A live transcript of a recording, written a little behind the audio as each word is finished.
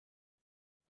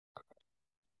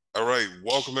All right,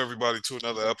 welcome everybody to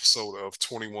another episode of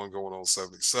 21 going on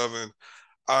 77.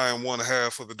 I am one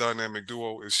half of the dynamic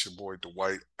duo. It's your boy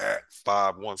Dwight at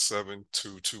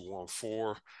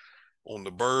 517-2214 on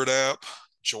the Bird app.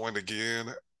 Joined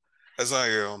again as I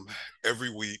am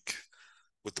every week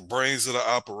with the brains of the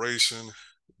operation,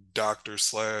 Doctor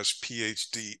slash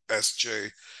PhD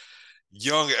SJ,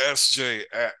 young SJ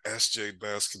at SJ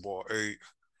Basketball 8.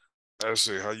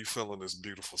 SJ, how you feeling this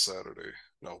beautiful Saturday?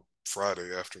 No,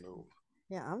 Friday afternoon.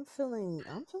 Yeah, I'm feeling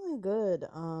good.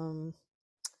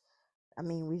 I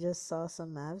mean, we just saw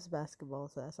some Mavs basketball,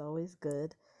 so that's always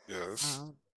good. Yes.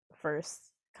 Um,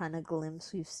 First kind of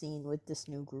glimpse we've seen with this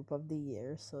new group of the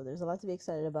year, so there's a lot to be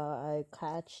excited about. I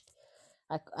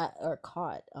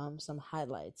caught some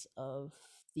highlights of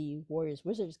the Warriors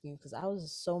Wizards game because I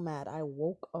was so mad. I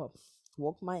woke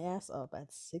my ass up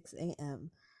at 6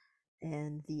 a.m.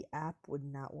 and the app would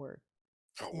not work.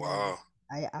 Oh And wow.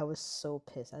 I was so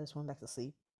pissed. I just went back to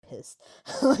sleep pissed.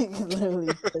 Like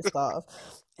literally pissed off.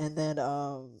 And then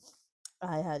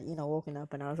I had, woken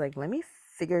up and I was like, let me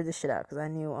figure this shit out because I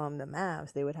knew the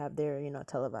Mavs they would have their,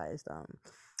 televised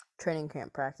training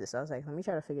camp practice. So I was like, let me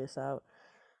try to figure this out.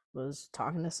 Was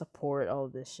talking to support all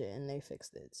this shit and they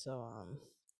fixed it. So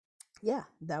yeah,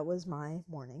 that was my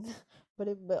morning. But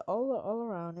all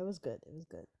around it was good. It was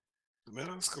good. Man,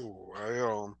 that's cool. I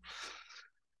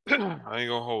ain't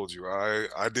gonna hold you.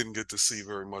 I didn't get to see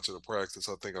very much of the practice.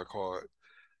 I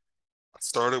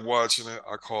started watching it,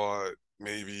 I caught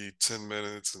maybe 10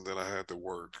 minutes and then I had to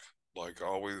work. Like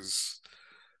always,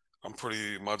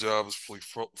 my job is pretty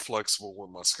flexible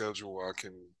with my schedule. I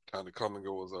can kind of come and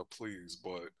go as I please,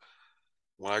 but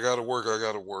when I gotta work, I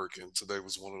gotta work. And today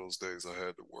was one of those days I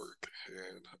had to work.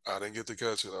 And I didn't get to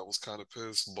catch it. I was kind of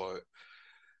pissed, but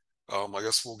I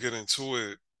guess we'll get into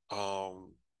it.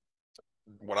 Um,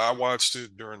 when I watched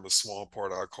it during the small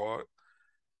part I caught,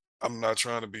 I'm not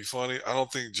trying to be funny. I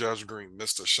don't think Josh Green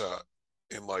missed a shot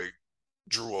and like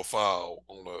drew a foul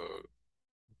on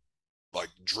a like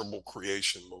dribble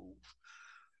creation move.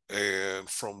 And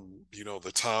from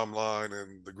the timeline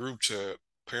and the group chat,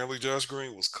 apparently Josh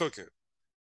Green was cooking.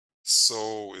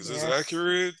 So is this Yes.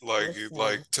 accurate?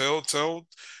 Listen. Tell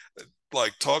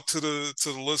like talk to the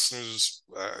listeners,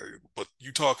 but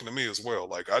you talking to me as well.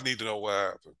 Like I need to know what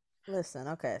happened. Listen,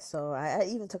 okay, so I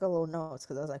even took a little notes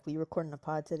because I was like, we recording a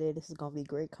pod today. This is gonna be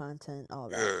great content, all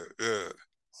that. Yeah, yeah.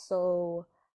 So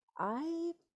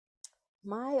I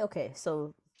okay,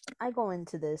 so I go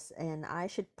into this and I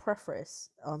should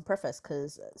preface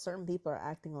because certain people are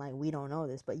acting like we don't know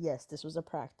this, but yes, this was a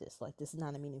practice. Like this is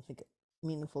not a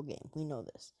meaningful game. We know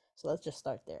this. So let's just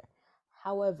start there.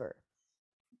 However,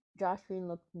 Josh Green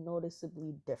looked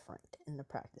noticeably different in the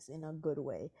practice in a good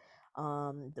way.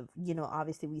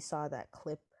 Obviously we saw that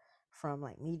clip from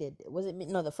like me did was it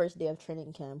no the first day of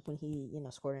training camp when he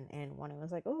scored an and one. It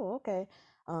was like, oh, okay,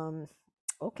 um,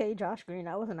 okay, Josh Green,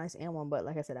 that was a nice and one, but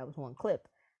like I said, that was one clip.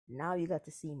 Now you got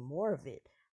to see more of it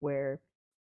where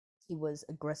he was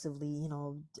aggressively,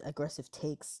 aggressive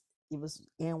takes. It was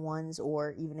and ones,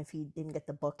 or even if he didn't get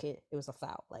the bucket, it was a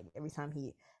foul. Like every time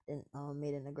he didn't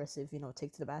made an aggressive,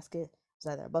 take to the basket, it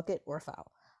was either a bucket or a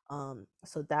foul.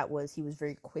 So that was he was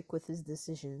very quick with his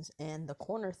decisions. And the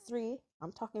corner three,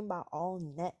 I'm talking about all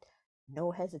net, no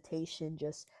hesitation,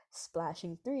 just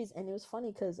splashing threes. And it was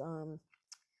funny because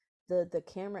the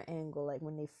camera angle, like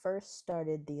when they first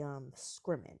started the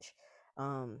scrimmage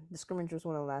was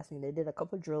one of the last things they did. A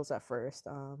couple of drills at first,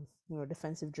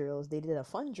 defensive drills. They did a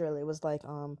fun drill. It was like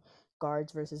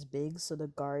guards versus bigs, so the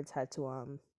guards had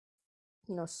to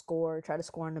try to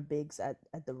score on the bigs at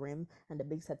the rim, and the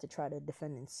bigs had to try to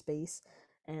defend in space.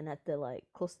 And at the like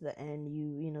close to the end,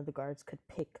 the guards could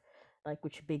pick like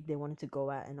which big they wanted to go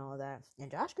at and all that.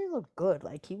 And Josh Green looked good.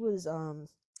 Like he was I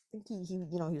think he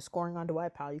was scoring on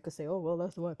Dwight Powell. You could say, oh well,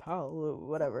 that's Dwight Powell or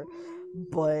whatever,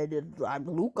 but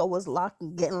Luca was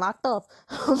getting locked up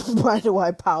by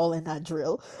Dwight Powell in that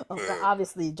drill. Now Yeah,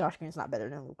 obviously Josh Green's not better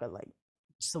than Luca. Like,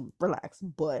 so relax.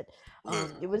 But yeah.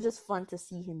 it was just fun to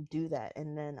see him do that.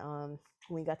 And then when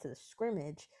we got to the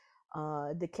scrimmage,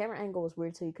 the camera angle was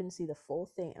weird, so you couldn't see the full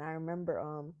thing. And I remember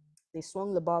they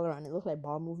swung the ball around. It looked like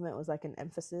ball movement was like an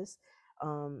emphasis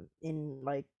in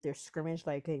like their scrimmage,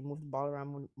 like hey, move the ball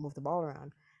around, move the ball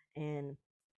around. And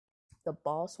the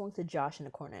ball swung to Josh in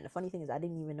the corner. And the funny thing is, I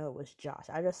didn't even know it was Josh.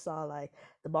 I just saw like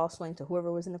the ball swing to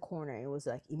whoever was in the corner. It was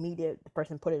like immediate. The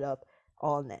person put it up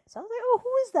all net. So I was like, oh,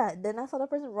 who is that? Then I saw the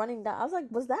person running down. I was like,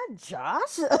 was that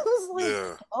Josh? I was like,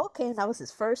 Yeah. okay. And that was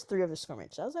his first three of the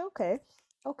scrimmage. I was like, okay,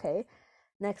 okay.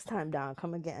 Next time down,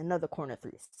 come again, another corner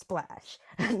three, splash.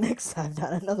 Next time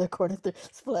down, another corner three,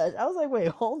 splash. I was like, wait,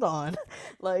 hold on.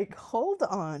 Like, hold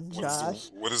on, Josh.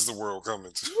 What is the world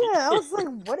coming Yeah, I to? was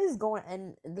like, what is going?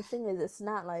 And the thing is, it's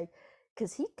not like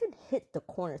because he can hit the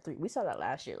corner three. We saw that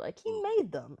last year. Like he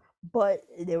made them, but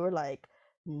they were like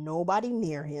nobody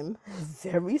near him,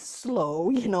 very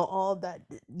slow. All that.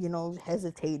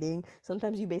 Hesitating.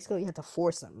 Sometimes you basically had to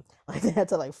force him. Like they had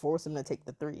to like force him to take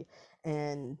the three,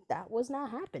 and that was not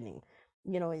happening.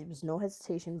 It was no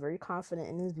hesitation. Very confident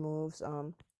in his moves.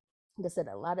 Like I said,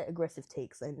 a lot of aggressive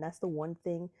takes, and that's the one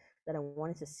thing that I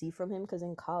wanted to see from him. Because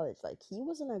in college, like he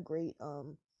wasn't a great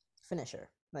finisher.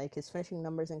 Like his finishing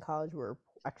numbers in college were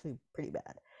actually pretty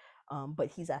bad. But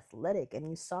he's athletic, and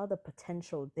you saw the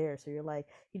potential there. So you're like,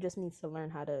 he just needs to learn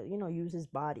how to, use his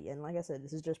body. And like I said,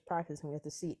 this is just practice, and we have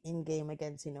to see in game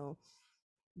against,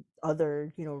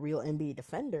 other, real NBA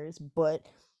defenders. But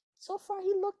so far,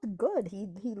 he looked good. He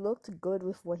looked good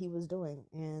with what he was doing,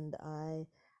 and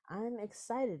I'm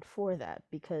excited for that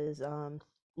because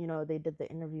they did the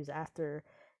interviews after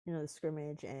the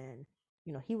scrimmage, and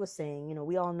he was saying,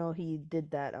 we all know he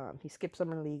did that. He skipped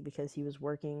summer league because he was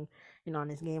working, on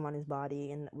his game, on his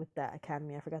body, and with that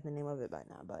academy. I forgot the name of it by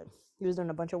now, but he was doing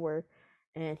a bunch of work.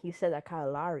 And he said that Kyle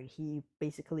Lowry, he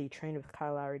basically trained with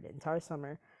Kyle Lowry the entire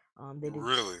summer. They did,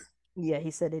 Really? yeah,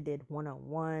 he said they did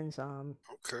one-on-ones,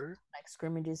 Okay. like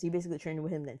scrimmages. He basically trained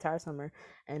with him the entire summer,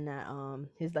 and that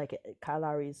his like Kyle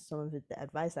Lowry's some of the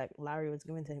advice that Lowry was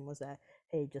giving to him was that,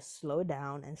 hey, just slow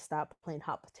down and stop playing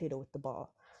hot potato with the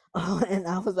ball. And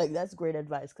I was like, that's great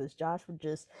advice because Josh would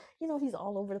just, he's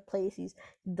all over the place. He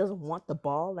doesn't want the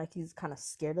ball, like he's kind of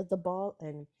scared of the ball,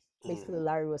 and basically Mm.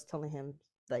 Larry was telling him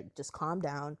like just calm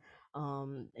down,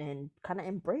 and kind of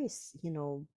embrace,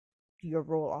 your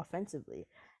role offensively.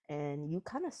 And you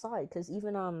kind of saw it because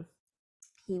even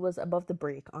he was above the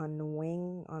break on the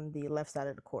wing on the left side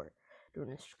of the court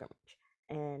during the scrimmage,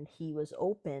 and he was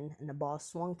open, and the ball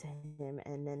swung to him,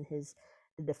 and then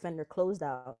the defender closed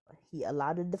out. He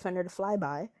allowed the defender to fly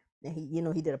by, and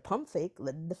he did a pump fake,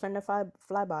 let the defender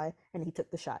fly by, and he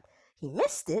took the shot. He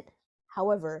missed it.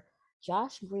 However,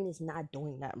 Josh Green is not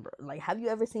doing that, bro. Like, have you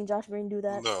ever seen Josh Green do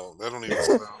that? No, that don't even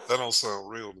sound. That don't sound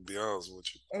real, to be honest with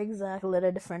you. Exactly. Let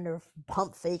a defender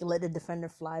pump fake, let a defender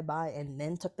fly by, and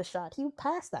then took the shot. He would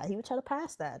pass that. He would try to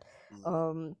pass that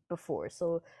Mm. before.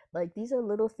 So like these are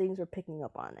little things we're picking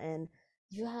up on. And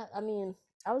I mean,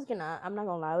 I'm not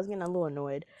gonna lie, I was getting a little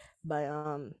annoyed by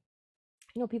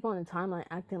people on the timeline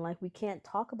acting like we can't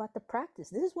talk about the practice.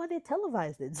 This is why they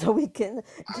televised it, so we can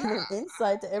get an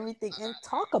insight to everything and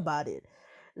talk about it.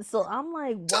 So I'm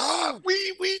like, why Dog,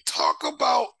 don't we talk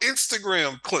about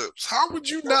Instagram clips. How would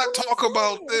you that's not what talk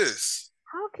about I'm saying. this?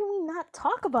 How can we not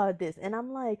talk about this? And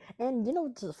I'm like, and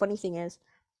the funny thing is,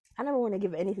 I never want to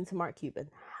give anything to Mark Cuban.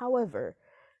 However,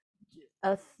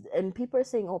 and people are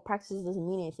saying, oh, practice doesn't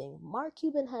mean anything. Mark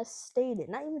Cuban has stated,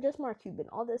 not even just Mark Cuban,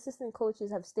 all the assistant coaches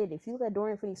have stated, if you look at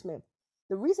Dorian Finney-Smith,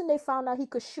 the reason they found out he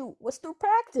could shoot was through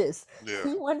practice. Yeah.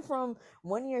 He went from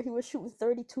one year he was shooting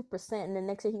 32%, and the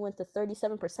next year he went to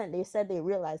 37%. They said they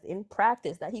realized in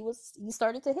practice that he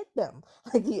started to hit them.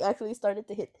 Like he actually started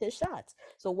to hit his shots.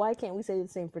 So why can't we say the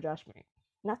same for Josh Green?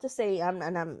 Not to say I'm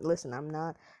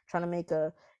not trying to make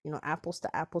a apples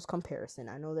to apples comparison.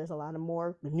 I know there's a lot of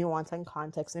more nuance and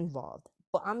context involved,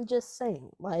 but I'm just saying,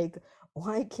 like,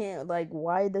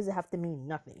 why does it have to mean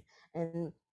nothing?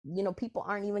 And people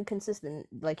aren't even consistent.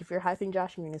 Like, if you're hyping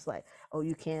Josh Green, it's like, oh,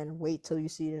 you can wait till you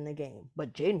see it in the game.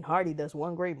 But Jaden Hardy does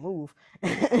one great move,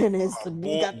 and we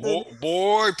Boy, got boy, the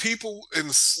boy, people in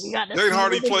Nate speed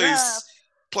Hardy of the draft.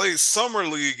 plays summer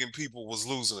league and people was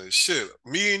losing their shit.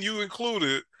 Me and you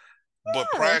included, but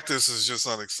Yeah, practice is just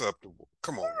unacceptable.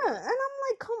 Come on, yeah, and I'm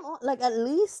like, come on, like at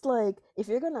least like if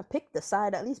you're gonna pick the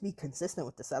side, at least be consistent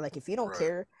with the side. Like if you don't man. Right.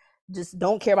 care, just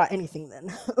don't care about anything then.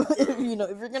 Yeah. If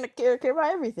you're gonna care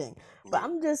about everything. But Yeah.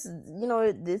 I'm just,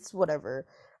 it's whatever.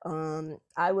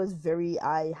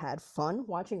 I had fun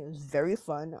watching. It was very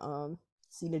fun.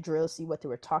 See the drill, see what they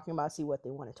were talking about, see what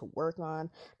they wanted to work on.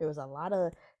 There was a lot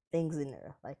of things in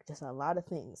there, like just a lot of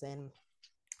things. And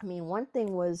I mean, one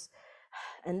thing was,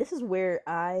 and this is where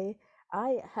I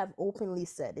have openly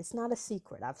said it's not a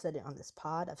secret. I've said it on this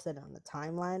pod. I've said it on the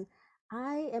timeline.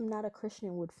 I am not a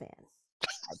Christian Wood fan.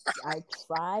 I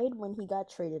tried when he got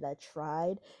traded. I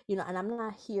tried, and I'm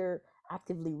not here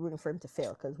actively rooting for him to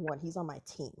fail because one, he's on my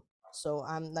team. So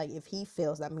I'm like, if he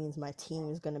fails, that means my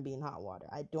team is gonna be in hot water.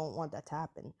 I don't want that to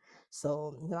happen.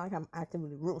 So like I'm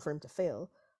actively rooting for him to fail,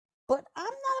 but I'm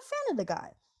not a fan of the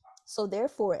guy. So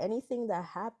therefore, anything that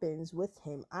happens with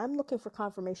him, I'm looking for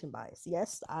confirmation bias.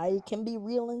 Yes, I can be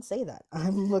real and say that.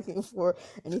 I'm looking for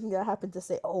anything that happened to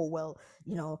say, oh well,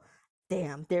 you know,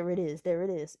 damn, there it is.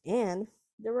 And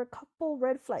there were a couple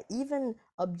red flags, even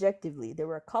objectively, there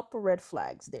were a couple red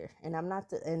flags there. And I'm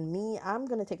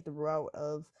gonna take the route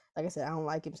of, like I said, I don't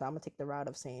like him, so I'm gonna take the route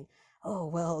of saying, oh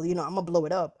well, I'm gonna blow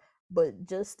it up. But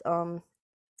just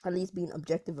at least being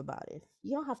objective about it.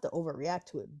 You don't have to overreact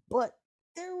to it, but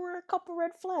there were a couple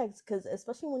red flags because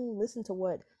especially when you listen to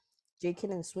what J. Kidd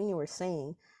and Sweeney were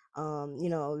saying,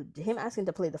 him asking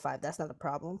to play the five, that's not a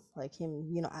problem. Like him,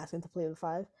 asking to play the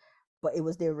five, but it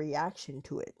was their reaction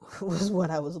to it was what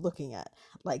I was looking at.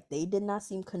 Like they did not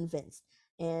seem convinced,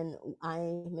 and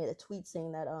I made a tweet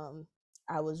saying that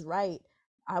I was right.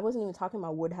 I wasn't even talking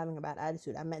about Wood having a bad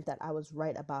attitude. I meant that I was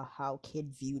right about how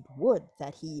Kidd viewed Wood.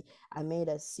 I made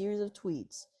a series of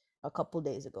tweets a couple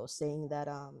days ago saying that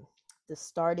the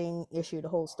starting issue, the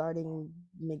whole starting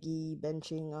McGee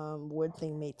benching Wood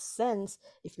thing made sense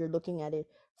if you're looking at it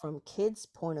from Kidd's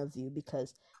point of view,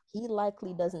 because he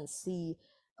likely doesn't see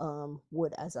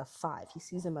Wood as a five. He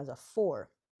sees him as a four.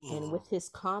 And Mhm. with his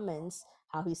comments,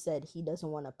 how he said he doesn't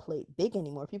want to play big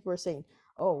anymore, people are saying,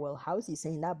 oh, well, how is he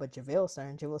saying that? But JaVale's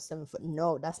starting, JaVale's 7 foot.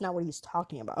 No, that's not what he's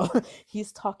talking about.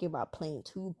 He's talking about playing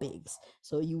two bigs.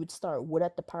 So you would start Wood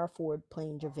at the power forward,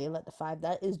 playing JaVale at the five.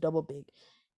 That is double big.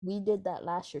 We did that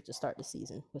last year to start the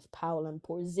season with Powell and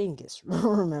Porzingis,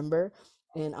 remember?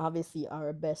 And obviously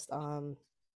our best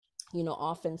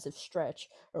offensive stretch,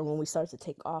 or when we started to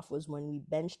take off, was when we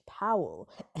benched Powell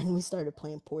and we started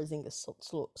playing Porzingis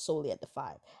solely at the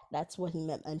five. That's what he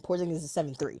meant. And Porzingis is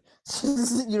 7'3".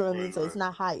 You know what I mean? Right, So it's right.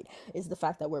 not height. It's the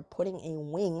fact that we're putting a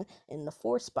wing in the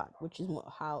four spot, which is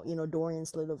how, Dorian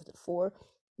slid over to the four.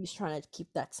 He's trying to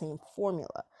keep that same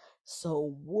formula.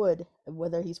 So Wood,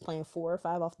 whether he's playing four or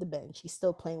five off the bench, he's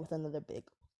still playing with another big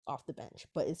off the bench,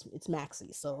 but it's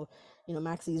Maxi. So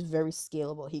Maxi is very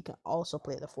scalable. He can also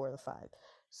play the four or the five.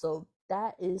 So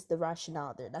that is the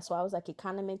rationale there. That's why I was like, it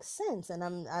kind of makes sense. And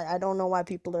I don't know why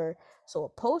people are so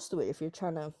opposed to it if you're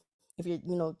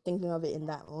thinking of it in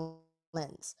that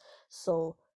lens.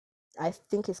 So I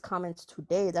think his comments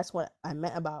today, that's what I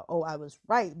meant about, oh, I was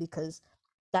right, because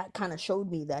that kind of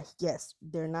showed me that yes,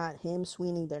 they're not him,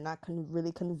 Sweeney, they're not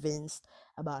really convinced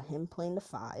about him playing the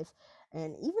five.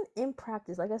 And even in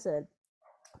practice, like I said,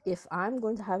 if I'm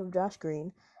going to have Josh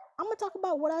Green, I'm gonna talk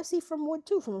about what I see from Wood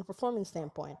too, from a performance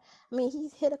standpoint. I mean, he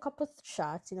hit a couple of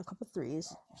shots, a couple of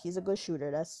threes. He's a good shooter.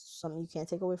 That's something you can't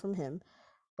take away from him.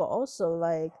 But also,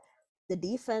 like the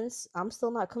defense, I'm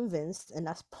still not convinced, and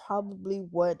that's probably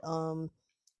what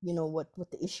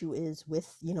the issue is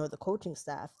with the coaching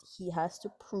staff. He has to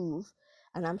prove,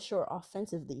 and I'm sure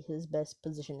offensively, his best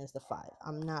position is the five.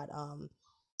 I'm not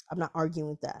arguing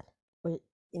with that. But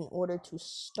in order to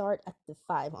start at the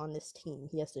five on this team,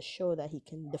 he has to show that he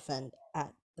can defend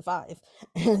at the five.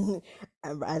 And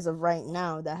as of right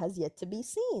now, that has yet to be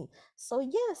seen. So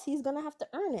yes, he's gonna have to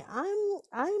earn it.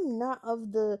 I'm not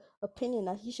of the opinion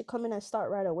that he should come in and start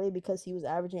right away because he was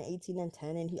averaging 18 and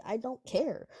 10, and I don't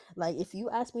care. Like if you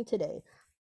ask me today,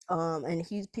 and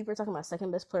people are talking about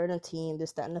second best player in the team,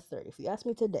 this, that, and the third. If you ask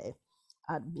me today,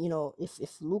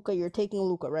 if Luka, you're taking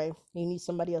Luka, right? You need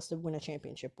somebody else to win a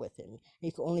championship with him. You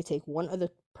can only take one other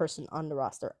person on the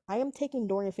roster. I am taking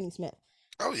Dorian Finney-Smith.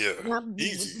 Oh yeah, Not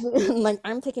easy. like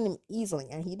I'm taking him easily,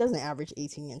 and he doesn't average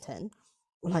 18 and 10.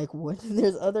 Like what?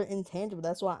 There's other intangible.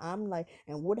 That's why I'm like,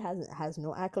 and Wood has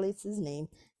no accolades to his name.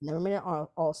 Never made an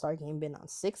All-Star game. Been on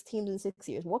 6 teams in 6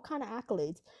 years. What kind of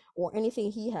accolades or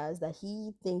anything he has that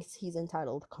he thinks he's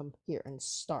entitled to come here and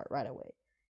start right away?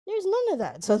 There's none of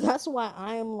that. So that's why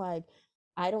I'm like,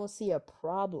 I don't see a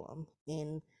problem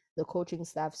in the coaching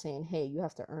staff saying, "Hey, you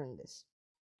have to earn this."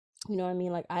 You know what I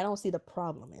mean? Like I don't see the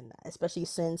problem in that, especially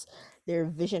since they have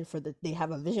a vision for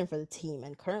the team,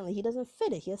 and currently he doesn't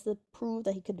fit it. He has to prove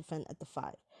that he could defend at the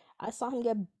five. I saw him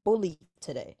get bullied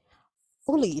today,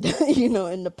 bullied,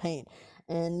 in the paint,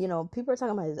 and people are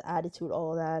talking about his attitude,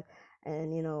 all that,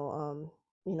 and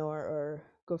our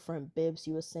good friend Bibbs,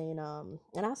 he was saying,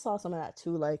 and I saw some of that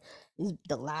too, like he's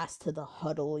the last to the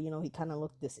huddle. He kind of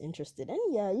looked disinterested, and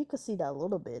yeah, you could see that a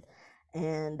little bit.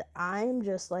 And I'm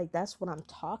just like, that's what I'm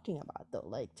talking about, though.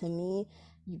 Like to me,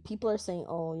 people are saying,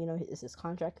 oh, it's his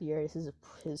contract year, this is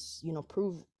his,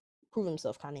 prove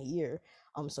himself kind of year.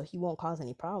 So he won't cause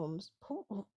any problems.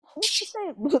 Who's to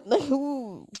say? Like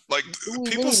who? Like Do we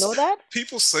people really know that?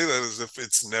 people say that as if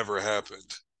it's never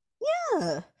happened.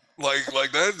 Yeah.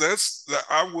 Like that. That's that.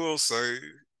 I will say,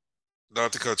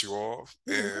 not to cut you off,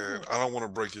 Mhm, go and ahead. I don't want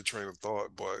to break your train of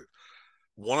thought, but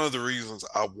one of the reasons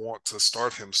I want to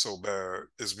start him so bad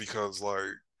is because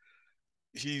like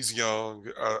he's young.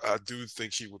 I do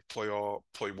think he would play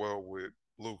well with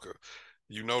Luka.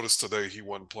 You notice today he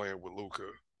wasn't playing with Luka,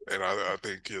 and I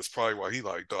think it's probably why he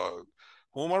like, dog,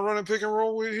 who am I running pick and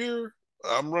roll with here?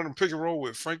 I'm running pick and roll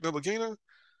with Frank Ntilikina.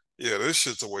 Yeah, this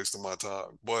shit's a waste of my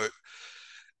time. But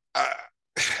I,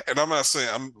 and I'm not saying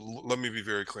I'm. Let me be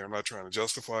very clear. I'm not trying to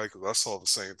justify it because I saw the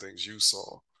same things you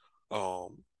saw.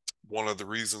 Um, One of the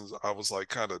reasons I was like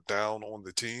kind of down on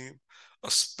the team,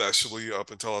 especially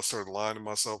up until I started lying to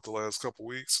myself the last couple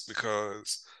weeks,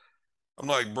 because I'm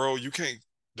like, bro,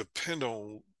 depend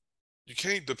on you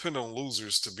can't depend on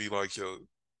losers to be like your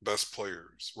best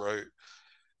players, right?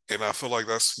 And I feel like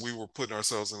we were putting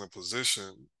ourselves in a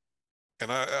position. And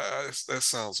that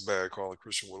sounds bad calling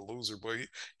Christian Wood a loser, but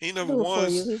he never Do it for won.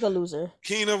 you. He's a loser.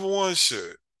 He ain't never won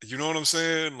shit. You know what I'm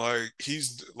saying? Like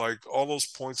he's like all those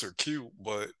points are cute,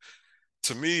 but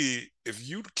to me, if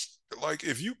you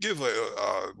give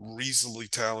a reasonably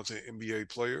talented NBA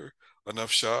player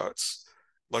enough shots,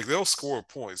 like they'll score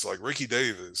points. Like Ricky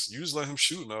Davis, you just let him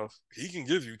shoot enough, he can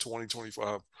give you 20,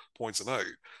 25 points a night.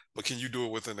 But can you do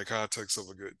it within the context of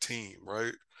a good team,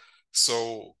 right?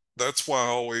 So that's why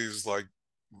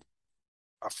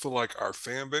I feel like our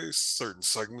fan base, certain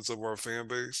segments of our fan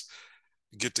base,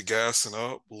 get to gassing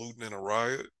up, looting in a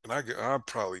riot, and I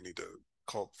probably need to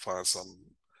find something.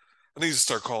 I need to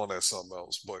start calling that something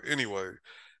else. But anyway,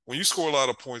 when you score a lot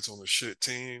of points on a shit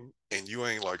team and you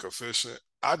ain't like efficient,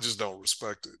 I just don't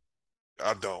respect it.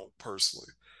 I don't personally.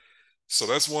 So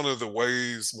that's one of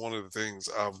the things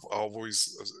I've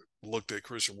always looked at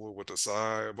Christian Wood with a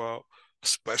side about,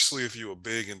 especially if you're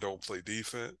big and don't play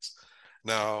defense.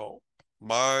 Now,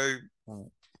 my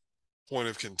point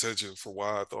of contention for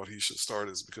why I thought he should start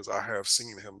is because I have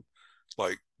seen him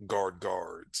like guard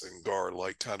guards and guard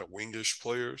like kind of wingish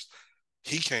players.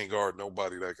 He can't guard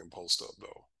nobody that can post up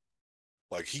though.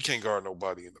 Like he can't guard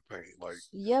nobody in the paint. Like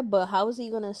Yeah, but how is he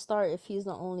gonna start if he's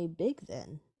the only big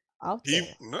then out he,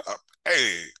 there? no,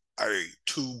 hey, hey,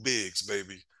 two bigs,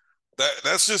 baby.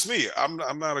 That's just me. I'm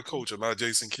not a coach. I'm not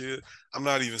Jason Kidd. I'm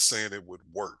not even saying it would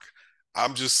work.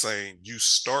 I'm just saying you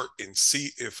start and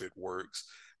see if it works.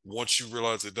 Once you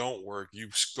realize it don't work, you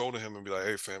go to him and be like,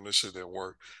 "Hey, fam, this shit didn't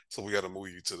work, so we got to move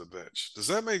you to the bench." Does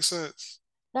that make sense?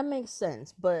 That makes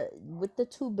sense, but with the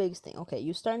two bigs thing, okay,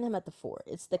 you starting him at the four.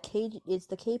 It's the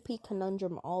KP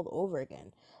conundrum all over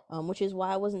again, which is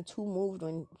why I wasn't too moved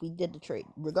when we did the trade,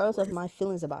 regardless of Right. my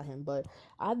feelings about him. But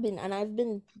I've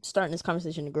been starting this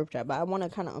conversation in the group chat, but I want to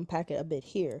kind of unpack it a bit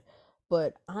here.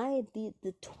 But the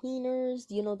tweeners,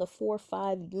 the 4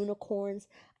 5 unicorns.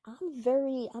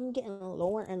 I'm getting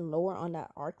lower and lower on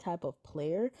that archetype of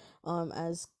player.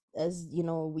 As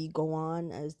we go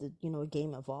on as the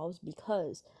game evolves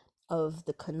because of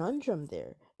the conundrum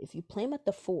there. If you play him at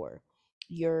the four,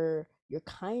 you're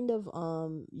kind of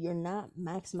you're not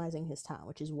maximizing his talent,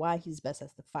 which is why he's best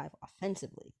as the five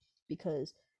offensively,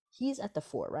 because he's at the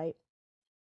four, right?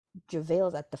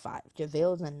 JaVale's at the five.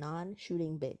 JaVale's a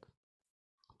non-shooting big.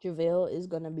 JaVale is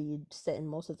gonna be setting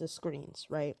most of the screens,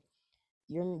 right?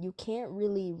 You can't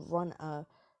really run a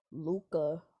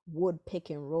Luca Wood pick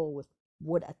and roll with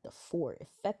Wood at the four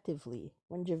effectively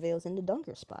when JaVale's in the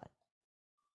dunker spot.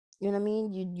 You know what I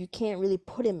mean? You can't really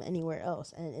put him anywhere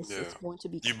else, and it's Yeah. going to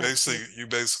be You kind of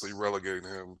basically relegating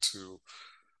him to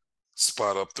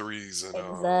spot up threes and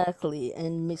exactly,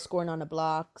 and scoring on the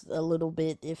blocks a little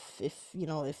bit if if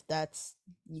that's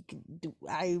you can do.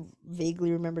 I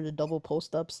vaguely remember the double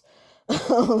post ups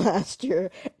last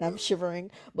year, and I'm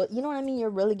shivering. But you know what I mean? You're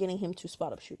relegating him to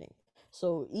spot up shooting.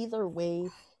 So either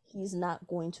way, he's not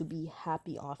going to be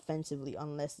happy offensively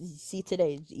unless you see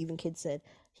today. Even Kid said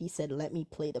he said, "Let me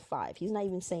play the five." He's not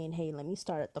even saying, "Hey, let me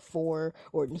start at the four,"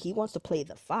 or he wants to play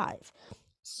the five.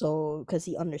 So, because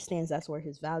he understands that's where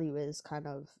his value is kind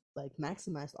of like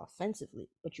maximized offensively,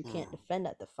 but you can't mm, defend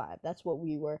at the five. That's what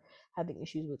we were having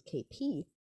issues with KP.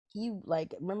 He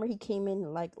like remember he came in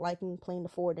like liking playing the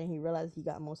forward, and he realized he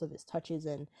got most of his touches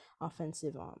and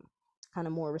offensive kind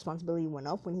of more responsibility went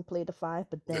up when he played the five,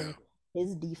 but yeah. then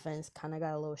his defense kind of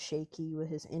got a little shaky with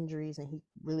his injuries, and he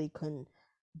really couldn't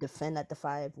defend at the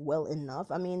five well enough.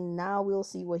 I mean, now we'll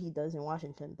see what he does in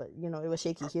Washington, but it was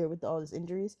shaky here with all his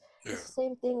injuries. Yeah. It's the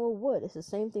same thing with Wood. It's the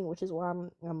same thing, which is why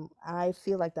I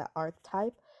feel like that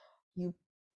archetype. You,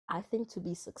 I think to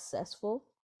be successful,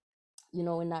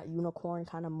 in that unicorn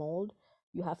kind of mold,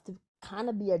 you have to kind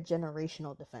of be a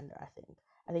generational defender. I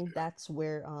think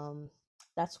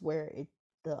that's where it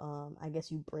the I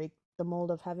guess you break the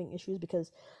mold of having issues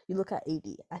because you look at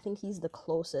AD. I think he's the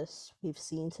closest we've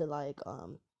seen to like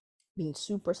being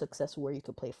super successful where you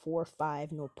could play 4 or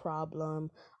 5 no problem.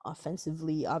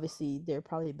 Offensively, obviously they're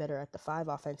probably better at the 5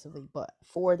 offensively, but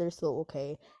 4 they're still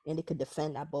okay, and they could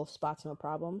defend at both spots no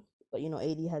problem. But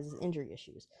AD has his injury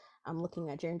issues. I'm looking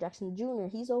at Jaren Jackson Jr.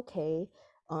 He's okay.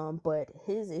 But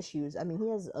his issues, I mean, he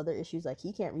has other issues like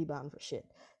he can't rebound for shit.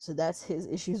 So that's his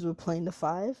issues with playing the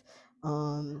 5.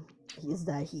 Um, is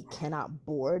that he cannot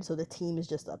board, so the team is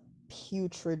just a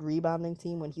putrid rebounding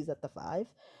team when he's at the 5.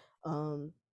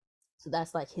 Um, so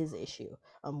that's like his issue.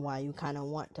 Why you kind of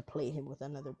want to play him with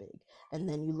another big. And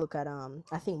then you look at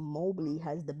I think Mobley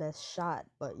has the best shot,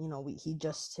 but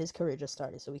his career just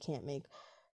started, so we can't make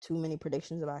too many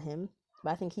predictions about him.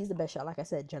 But I think he's the best shot. Like I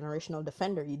said, generational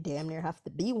defender. You damn near have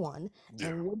to be one. Yeah.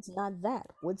 And Wood's not that.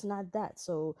 Wood's not that.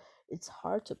 So it's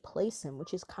hard to place him,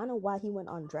 which is kind of why he went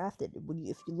undrafted.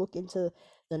 If you look into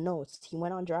the notes, he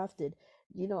went undrafted.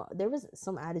 There was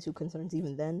some attitude concerns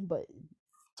even then, but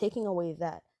taking away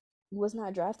that, he was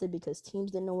not drafted because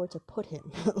teams didn't know where to put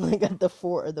him, like at the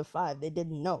 4 or the 5. They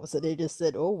didn't know, so they just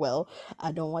said, "Oh well,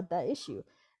 I don't want that issue."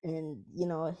 And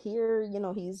here,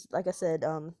 he's like I said,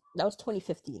 that was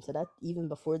 2015, so that even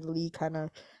before the league kind of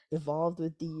evolved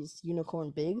with these unicorn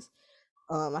bigs.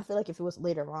 I feel like if it was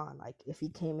later on, like if he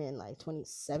came in like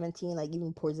 2017, like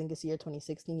even Porzingis year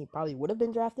 2016, he probably would have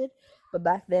been drafted. But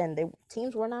back then,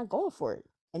 teams were not going for it,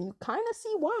 and you kind of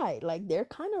see why. Like they're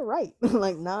kind of right.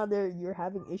 Like now you're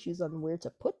having issues on where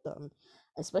to put them,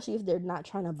 especially if they're not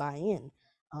trying to buy in.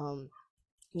 Um,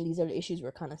 and these are the issues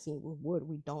we're kind of seeing with Wood.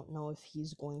 We don't know if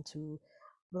he's going to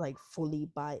like fully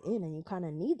buy in, and you kind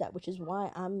of need that, which is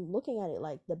why I'm looking at it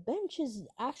like the bench is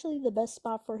actually the best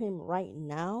spot for him right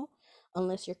now,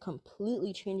 unless you're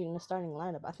completely changing the starting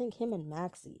lineup. I think him and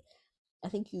Maxi, I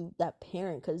think you that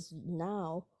parent, because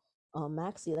now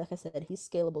Maxi, like I said, he's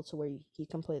scalable to where he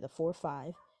can play the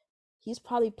 4-5. He's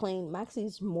probably playing.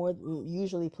 Maxi's more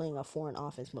usually playing a foreign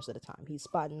offense most of the time. He's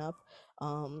spotting up,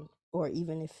 or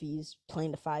even if he's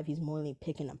playing the 5, he's mainly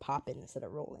picking and popping instead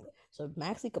of rolling. So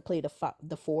Maxi could play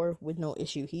the 4 with no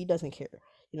issue. He doesn't care,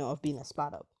 of being a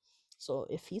spot up. So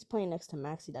if he's playing next to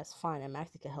Maxi, that's fine, and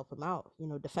Maxi can help him out,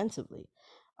 defensively.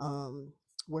 Um,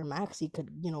 where Maxi could,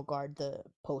 guard the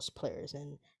post players,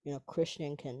 and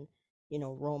Christian can,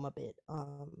 roam a bit.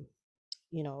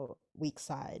 Weak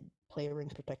side, player ring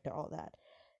protector, all that.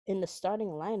 In the starting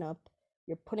lineup,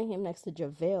 you're putting him next to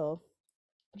JaVale,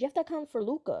 but you have to account for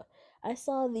Luca. I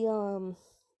saw the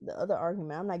other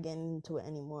argument. I'm not getting into it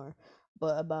anymore,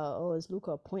 but about, oh, is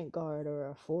Luca a point guard or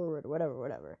a forward, whatever,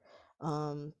 whatever.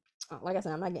 Like I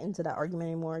said, I'm not getting into that argument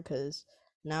anymore because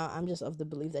now I'm just of the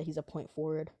belief that he's a point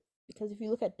forward. Because if you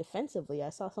look at defensively, I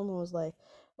saw someone was like,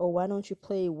 "Oh, why don't you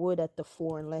play Wood at the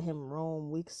 4 and let him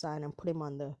roam weak side and put him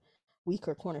on the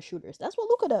weaker corner shooters?" That's what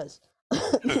Luca does.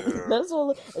 Yeah. That's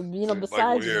what Like, well,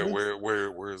 besides yeah, weak.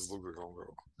 where's Luka gonna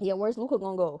go? Yeah, where's Luca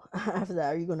gonna go after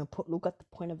that? Are you gonna put Luca at the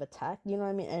point of attack? You know what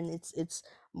I mean? And it's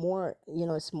more,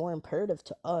 it's more imperative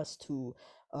to us to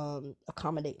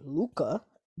accommodate Luca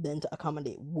than to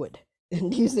accommodate Wood.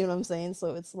 And you see what I'm saying?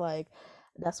 So it's like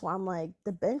that's why I'm like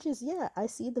the benches. Yeah, I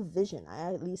see the vision.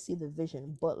 I at least see the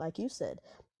vision. But like you said,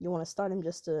 you want to start him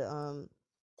just to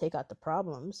take out the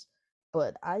problems.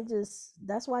 But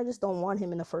that's why I just don't want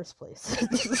him in the first place.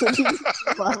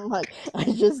 I'm like, I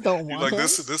just don't You want like him.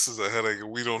 this is a headache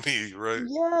we don't need, right?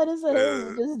 Yeah, it is a headache Yeah,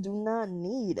 we just do not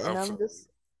need. I And I'm feel just,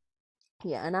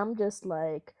 yeah, and I'm just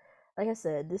like I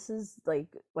said, this is like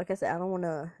I said, I don't want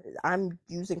to, I'm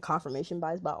using confirmation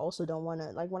bias, but I also don't want to,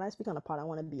 like when I speak on the pod, I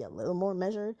want to be a little more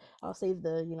measured. I'll save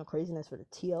the, craziness for the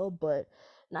TL, but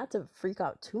not to freak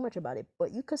out too much about it.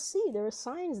 But you could see there are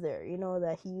signs there,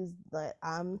 that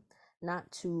I'm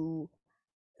not too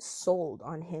sold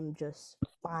on him just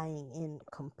buying in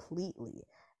completely.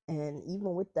 And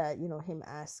even with that, him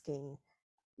asking,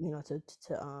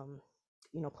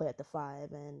 to play at the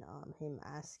 5, and him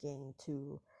asking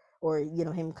to, or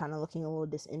him kind of looking a little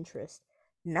disinterest.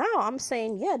 Now I'm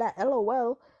saying, yeah, that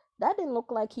LOL, that didn't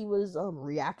look like he was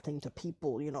reacting to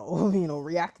people,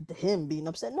 reacting to him being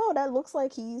upset. No, that looks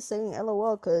like he's saying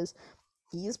LOL because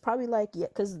he's probably like, yeah,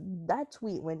 because that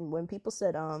tweet, when people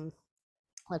said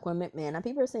like when McMahon, and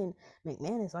people are saying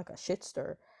McMahon is like a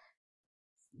shitster.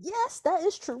 Yes, that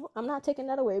is true. I'm not taking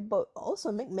that away, but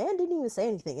also McMahon didn't even say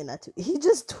anything in that tweet. He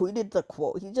just tweeted the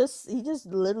quote. He just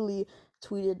literally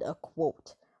tweeted a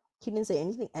quote. He didn't say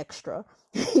anything extra.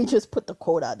 He just put the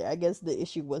quote out there. I guess the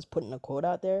issue was putting a quote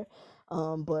out there.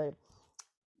 But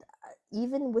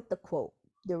even with the quote,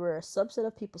 there were a subset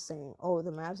of people saying, "Oh,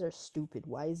 the Mavs are stupid.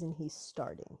 Why isn't he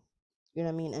starting?" You know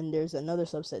what I mean? And there's another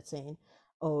subset saying,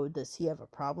 "Oh, does he have a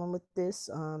problem with this?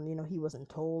 He wasn't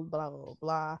told, blah blah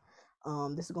blah."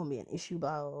 This is gonna be an issue,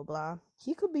 blah blah blah.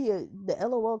 He could be the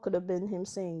LOL could have been him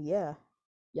saying, yeah,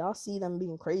 y'all see them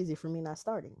being crazy for me not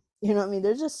starting. You know what I mean?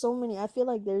 There's just so many. I feel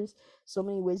like there's so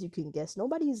many ways you can guess.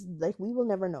 Nobody's like, we will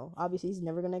never know. Obviously, he's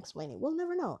never gonna explain it. We'll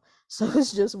never know. So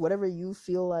it's just whatever you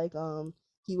feel like.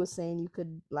 He was saying you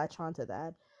could latch on to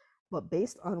that, but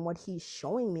based on what he's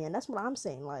showing me, and that's what I'm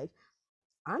saying. Like,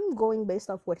 I'm going based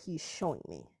off what he's showing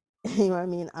me. You know what I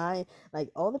mean? I like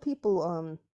all the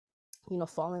people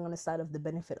falling on the side of the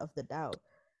benefit of the doubt.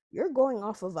 You're going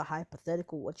off of a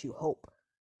hypothetical what you hope.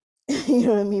 You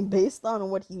know what I mean? Based on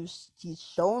what he's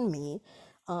shown me,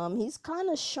 he's kind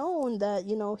of shown that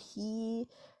he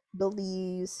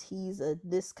believes he's a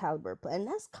this caliber player, and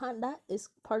that is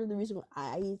part of the reason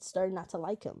I started not to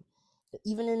like him.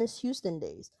 Even in his Houston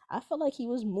days, I felt like he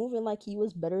was moving like he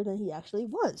was better than he actually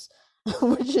was,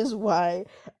 which is why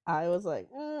I was like,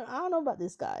 I don't know about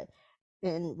this guy,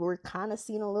 and we're kind of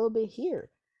seeing a little bit here.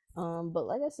 But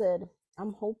like I said,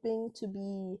 I'm hoping to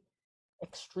be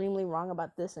extremely wrong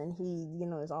about this, and he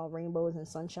is all rainbows and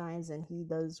sunshines, and he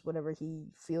does whatever he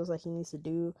feels like he needs to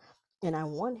do. And I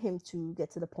want him to get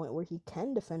to the point where he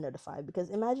can defend at a five, because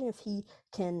imagine if he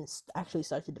can actually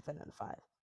start to defend at a five,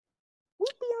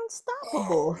 we'd be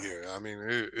Oh unstoppable. yeah, I mean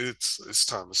it's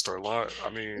time to start lying. I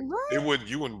mean, it Right, wouldn't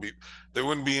you wouldn't be there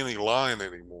wouldn't be any lying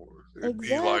anymore. It'd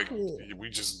be like exactly. we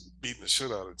just beating the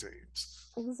shit out of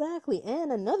teams. Exactly.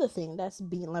 And another thing that's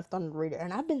being left on the radar,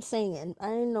 and I've been saying it, and I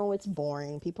know it's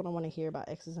boring, people don't want to hear about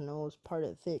X's and O's, part of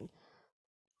the thing,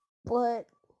 but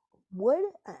Wood,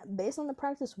 based on the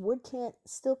practice, Wood can't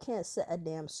set a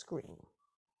damn screen.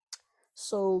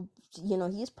 So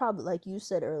he's probably, like you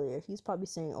said earlier, he's probably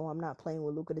saying, "Oh, I'm not playing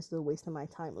with Luca. This is a waste of my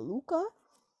time." Luca,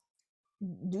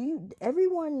 do you?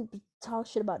 Everyone talks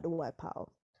shit about Dwight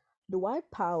Powell. Dwight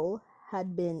Powell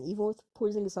had been, even with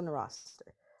Porzingis on the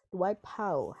roster, Dwight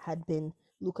Powell had been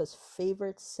Luca's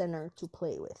favorite center to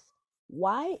play with.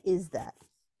 Why is that?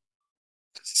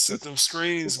 Set them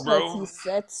screens, Because bro. he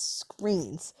sets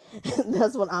screens.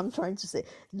 That's what I'm trying to say.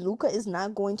 Luca is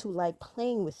not going to like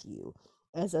playing with you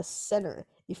as a center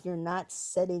if you're not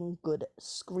setting good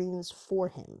screens for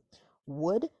him.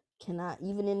 Wood cannot,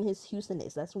 even in his Houston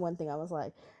days. That's one thing I was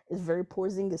like, it's very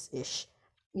Porzingis ish.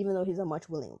 Even though he's a much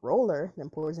willing roller than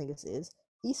Porzingis is,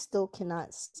 he still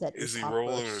cannot set a Is he proper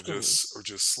rolling screen. or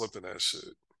just slipping that shit?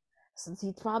 Since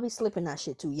he's probably slipping that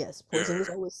shit too. Yes, Porzingis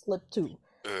Yeah. always slip too.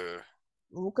 Yeah.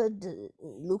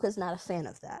 Luca's not a fan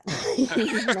of that.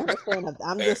 He's not a fan of that.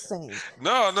 I'm Eh, just saying.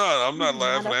 no, no, I'm He's not not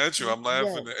laughing a at you. I'm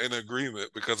yeah. laughing in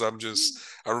agreement because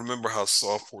I remember how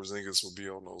soft Porzingis would be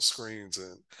on those screens.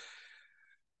 And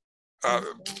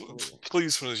Exactly.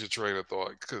 please finish your train of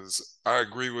thought because I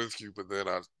agree with you, but then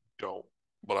I don't.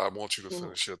 But I want you to Mhm.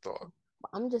 finish your thought.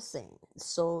 I'm just saying.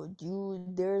 So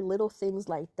there are little things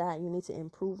like that you need to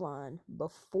improve on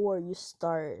before you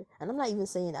start. And I'm not even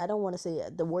saying, I don't want to say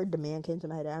the word demand came to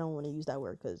my head. I don't want to use that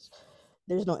word because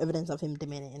there's no evidence of him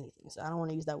demanding anything. So I don't want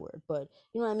to use that word. But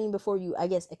you know what I mean? Before you, I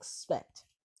guess, expect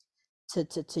to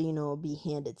be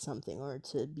handed something, or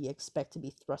to be expect to be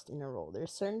thrust in a role.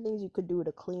 There's certain things you could do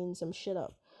to clean some shit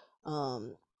up,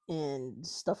 um and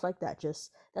stuff like that.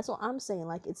 Just that's what I'm saying.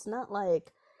 Like, it's not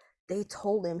like they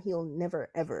told him he'll never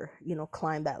ever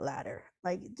climb that ladder.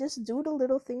 Like, just do the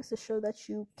little things to show that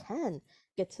you can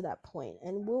get to that point,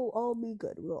 and we'll all be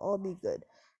good. We'll all be good.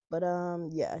 But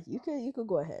yeah, you could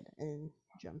go ahead and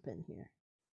jump in here.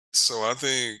 So I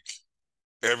think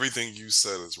everything you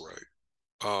said is right.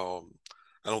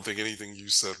 I don't think anything you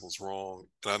said was wrong.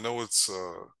 And I know it's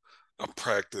a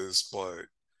practice, but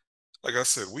like I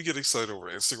said, we get excited over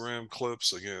Instagram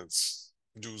clips against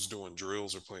dudes doing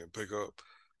drills or playing pickup.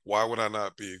 Why would I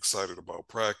not be excited about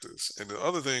practice? And the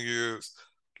other thing is,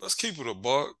 let's keep it a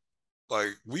buck.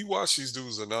 Like, we watch these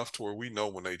dudes enough to where we know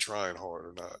when they trying hard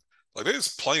or not. Like, they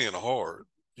just playing hard.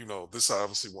 This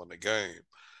obviously won the game,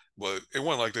 but it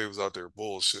wasn't like they was out there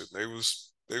bullshit. They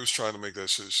was trying to make that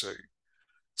shit shake.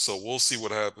 So we'll see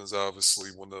what happens, obviously,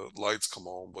 when the lights come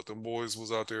on. But them boys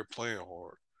was out there playing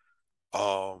hard.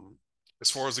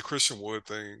 As far as the Christian Wood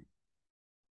thing,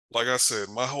 like I said,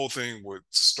 my whole thing with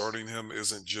starting him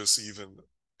isn't just even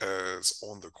as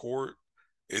on the court.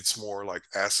 It's more like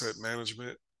asset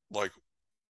management. Like,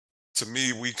 to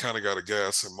me, we kind of got to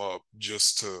gas him up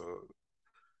just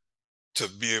to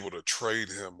be able to trade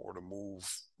him or to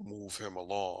move him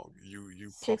along.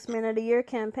 You pump Six it. man of the year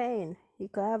campaign, he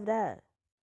could have that.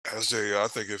 SJ, I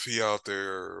think if he out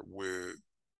there with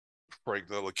Frank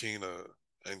Ntilikina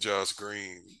and Josh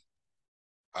Green,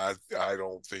 I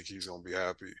don't think he's gonna be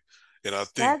happy. And I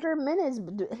think, Stagger minutes.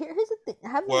 Here's the thing.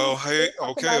 Haven't we well, hey, always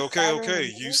talked okay, about okay, staggering the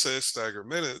okay. You minutes? said stagger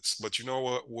minutes, but you know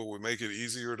what? What would make it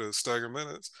easier to stagger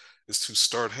minutes is to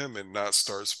start him and not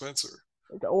start Spencer.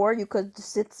 Or you could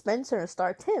just sit Spencer and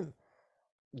start Tim.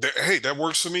 Hey, that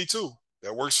works for me too.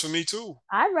 That works for me too.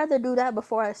 I'd rather do that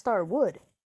before I start Wood,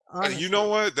 You know honestly.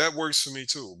 what? That works for me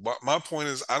too. But my point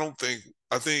is, I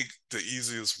think the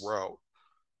easiest route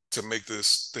to make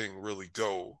this thing really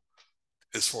go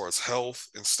as far as health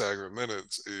and staggering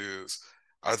minutes is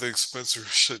I think Spencer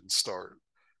shouldn't start.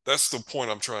 That's the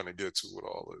point I'm trying to get to with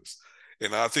all this.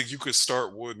 And I think you could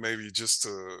start Wood maybe just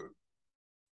to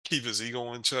keep his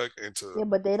ego in check and to Yeah,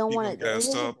 but they don't keep him want to.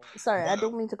 gassed up. Sorry, I But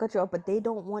don't mean to cut you off, but they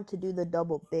don't want to do the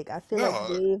double big. I feel like no,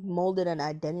 they've molded an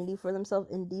identity for themselves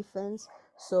in defense.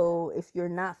 So if you're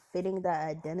not fitting that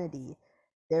identity,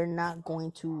 they're not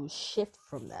going to shift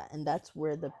from that, and that's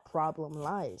where the problem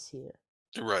lies here.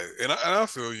 you're right. And I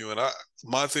feel you. And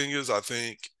my thing is, I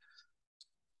think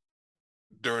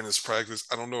during this practice,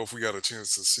 I don't know if we got a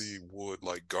chance to see Wood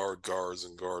like guard guards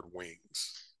and guard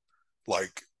wings,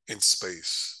 like in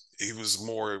space. He was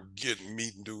more getting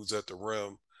meeting dudes at the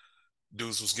rim.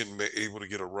 Dudes was getting able to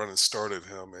get a running start at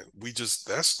him, and we just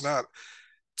that's not.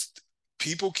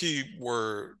 People keep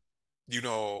were,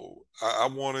 I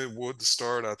wanted Wood to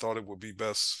start. I thought it would be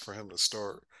best for him to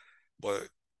start, but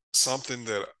something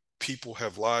that people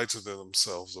have lied to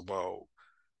themselves about,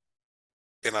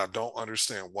 and I don't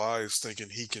understand why, is thinking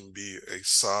he can be a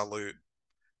solid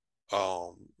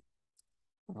um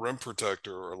rim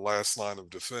protector or last line of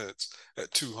defense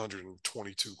at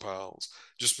 222 pounds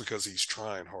just because he's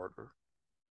trying harder.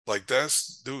 Like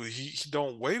that's dude, he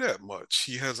don't weigh that much.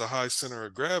 He has a high center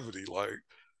of gravity. Like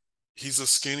he's a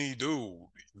skinny dude.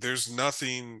 There's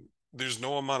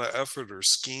no amount of effort or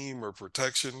scheme or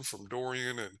protection from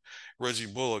Dorian and Reggie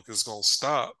Bullock is gonna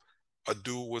stop a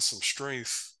dude with some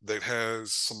strength that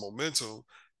has some momentum.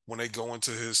 When they go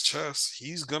into his chest,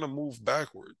 he's gonna move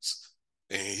backwards.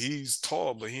 And he's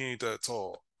tall, but he ain't that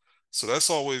tall. So that's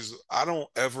always I don't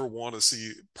ever want to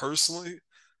see personally,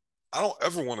 I don't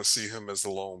ever want to see him as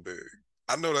the lone big.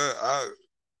 I know that I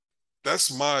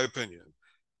that's my opinion,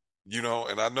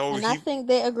 and I know And I think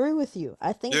they agree with you.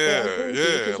 I think they yeah, agree with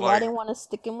you, which yeah, is why like they want to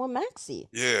stick him with Maxi.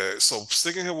 yeah. So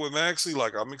sticking him with Maxi,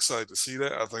 like I'm excited to see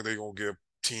that. I think they're gonna give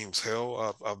teams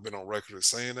hell. I've been on record as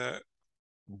saying that,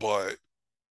 but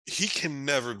he can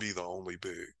never be the only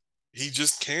big. He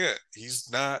just can't.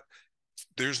 He's not.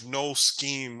 There's no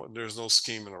scheme. There's no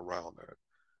scheming around that.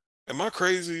 Am I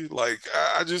crazy? Like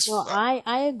I No, just I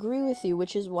agree with you,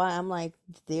 which is why I'm like,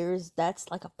 that's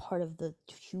like a part of the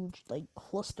huge like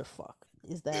clusterfuck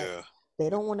is that yeah, they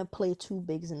don't want to play two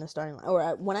bigs in the starting line.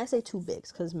 Or when I say two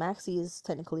bigs, because Maxi is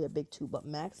technically a big two, but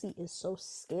Maxi is so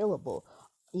scalable.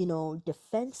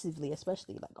 Defensively,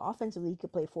 especially like offensively, he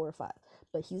could play 4 or 5,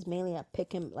 but he's mainly at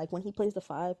pick him. Like when he plays the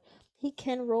 5, he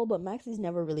can roll, but Maxi's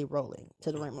never really rolling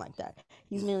to the rim like that.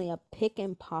 He's mainly a pick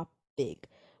and pop big,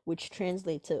 which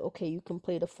translates to okay, you can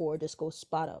play the 4, just go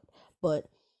spot up. But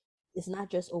it's not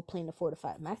just playing the 4 to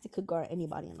 5. Maxi could guard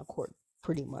anybody on the court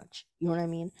pretty much. You know what I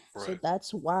mean? So right.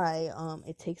 that's why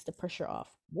it takes the pressure off.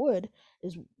 Wood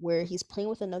is where he's playing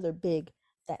with another big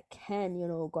that can,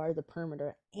 guard the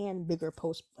perimeter and bigger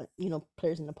post,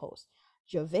 players in the post.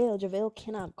 JaVale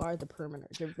cannot guard the perimeter.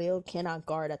 JaVale cannot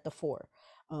guard at the 4.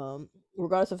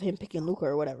 Regardless of him picking Luca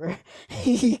or whatever,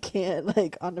 he can't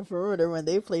like on the perimeter when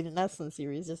they played in that Sun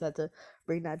series. Just had to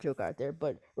bring that joke out there.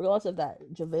 But regardless of that,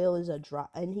 JaVale is a drop,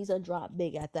 and he's a drop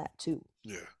big at that too.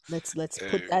 Yeah. Let's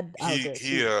put And that out there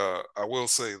too. I will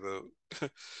say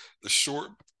the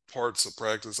short parts of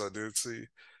practice I did see,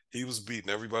 he was beating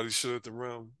everybody shit at the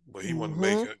rim, but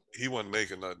Mm-hmm. he wasn't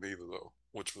making nothing either though,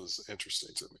 which was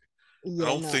interesting to me. I Yeah,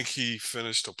 don't no, think he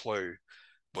finished a play,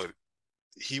 but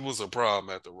he was a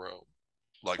problem at the rim,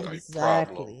 like a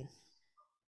problem. exactly.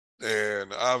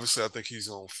 And obviously, I think he's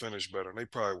gonna finish better. And they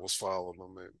probably was following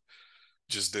him and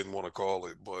just didn't want to call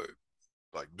it, but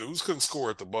like dudes couldn't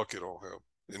score at the bucket on him,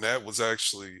 and that was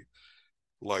actually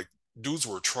like dudes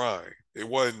were trying. It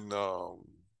wasn't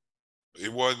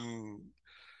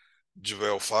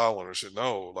JaVale fouling or shit.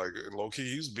 No, like low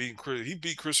key, he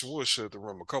beat Christian Wood shit at the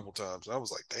rim a couple times. And I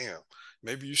was like, damn,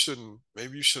 maybe you shouldn't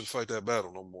fight that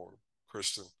battle no more,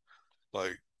 Christian.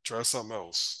 Like, try something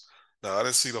else. Now I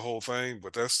didn't see the whole thing,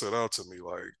 but that stood out to me.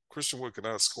 Like Christian Wood could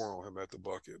not score on him at the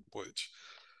bucket, which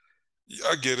yeah,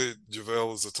 I get it.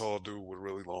 JaVale is a tall dude with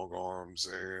really long arms,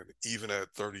 and even at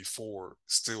 34,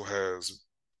 still has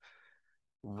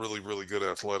really, really good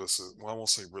athleticism. Well, I won't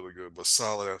say really good, but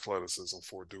solid athleticism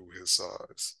for a dude his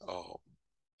size.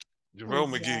 JaVale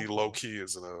McGee, low Exactly. key,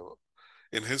 is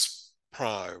in his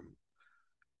prime.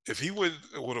 if he would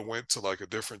have went to like a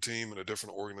different team and a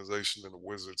different organization than the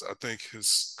Wizards, I think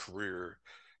his career,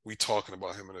 we talking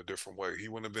about him in a different way. He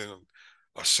wouldn't have been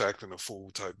a Shaq and a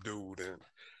Fool type dude. And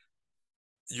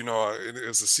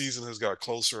as the season has got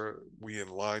closer, we in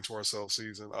line to ourselves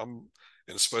season. And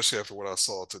especially after what I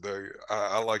saw today,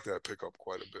 I like that pickup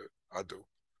quite a bit. I do.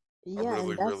 I Yeah,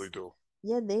 really, and really that's do.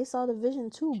 yeah, they saw the vision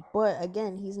too. But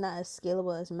again, he's not as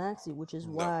scalable as Maxi, which is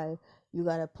No. why you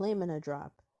gotta play him in a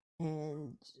drop.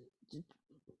 And j-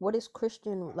 what is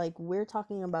Christian like? We're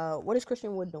talking about what is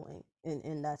Christian Wood doing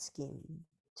in that scheme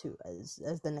too,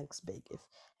 as the next big if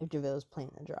JaVale is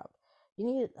playing a drop. You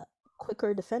need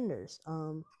quicker defenders.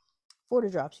 For the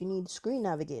drops, you need screen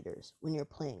navigators when you're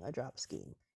playing a drop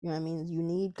scheme. You know what I mean? You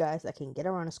need guys that can get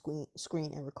around a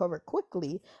screen and recover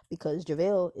quickly because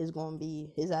JaVale is going to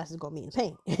be, his ass is going to be in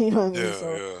pain. You know what I mean? Yeah,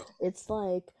 So yeah. it's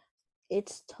like,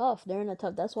 it's tough. They're in a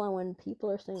tough. That's why when people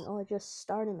are saying, "Oh, just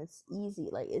start him," it's easy.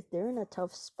 Like they're in a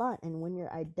tough spot, and when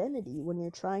your identity, when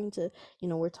you're trying to,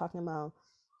 we're talking about,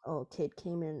 oh, kid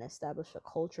came in and established a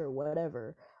culture,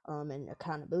 whatever, and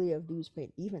accountability of dudes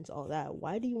playing defense, all that.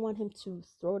 Why do you want him to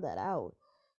throw that out?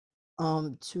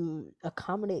 To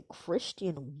accommodate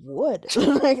Christian Wood.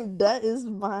 Like that is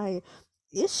my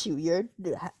issue. You're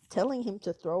telling him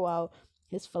to throw out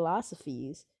his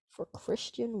philosophies for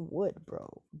Christian Wood,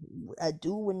 bro. A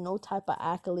dude with no type of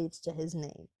accolades to his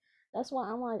name. That's why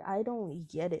I'm like, I don't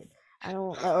get it. I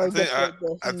don't, I or think I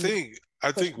the I he think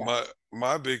I pushed think back.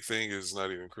 my big thing is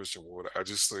not even Christian Wood. I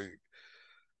just think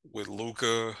with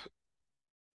Luca,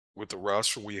 with the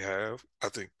roster we have, I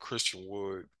think Christian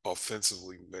Wood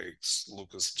offensively makes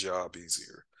Luca's job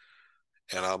easier.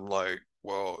 And I'm like,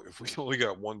 well, if we only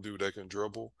got one dude that can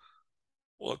dribble,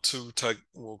 well, two,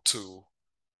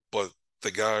 but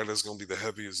the guy that's going to be the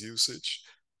heaviest usage,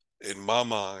 in my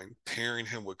mind, pairing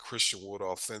him with Christian Wood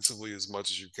offensively as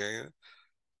much as you can,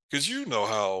 because you know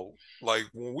how, like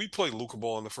when we play Luca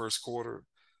ball in the first quarter,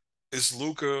 it's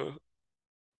Luca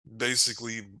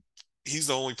basically. He's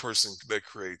the only person that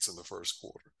creates in the first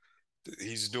quarter.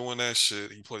 He's doing that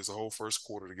shit. He plays the whole first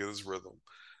quarter to get his rhythm.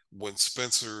 When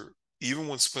Spencer, even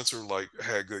when Spencer like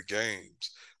had good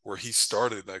games where he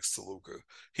started next to Luca,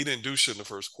 he didn't do shit in the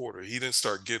first quarter. He didn't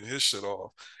start getting his shit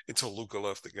off until Luca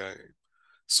left the game.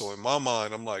 So in my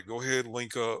mind, I'm like, go ahead,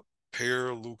 link up,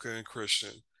 pair Luca and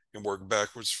Christian, and work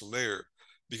backwards from there.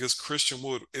 Because Christian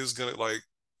Wood is gonna like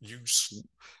use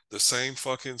the same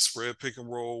fucking spread pick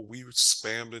and roll we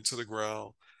spammed into the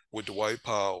ground with Dwight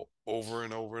Powell over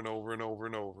and over and over and over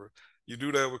and over. You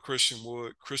do that with Christian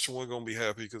Wood. Christian Wood gonna be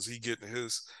happy because he getting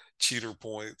his cheater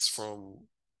points from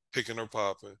picking or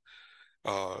popping.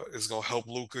 It's gonna help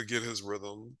Luca get his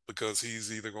rhythm because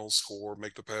he's either gonna score, or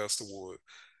make the pass to Wood,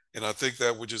 and I think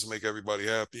that would just make everybody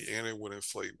happy, and it would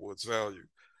inflate Wood's value.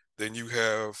 Then you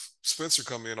have Spencer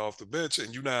come in off the bench,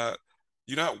 and you're not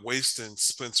wasting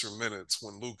Spencer minutes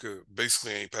when Luca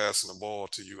basically ain't passing the ball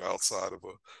to you outside of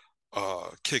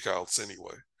a kickouts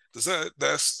anyway. Does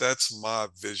that's my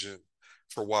vision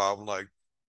for why I'm like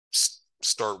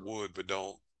start Wood, but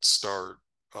don't start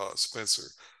Spencer.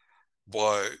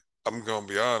 But I'm gonna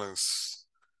be honest.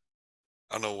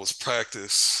 I know it was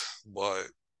practice, but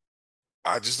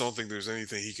I just don't think there's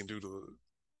anything he can do to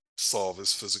solve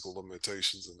his physical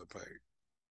limitations in the paint.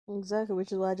 Exactly,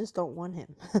 which is why I just don't want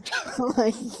him.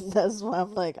 Like that's why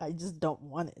I'm like I just don't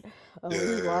want it. Which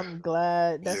is why Yeah, I'm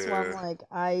glad. That's why I'm yeah. like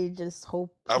I just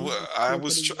hope I, he's w- just I here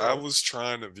for the was tr- I year. was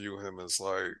trying to view him as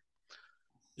like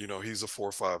he's a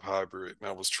 4-5 hybrid, and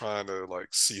I was trying to like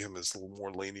see him as a little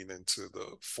more leaning into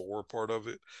the forward part of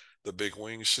it, the big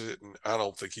wing shit, and I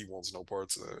don't think he wants no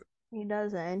parts of that. He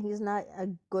doesn't, and he's not a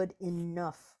good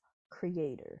enough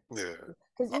creator. Yeah,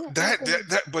 Because even that, that Anthony,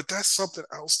 that but that's something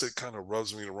else that kind of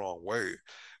rubs me the wrong way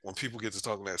when people get to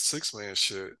talking that 6 man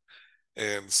shit.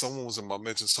 And someone was in my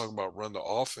mentions talking about run the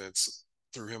offense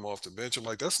through him off the bench. I'm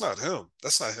like, that's not him.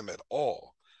 That's not him at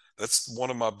all. That's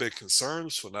one of my big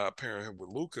concerns for not pairing him with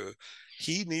Luca.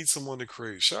 He needs someone to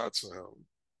create shots for him.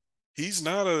 He's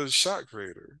not a shot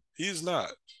creator. He is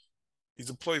not. He's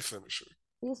a play finisher.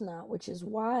 he's not, which is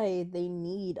why they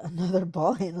need another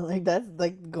ball handler. Like that's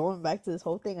like going back to this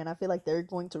whole thing, and I feel like they're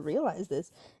going to realize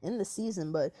this in the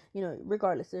season. But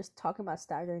regardless, they're talking about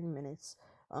staggering minutes.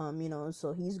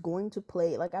 So he's going to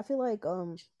play. Like I feel like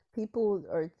people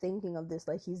are thinking of this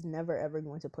like he's never ever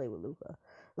going to play with Luca,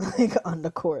 like on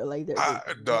the court. Like they're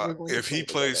never going to If he play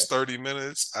plays together. 30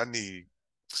 minutes, I need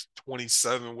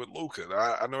 27 with Luca.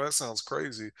 I know that sounds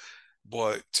crazy,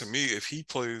 but to me, if he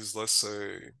plays, let's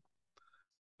say,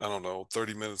 I don't know,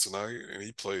 30 minutes a night and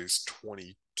he plays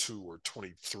 22 or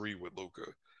 23 with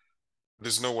Luca,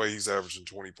 there's no way he's averaging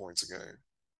 20 points a game.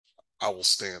 I will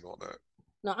stand on that.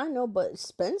 No, I know, but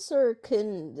Spencer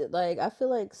can like I feel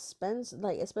like Spence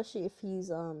like especially if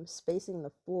he's spacing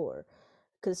the floor,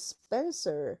 because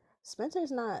Spencer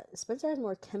has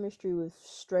more chemistry with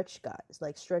stretch guys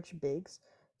like stretch bigs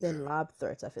than Yeah. lob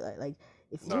threats. I feel like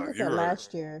if you Nah, look at you're right.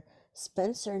 last year,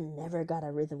 Spencer never got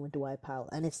a rhythm with Dwight Powell,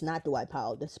 and it's not Dwight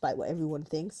Powell, despite what everyone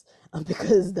thinks,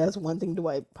 because that's one thing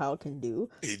Dwight Powell can do,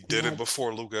 He and did it that's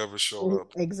before Luke ever showed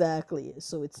up. exactly.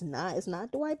 So it's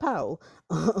not Dwight Powell.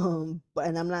 But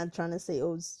and I'm not trying to say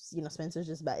Spencer's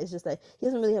just bad. It's just that he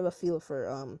doesn't really have a feel for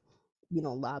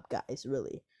lob guys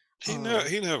really. He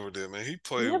never did, man. He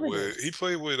never did. He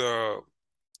played with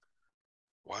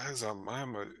why am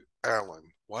I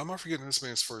Allen? Why am I forgetting this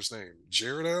man's first name?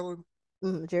 Jared Allen?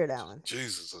 Jared Allen.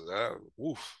 Jesus,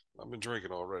 oof, I've been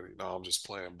drinking already. No, I'm just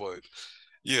playing. But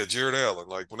yeah, Jared Allen.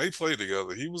 Like when they played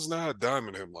together, he was not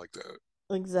diming him like that.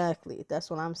 Exactly. That's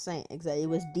what I'm saying. Exactly. It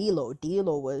was D'Lo.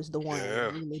 D'Lo was the one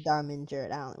Yeah, really dominant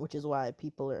Jared Allen, which is why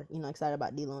people are excited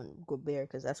about D'Lo and Gobert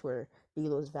because that's where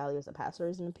D'Lo's value as a passer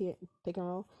is in the pick and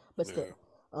roll. But yeah. still,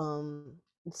 um,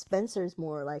 Spencer's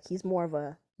more like he's more of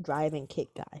a drive and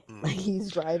kick guy. Like Hmm. he's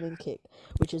drive and kick,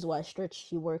 which is why stretch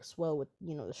he works well with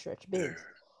the stretch Yeah. bigs.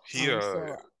 He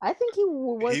So I think he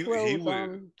will work well he with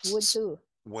would Wood too.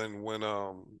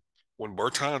 when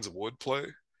Bertans would play,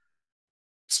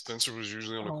 Spencer was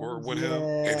usually on the Oh court with him,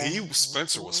 and yeah.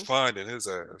 Spencer was finding his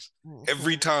ass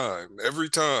every Hmm. time, every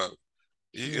time.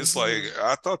 It's like Hmm.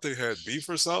 I thought they had beef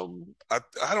or something. I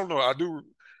don't know.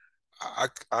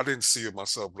 I didn't see it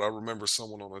myself, but I remember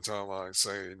someone on the timeline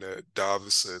saying that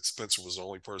Davis said Spencer was the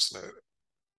only person that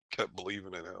kept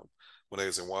believing in him when they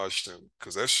was in Washington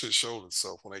because that shit showed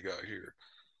itself when they got here.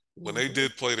 When they Hmm.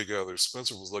 did play together,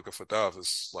 Spencer was looking for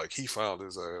Davis like he found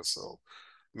his ass. So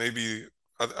maybe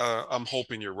I'm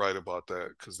hoping you're right about that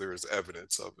because there is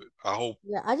evidence of it. I hope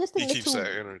Yeah, I just he think the keeps that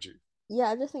two. energy. Yeah,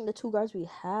 I just think the two guards we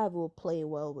have will play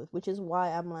well with, which is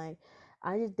why I'm like,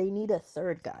 they need a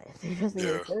third guy. They just need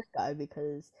a Yeah. third guy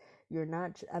because you're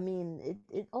not. I mean,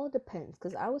 it all depends.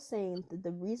 Because I was saying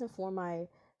the reason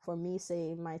for me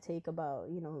saying my take about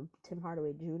Tim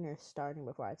Hardaway Jr. starting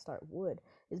before I start Wood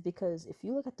is because if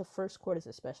you look at the first quarters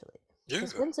especially, Yeah.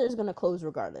 because Spencer is going to close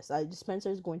regardless. Spencer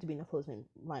is going to be in the closing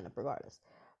lineup regardless.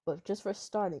 But just for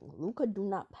starting, Luca do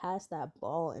not pass that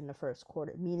ball in the first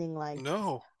quarter, meaning like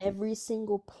No. every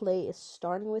single play is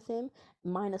starting with him,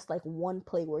 minus like one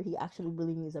play where he actually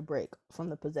really needs a break from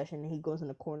the possession and he goes in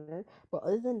the corner. But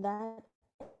other than that,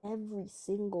 every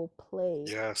single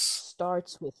play Yes.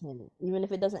 starts with him. Even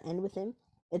if it doesn't end with him,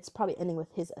 it's probably ending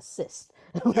with his assist.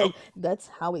 Yep. Like that's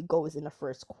how it goes in the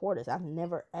first quarters. I've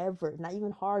never ever, not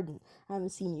even Harden, I haven't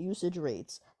seen usage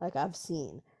rates like I've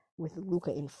seen with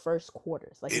Luca in first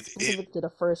quarters. Like it's It specific to the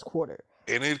first quarter.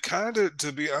 and it kind of,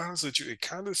 to be honest with you, it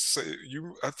kind of say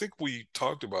you. I think we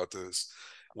talked about this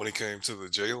when it came to the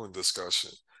Jalen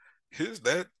discussion. His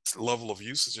that level of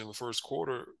usage in the first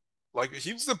quarter, like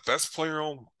he was the best player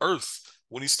on earth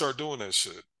when he started doing that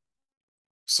shit.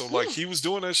 So like Yeah. he was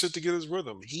doing that shit to get his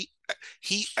rhythm.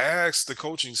 He asked the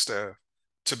coaching staff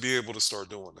to be able to start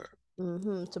doing that.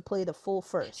 To play the full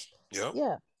first. Yep.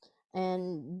 Yeah.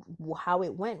 And how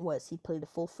it went was he played the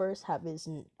full first, have his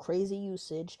crazy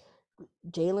usage.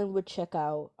 Jalen would check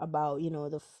out about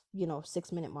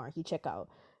 6 minute mark. He check out.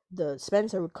 The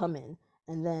Spencer would come in,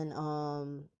 and then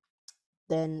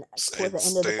towards And the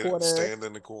end of the quarter, stand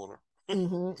in the corner.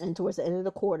 and towards the end of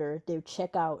the quarter, they would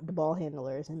check out the ball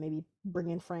handlers and maybe bring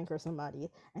in Frank or somebody.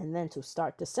 And then to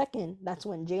start the second, that's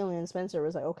when Jalen and Spencer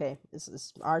was like, okay, this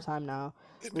is our time now.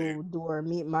 And We'll do our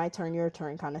my turn, your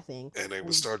turn kind of thing. they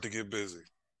would And start to get busy.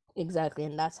 exactly,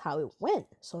 and that's how it went.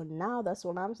 So now that's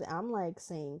what I'm saying. I'm like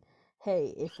saying,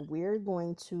 hey, if we're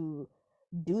going to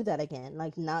do that again,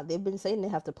 like now they've been saying they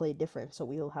have to play different, so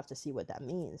we'll have to see what that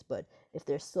means. But if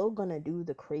they're still gonna do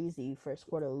the crazy first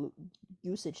quarter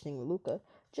usage thing with Luca,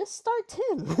 just start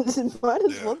Tim. Might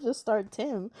as Yeah. well just start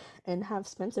Tim and have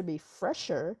Spencer be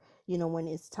fresher. When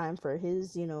it's time for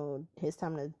his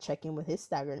time to check in with his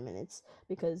staggered minutes,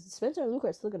 because Spencer and Luca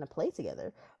are still gonna play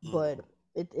together, but Mhm.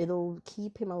 it'll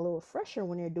keep him a little fresher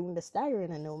when you're doing the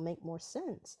staggering and it'll make more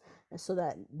sense. And so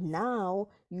that now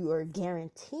you are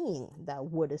guaranteeing that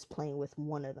Wood is playing with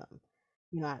one of them,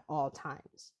 at all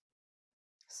times.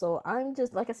 So I'm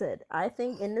just like I said, I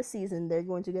think in the season they're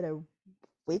going to get a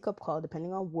wake up call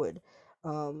depending on Wood,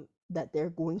 that they're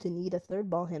going to need a third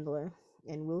ball handler,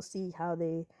 and we'll see how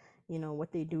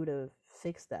what they do to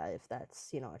fix that. If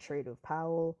that's a trade with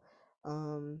Powell,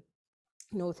 um,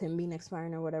 with him being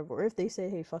expiring or whatever, or if they say,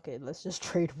 "Hey, fuck it, let's just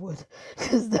trade Wood,"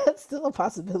 because that's still a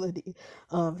possibility.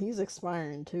 He's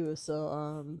expiring too, so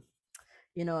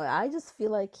I just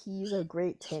feel like he's a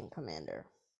great tank commander.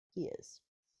 He is.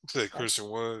 Say That's Christian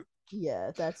Wood.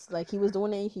 yeah, that's like he was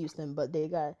doing it in Houston, but they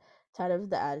got tired of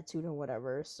the attitude and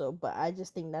whatever. So, but I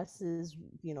just think that's his,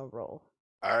 role.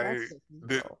 I That's his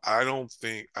did. role. I don't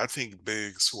think. I think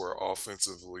bigs who are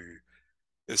offensively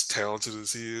as talented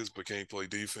as he is, but can't play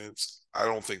defense. I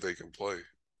don't think they can play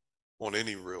on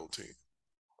any real team.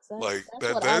 So Like that's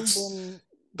that. what I've been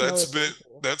That's been noticing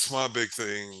too. that's my big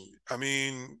thing. I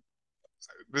mean,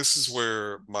 this is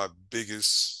where my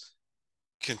biggest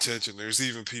contention. There's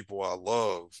even people I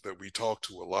love that we talk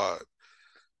to a lot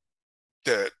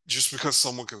that just because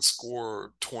someone can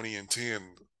score 20 and 10,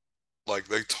 like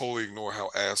they totally ignore how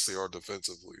ass they are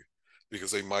defensively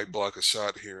because they might block a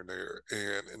shot here and there.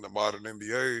 And in the modern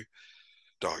NBA,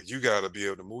 dog, you got to be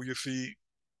able to move your feet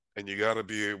and you got to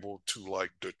be able to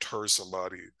like deter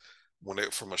somebody when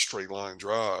it from a straight line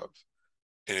drive.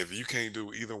 And if you can't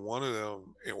do either one of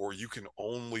them, or you can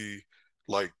only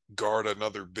like guard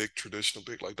another big traditional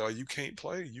big, like dog, you can't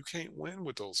play. You can't win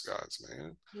with those guys,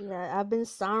 man. Yeah, I've been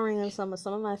souring on some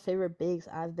of my favorite bigs.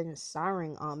 I've been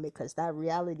souring on because that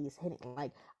reality is hitting.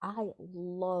 Like I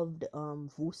loved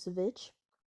Vucevic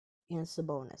and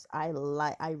Sabonis.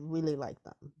 I really like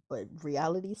them. But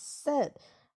reality set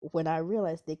when I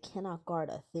realized they cannot guard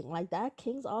a thing. Like that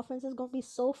Kings offense is gonna be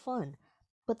so fun.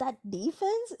 But that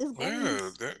defense is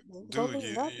Yeah, gonna dude, be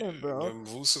nothing, bro. them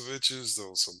Vucevic's,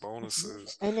 those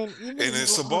Sabonis's, And then and even then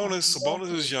oh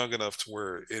Sabonis is man, young enough to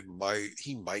where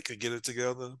he might could get it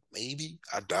together. Maybe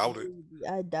I doubt it. maybe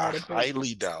I I doubt it, but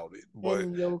highly doubt it. But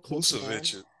and Jokic,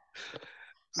 man. Vucevic,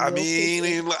 I Jokic mean,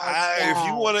 is my if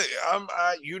you guy. want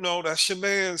to, that's your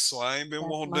man. So I ain't been That's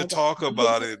wanting to my guy. talk But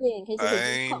here's about the it. thing. Here's the I thing.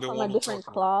 We ain't come been from a wanting to talk different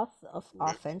about cloth of it.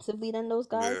 offensively than those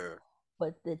guys. Yeah,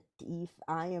 But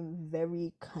I am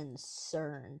very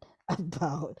concerned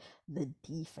about the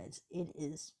defense. It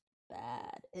is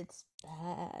bad. It's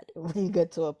bad when you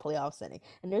get to a playoff setting.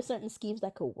 And there's certain schemes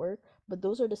that could work, but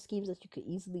those are the schemes that you could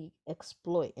easily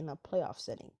exploit in a playoff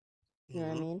setting. You know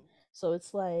what I hmm mean? So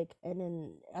it's like, and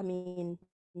then I mean,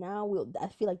 now I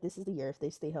feel like this is the year if they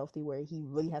stay healthy where he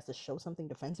really has to show something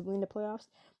defensively in the playoffs,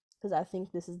 because I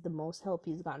think this is the most help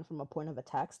he's gotten from a point of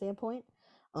attack standpoint.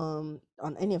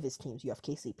 On any of his teams, you have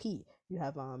KCP, you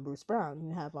have Bruce Brown,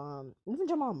 you have even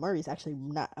Jamal Murray's actually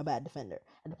not a bad defender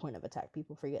at the point of attack.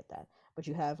 People forget that, but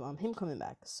you have him coming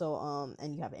back. So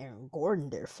and you have Aaron Gordon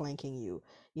there flanking you,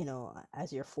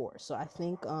 as your force. So I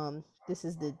think this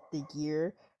is the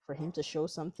year for him to show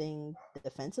something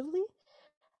defensively.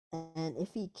 And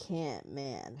if he can't,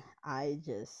 man, I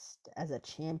just, as a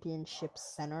championship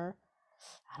center,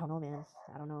 I don't know, man.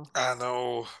 I don't know. I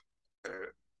know.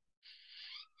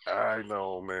 I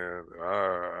know, man.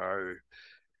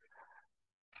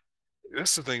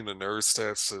 That's the thing. The nerd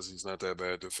stats says he's not that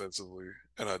bad defensively,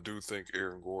 and I do think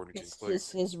Aaron Gordon can It's play.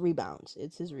 just his rebounds.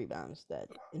 It's his rebounds that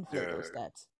inflate Yeah, those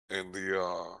stats. and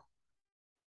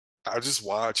I just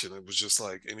watch, and it was just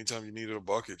like anytime you needed a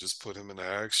bucket, just put him into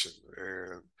action,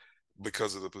 and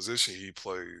because of the position he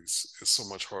plays, it's so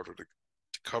much harder to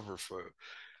cover for.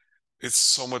 It's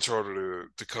so much harder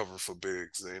to cover for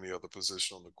bigs than any other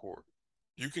position on the court.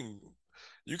 You can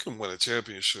you can win a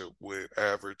championship with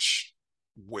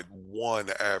one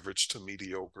average to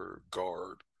mediocre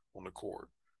guard on the court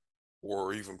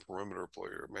or even perimeter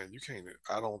player. Man, you can't.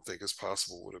 I don't think it's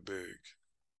possible with a big.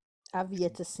 I've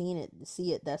yet to see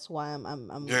it. That's why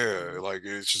Yeah, I'm like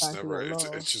trying to go low.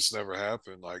 it's just never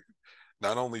happened. Like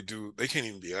not only do they can't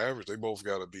even be average, they both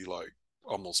got to be like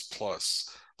almost plus.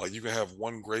 Like you can have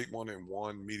one great one and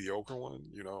one mediocre one.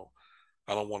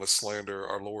 I don't want to slander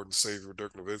our Lord and Savior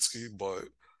Dirk Nowitzki, but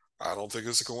I don't think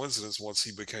it's a coincidence once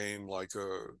he became like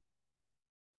a.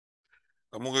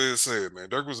 I'm gonna say it, man.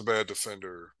 Dirk was a bad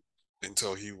defender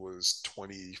until he was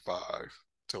 25,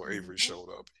 until Avery Mhm. showed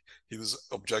up. He was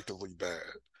objectively bad.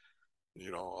 I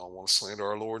don't want to slander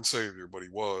our Lord and Savior, but he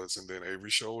was. And then Avery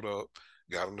showed up,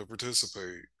 got him to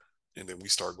participate, and then we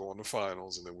start going to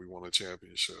finals, and then we won a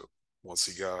championship once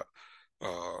he got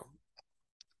uh,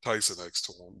 Tyson next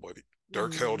to him. But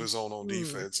Dirk held Mm. his own on Mm.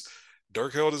 defense.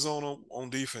 Dirk held his own on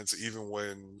defense even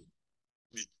when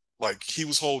like he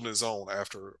was holding his own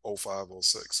after 05,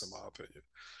 06, in my opinion.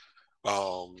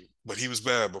 But he was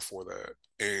bad before that.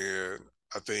 And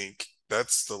I think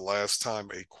that's the last time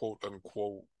a quote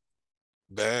unquote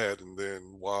bad. And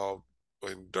then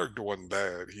when Dirk wasn't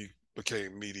bad, he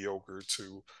became mediocre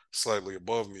to slightly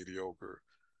above mediocre.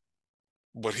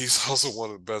 But he's also one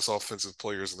of the best offensive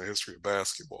players in the history of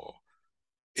basketball.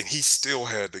 And he still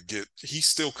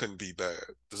couldn't be bad.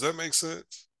 Does that make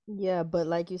sense? Yeah, but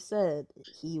like you said,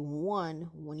 he won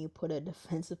when you put a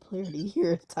defensive player of the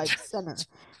year type center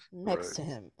next Right. to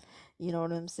him. You know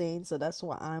what I'm saying? So that's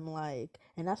why I'm like,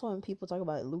 and that's why when people talk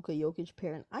about Luka Jokic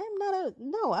pairing, I am not a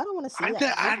no. I don't want to see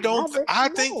that. I Luka don't. Maverick, I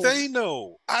think no, they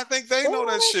know. I think they they know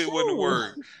that want shit wouldn't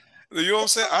work. to too. You know what I'm It's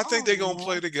saying? like, I think oh they gonna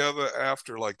play man, together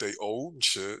after like they old and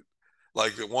shit.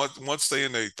 Like once they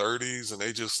in their 30s and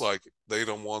they just like they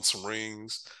don't want some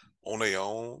rings on their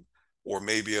own, or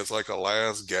maybe as like a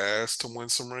last gas to win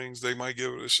some rings, they might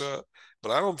give it a shot.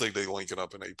 But I don't think they linking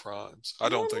up in their primes. I yeah,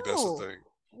 don't think that's the no, thing.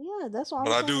 yeah, that's what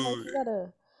But I'm I saying. Like do you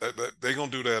gotta that they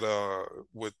gonna do that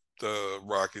what the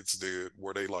Rockets did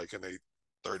where they like in a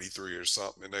 33 or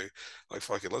something and they like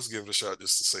fuck it, let's give it a shot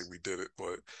just to say we did it.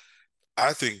 But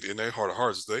I think in their heart of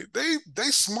hearts, they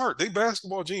smart, they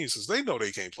basketball geniuses. They know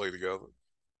they can't play together.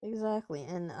 exactly,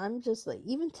 and I'm just like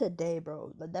even today,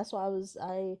 bro. That's why I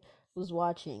was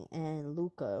watching and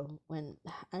Luca when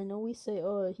I know we say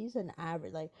oh he's an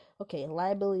average like okay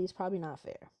liability is probably not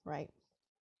fair right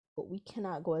but we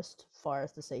cannot go as far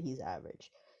as to say he's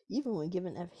average. Even when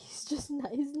given F, he's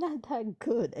not that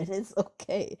good, and it's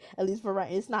okay. At least for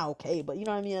right, it's not okay, but you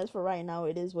know what I mean. As for right now,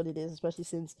 it is what it is. Especially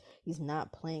since he's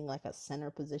not playing like a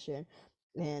center position,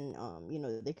 and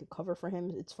they could cover for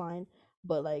him. It's fine.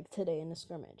 But like today in the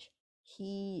scrimmage,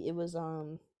 it was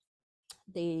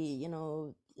they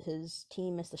his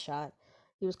team missed a shot.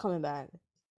 He was coming back.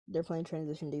 They're playing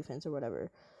transition defense or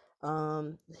whatever.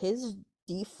 His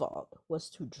default was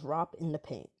to drop in the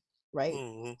paint, right?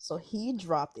 Mm-hmm. So he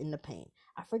dropped in the paint.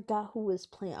 I forgot who was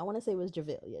playing. I want to say it was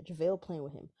JaVale. Yeah, JaVale playing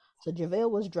with him. So JaVale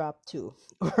was dropped too,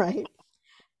 right?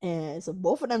 And so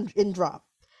both of them in drop.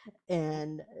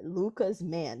 And Luca's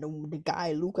man, the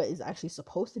guy Luca is actually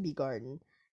supposed to be guarding,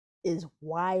 is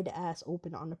wide ass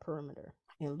open on the perimeter.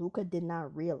 And Luca did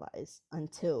not realize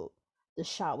until the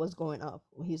shot was going up.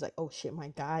 He's like, oh shit, my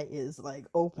guy is like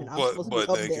open. I'm supposed to be But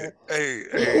up nigga, there. hey,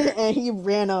 hey, And he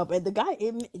ran up. And the guy,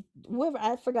 whoever,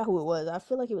 I forgot who it was. I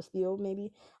feel like it was Theo,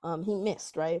 maybe. He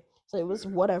missed, right? So it was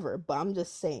whatever. But I'm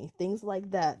just saying, things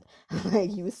like that,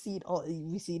 like you see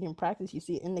it in practice, you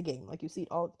see it in the game. Like you see it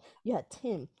all. You had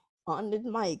Tim on the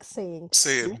mic saying,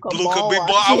 said Luca Luca ball big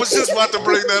ball. I watching. was just about to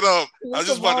bring that up. I was Luca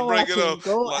just about to ball bring it up. watching,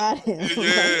 go Like, at him.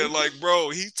 yeah, Like like bro,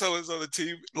 he telling his other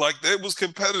team like that was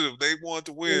competitive. They wanted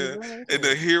to win, and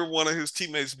to exactly, hear one of his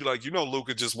teammates be like,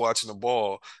 Luca just watching the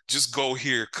ball, just go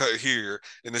here, cut here,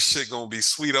 and the shit gonna be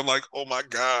sweet. I'm like, oh my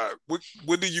god, what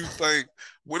do you think?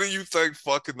 What do you think?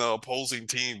 Fucking the opposing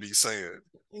team be saying?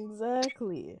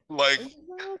 exactly, Like,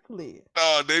 exactly.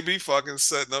 they be fucking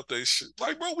setting up their shit.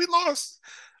 Like, bro, we lost.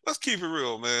 Let's keep it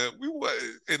real, man.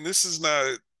 And this is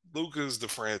not Luca's the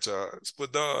franchise,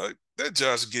 but dog, that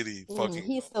Josh Giddey fucking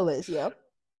He still is. Yep.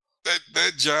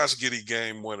 that Josh Giddey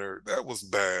game winner, that was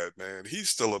bad, man. He's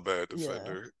still a bad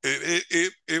Yeah. defender.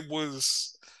 It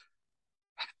was,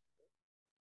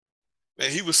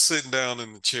 man. He was sitting down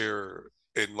in the chair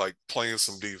and like playing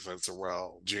some defense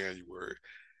around January,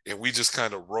 and we just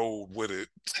kind of rolled with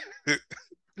it.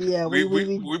 Yeah. we, We we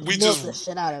we we we we milked just the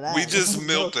shit out of we that. just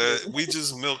milked Milked it.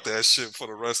 that shit for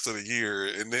the rest of the year,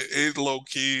 and it low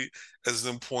key as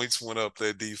them points went up,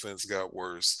 that defense got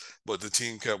worse, but the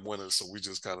team kept winning, so we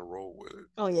just kind of rolled with it.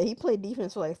 Oh yeah, he played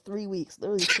defense for like 3 weeks.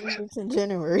 Literally 3 weeks in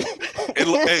January, And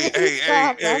and hey, he hey,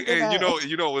 hey, stopped hey, after hey, that.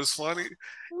 what's funny?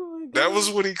 Oh my That was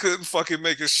god. when he couldn't fucking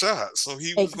make a shot, so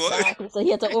he was like, Exactly. So he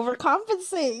had to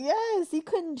overcompensate. Yes, he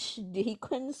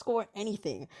couldn't score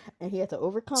anything, and he had to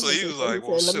so he overcompensate. was So he like,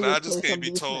 well, said, "Let shit, me I just just play can't some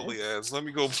be totally defense." ass. Let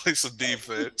me go play some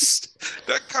defense.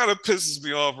 That kind of pisses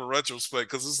me off in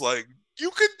retrospect because it's like you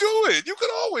could do it. You could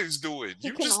always do it.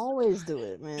 He can always do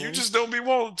it, man. Don't be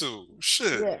wanting to.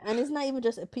 Shit. Yeah, and it's not even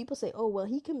just people say, "Oh, well,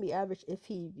 he can be average if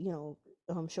he,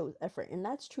 shows effort," and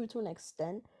that's true to an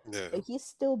extent, Yeah, but he's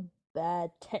still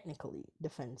bad technically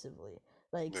defensively.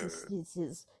 Like yeah.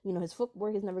 his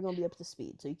footwork is never gonna be up to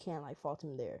speed, so you can't like fault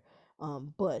him there.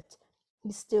 But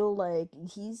he's still like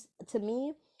he's to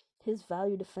me, his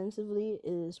value defensively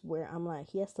is where I'm like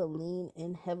he has to lean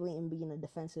in heavily in being a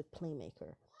defensive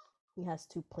playmaker. He has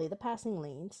to play the passing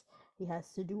lanes. He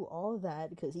has to do all of that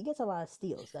because he gets a lot of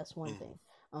steals. That's one Mm, thing,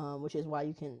 which is why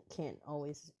you can't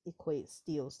always equate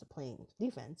steals to playing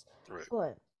defense. right.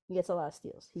 But he gets a lot of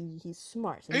steals. He's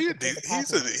smart, so he can play the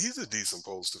passing lanes, He's a decent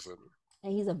post defender.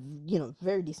 and he's a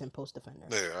very decent post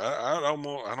defender. Yeah, I don't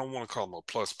want to call him a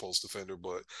plus post defender,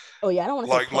 but Oh yeah, I don't want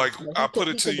to say like plus, but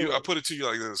he could do I it. put it to you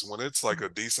like this: when it's like a Mhm.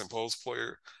 decent post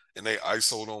player and they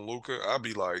isoed on Luca, I'd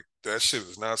be like, that shit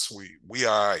is not sweet. We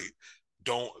all right.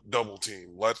 Don't double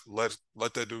team. Let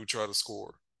that dude try to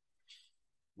score.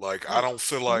 Like I Yeah, don't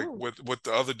feel like no, with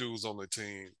the other dudes on the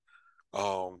team.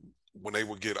 when they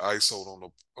would get ISO'd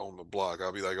on the block,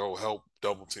 I'd be like, oh, help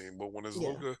double team. But when it's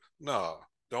Yeah. Luka, nah,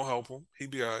 don't help him. He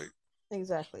be all right.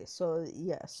 Exactly. So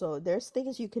yeah, so there's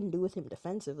things you can do with him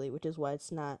defensively, which is why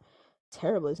it's not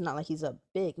terrible. It's not like he's a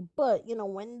big, but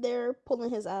when they're pulling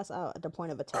his ass out at the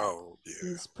point of attack, Oh yeah,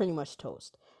 he's pretty much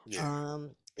toast. yeah.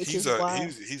 Which is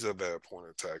why He's a bad point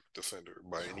attack defender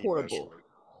by any horrible, measurement.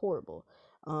 horrible.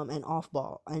 And off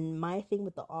ball. And my thing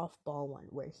with the off ball one,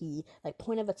 where he like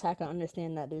point of attack, I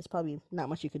understand that there's probably not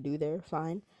much you could do there,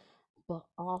 fine. But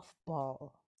off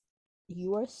ball,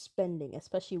 you are spending,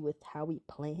 especially with how we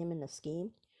play him in the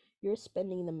scheme, you're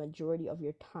spending the majority of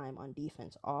your time on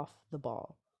defense off the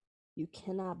ball. You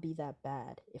cannot be that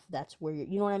bad if that's where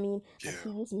you know what I mean? Like Yeah,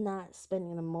 he's not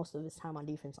spending the most of his time on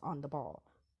defense on the ball.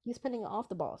 He's spending it off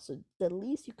the ball. So the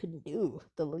least you can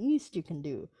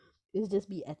do is just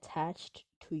be attached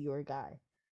to your guy.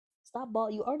 Stop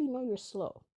ball. You already know you're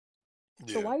slow.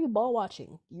 So yeah, why are you ball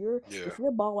watching? yeah, If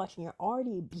you're ball watching, you're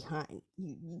already behind.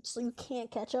 So you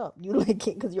can't catch up. You like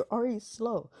it because you're already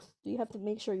slow. So you have to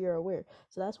make sure you're aware.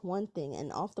 So that's one thing.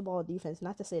 And off the ball defense,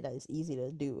 not to say that it's easy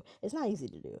to do. It's not easy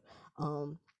to do.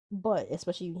 Um, but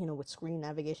especially with screen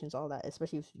navigations, all that.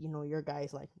 Especially if your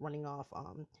guys like running off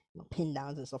pin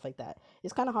downs and stuff like that.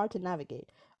 It's kind of hard to navigate.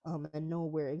 And know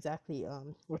where exactly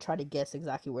or try to guess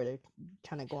exactly where they're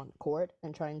trying to go on the court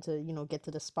and trying to get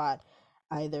to the spot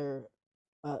either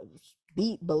uh,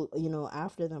 beat both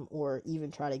after them or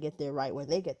even try to get there right when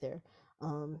they get there.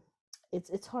 Um,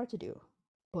 it's hard to do,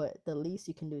 but the least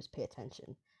you can do is pay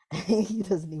attention. He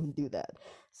doesn't even do that.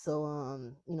 So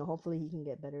hopefully he can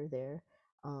get better there.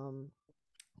 Um,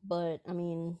 but I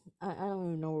mean, I don't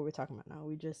even know what we're talking about now.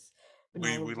 We just been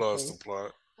all over we the lost the place.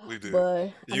 plot. We did.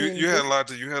 But I mean, this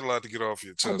You had a lot to get off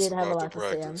your I chest did have a about the lot to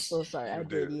say. I'm practice. so sorry. I You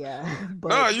did, did. yeah.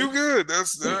 Nah, But you this, good.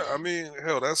 That's that. I mean,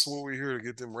 hell, that's what we're here to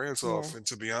get them rants yeah, off. And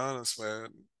to be honest, man,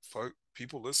 fuck,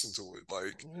 people listen to it.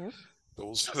 Like yeah,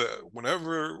 those that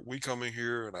whenever we come in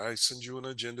here and I send you an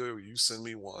agenda or you send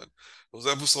me one, those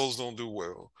episodes don't do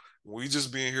well. We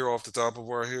just being here off the top of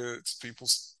our heads, people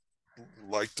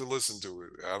like to listen to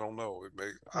it. I don't know.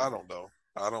 I yeah. don't know.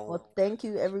 I don't. Well, thank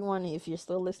you everyone. If you're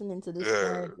still listening to this Yeah,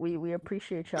 point, we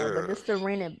appreciate y'all. But yeah. just to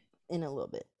rein it in a little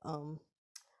bit,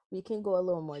 we can go a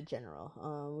little more general.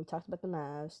 We talked about the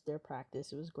Mavs, their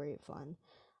practice. It was great fun.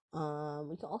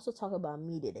 We can also talk about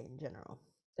media day in general,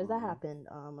 because that Mm-hmm. happened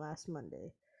last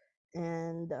Monday.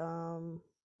 And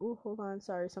oh, hold on,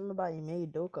 sorry, something about Ime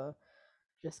Doka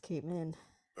just came in.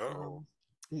 Oh, Um,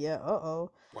 yeah,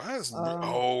 uh-oh. why is Um,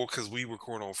 oh? Because we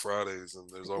record on Fridays and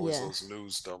there's always yeah. those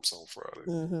news dumps on Friday.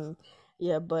 Mm-hmm.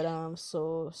 Yeah, but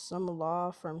so some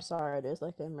law firm, sorry, there's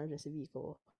like an emergency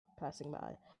vehicle passing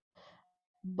by.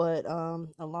 But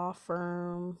a law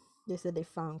firm, they said they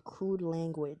found crude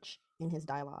language in his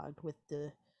dialogue with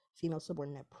the female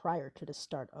subordinate prior to the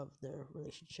start of the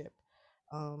relationship.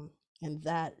 Um, and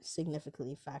that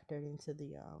significantly factored into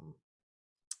the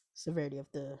severity of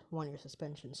the 1 year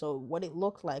suspension. So what it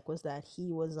looked like was that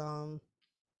he was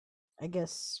I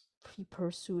guess he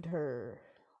pursued her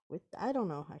with I don't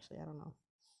know, actually, I don't know.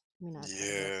 Let me not tell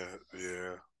you that. Yeah,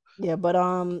 yeah. Yeah, but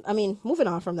I mean, moving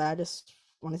on from that, I just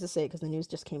wanted to say it because the news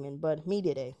just came in. But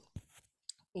media day,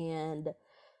 and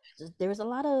there was a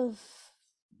lot of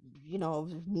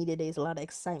media days, a lot of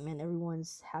excitement.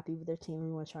 Everyone's happy with their team.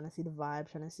 Everyone's trying to see the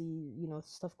vibe, trying to see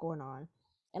stuff going on.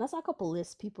 And I saw a couple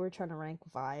lists. People were trying to rank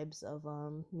vibes of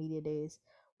media days.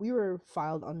 We were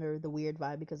filed under the weird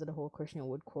vibe because of the whole Christian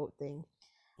Wood quote thing.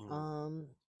 Mm. Um,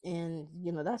 and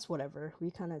that's whatever.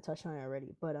 We kind of touched on it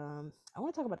already. But I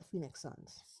want to talk about the Phoenix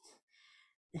Suns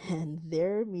and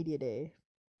their media day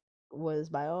was,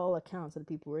 by all accounts of the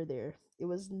people who were there, it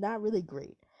was not really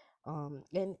great.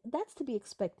 And that's to be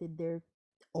expected. Their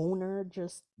owner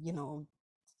just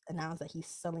announced that he's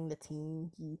selling the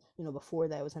team. He before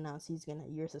that was announced he's gonna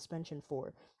year suspension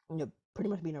for pretty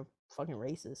much being a fucking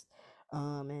racist.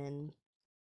 And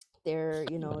there,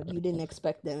 you didn't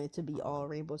expect them to be all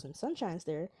rainbows and sunshines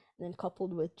there. And then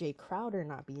coupled with Jay Crowder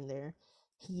not being there,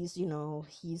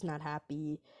 he's not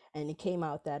happy. And it came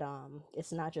out that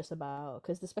it's not just about,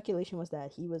 because the speculation was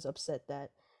that he was upset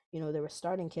that they were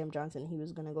starting Cam Johnson, he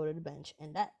was gonna go to the bench.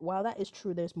 And that, while that is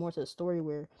true, there's more to the story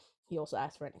where he also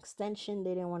asked for an extension.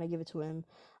 They didn't want to give it to him.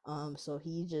 So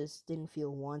he just didn't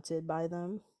feel wanted by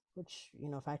them, which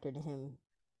factored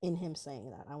in him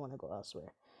saying that I want to go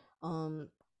elsewhere. Um,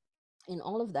 in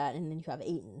all of that, and then you have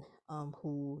Aiton,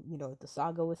 who the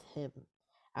saga with him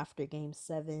after Game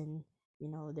 7.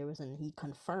 There was an he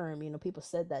confirmed. People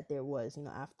said that there was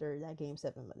after that Game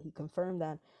 7, but he confirmed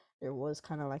that there was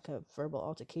kind of like a verbal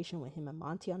altercation with him and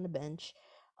Monty on the bench.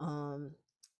 Um,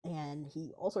 And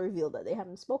he also revealed that they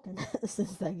haven't spoken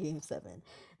since that game 7.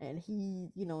 And he,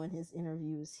 in his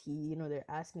interviews, they're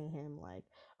asking him like,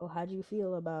 "Oh, how do you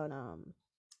feel about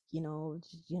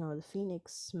the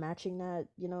Phoenix matching that,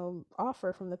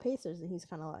 offer from the Pacers?" And he's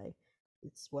kind of like,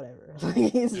 "It's whatever."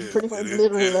 Like he's Yeah, pretty much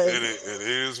literally like, it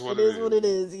is what "It it is what it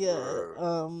is. is." Yeah.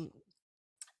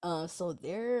 So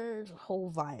their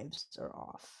whole vibes are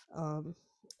off.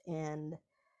 And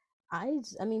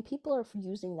I mean, people are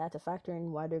using that to factor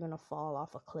in why they're gonna fall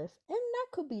off a cliff, and that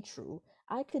could be true.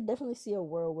 I could definitely see a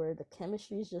world where the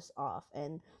chemistry is just off,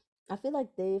 and I feel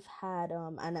like they've had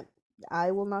and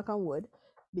I will knock on wood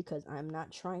because I'm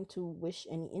not trying to wish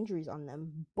any injuries on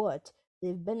them, but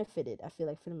they've benefited. I feel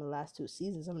like from the last 2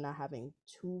 seasons of not having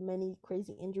too many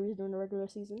crazy injuries during the regular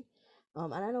season.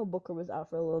 And I know Booker was out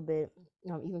for a little bit.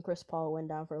 Even Chris Paul went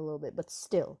down for a little bit, but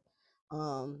still,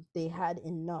 they had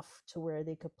enough to where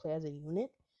they could play as a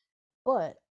unit.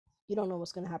 But you don't know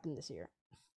what's going to happen this year,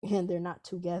 and they're not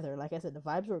together. Like I said, the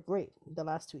vibes were great the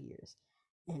last 2 years,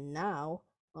 and now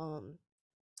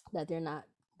that they're not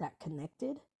that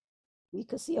connected, we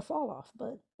could see a fall off.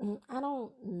 But I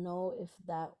don't know if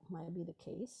that might be the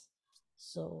case.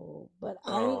 So, but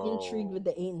I'm intrigued with Oh,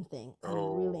 the Aiden thing.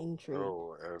 I'm really intrigued.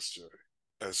 SJ,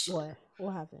 SJ. What?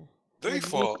 What happened? They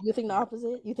fall. You think the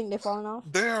opposite? You think they're falling off?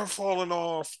 They are falling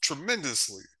off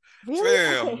tremendously, Really?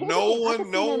 Okay, fam. here's the thing. I could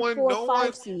see them four, No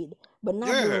one. five seed, but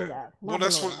not below Yeah. that. Not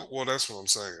below that. Well, that's what I'm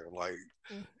saying. Like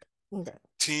Mm, okay.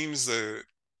 teams that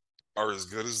are as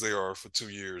good as they are for 2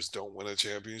 years don't win a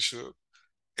championship,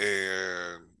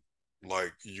 and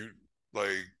like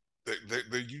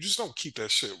like you just don't keep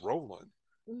that shit rolling.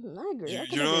 I agree. I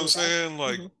can You know what agree I'm with that. saying?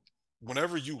 Like Hmm.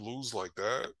 whenever you lose like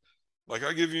that, like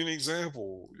I give you an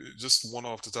example, just one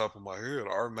off the top of my head.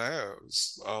 Our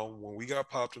Mavs, when we got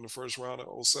popped in the first round of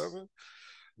 '07,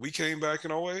 we came back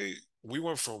in '08. We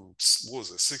went from what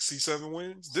was it, 67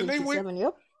 wins? Didn't they win? 67.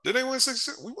 Yep. Did they win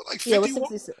 60? We won like Yeah, it was 51.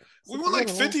 67. We won like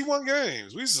 67. Yeah. 51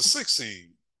 games. We was the 6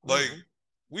 seed. Like Mm.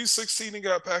 we 16 and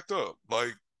got packed up.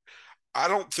 Like I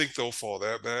don't think they'll fall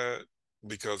that bad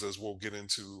because as we'll get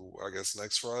into, I guess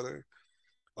next Friday.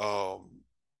 Um,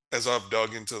 as I've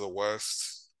dug into the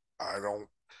West, I don't.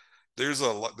 There's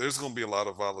a lot. There's going to be a lot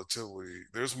of volatility.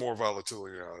 There's more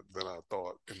volatility than I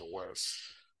thought in the West.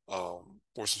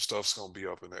 Or some stuff's going to be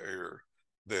up in the air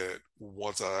that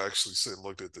once I actually sit and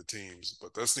looked at the teams,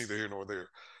 but that's neither here nor there.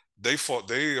 They fought.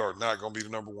 They are not going to be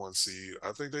the number one seed.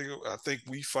 I think they. I think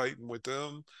we fighting with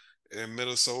them in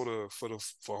Minnesota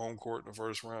for home court in the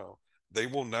first round. They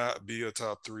will not be a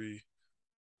top three.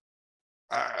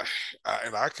 I,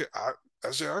 and I could.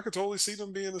 Actually, I could totally see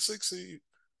them being the 6 seed.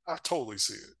 I totally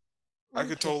see it. I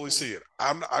could totally Interesting. see it.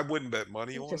 I wouldn't bet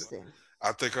money on it. Interesting.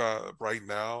 I think right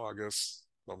now, I guess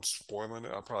I'm spoiling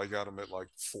it. I probably got them at like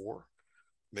 4,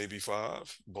 maybe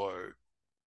 5. But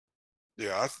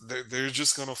yeah, they're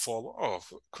just gonna fall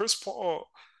off. Chris Paul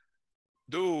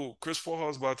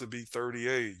is about to be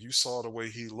 38. You saw the way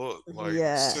he looked. Like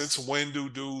since Yes. when do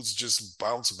dudes just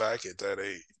bounce back at that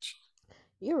age?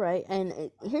 You're right, and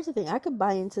here's the thing: I could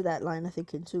buy into that line of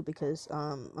thinking too, because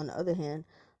on the other hand,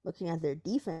 looking at their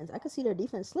defense, I could see their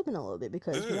defense slipping a little bit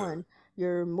because Yeah. one,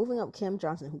 you're moving up Cam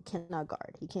Johnson, who cannot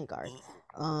guard, he can't guard,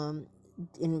 um,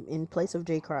 in place of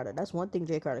Jay Carter. That's one thing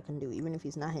Jay Carter can do, even if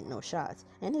he's not hitting no shots.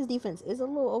 And his defense is a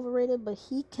little overrated, but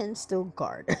he can still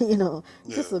guard. He can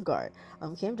Yeah. still guard.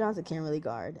 Cam Johnson can't really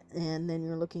guard, and then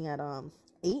you're looking at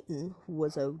Aiton, who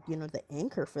was the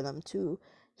anchor for them too.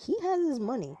 He has his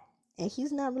money and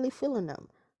he's not really feeling them.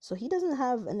 So he doesn't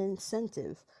have an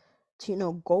incentive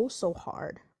to, go so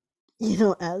hard,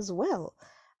 as well.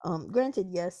 Granted,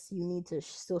 yes, you need to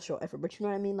still show effort, but you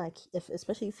know what I mean? Like,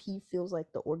 especially if he feels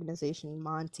like the organization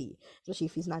Monty, especially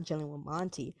if he's not gelling with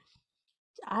Monty,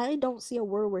 I don't see a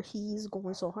world where he's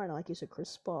going so hard. Like you said,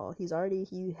 Chris Paul,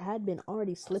 he had been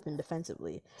already slipping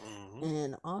defensively Mm-hmm.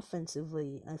 and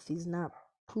offensively. If he's not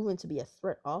proven to be a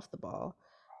threat off the ball,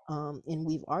 and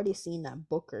we've already seen that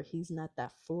Booker, he's not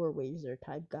that floor raiser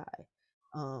type guy.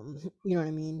 You know what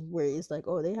I mean? Where it's like,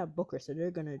 oh, they have Booker, so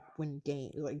they're gonna win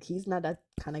games. Like he's not that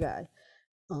kind of guy.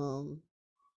 Um,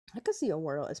 I could see a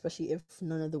world, especially if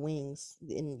none of the wings,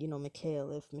 and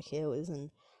if Mikhail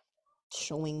isn't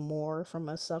showing more from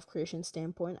a self creation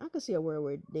standpoint, I could see a world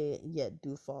where they yet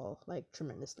do fall like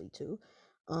tremendously too.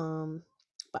 Um,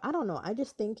 but I don't know. I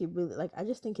just think it really I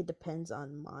just think it depends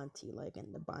on Monty, like,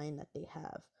 and the buy-in that they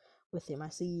have with him.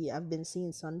 I've been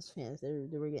seeing Suns fans,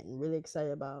 they were getting really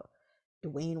excited about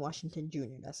Dwayne Washington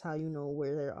Jr. That's how you know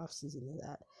where their offseason is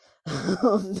at.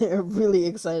 They're really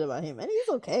excited about him, and he's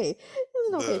okay. He's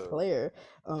an okay The player.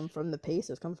 From the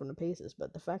Pacers, come from the Pacers,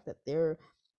 but the fact that they're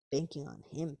banking on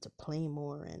him to play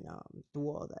more and do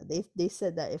all that. They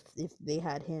said that if they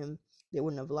had him, they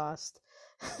wouldn't have lost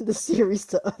the series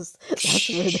to us.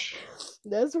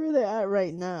 That's where they're at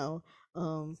right now.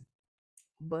 Um,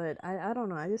 but I don't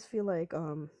know. I just feel like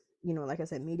like I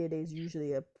said, media day is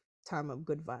usually a time of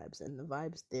good vibes, and the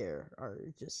vibes there are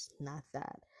just not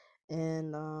that.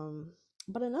 And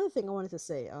but another thing I wanted to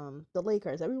say, the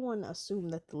Lakers. Everyone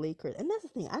assumed that the Lakers, and that's the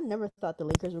thing. I never thought the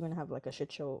Lakers were gonna have like a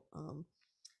shit show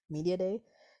media day.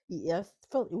 Yeah, I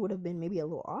felt it would have been maybe a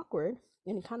little awkward,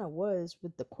 and it kind of was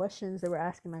with the questions they were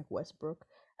asking, like Westbrook.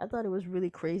 I thought it was really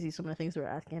crazy some of the things they were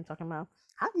asking him, talking about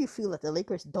how do you feel that the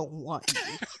Lakers don't want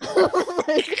you?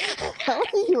 Like, how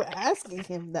are you asking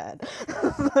him that?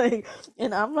 Like,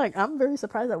 and I'm like, I'm very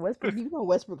surprised that Westbrook. You know,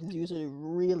 Westbrook is usually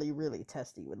really, really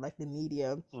testy with like the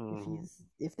media. Mhm.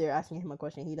 If they're asking him a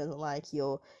question he doesn't like,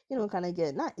 he'll kind of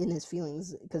get not in his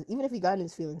feelings because even if he got in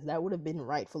his feelings, that would have been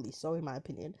rightfully so in my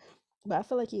opinion. But I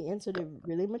feel like he answered it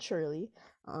really maturely.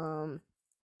 Um,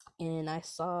 and I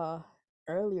saw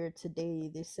earlier today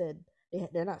they said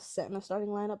they're not setting a starting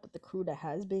lineup, but the crew that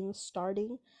has been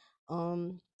starting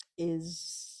um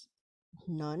is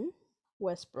Nunn,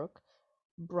 Westbrook,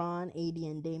 Braun, AD,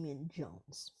 and Damian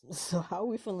Jones. So how are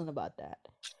we feeling about that?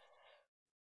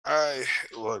 I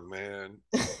look, man.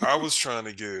 I was trying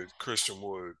to get Christian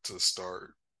Wood to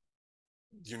start.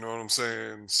 You know what I'm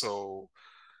saying? So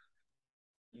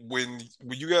when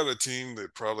you got a team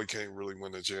that probably can't really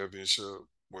win a championship,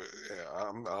 well, yeah,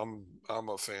 I'm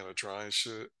a fan of trying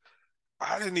shit.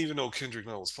 I didn't even know Kendrick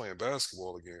Nunn was playing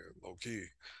basketball again, low key.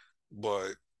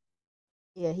 But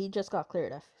Yeah, he just got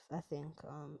cleared. I think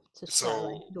to start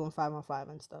like so doing 5-on-5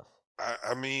 and stuff.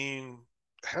 I mean,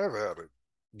 have at it,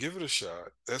 give it a shot.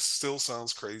 That still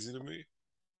sounds crazy to me.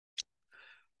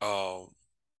 Um,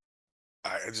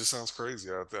 it just sounds crazy.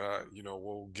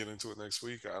 We'll get into it next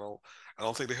week. I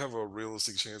don't think they have a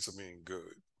realistic chance of being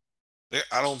good.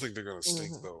 I don't think they're gonna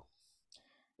stink Hmm. though.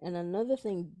 And another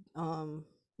thing,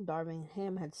 Darvin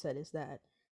Ham had said is that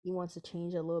he wants to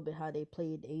change a little bit how they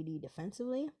played AD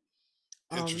defensively.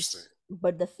 Interesting.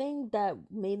 But the thing that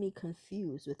made me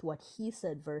confused with what he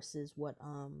said versus what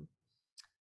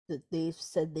that they've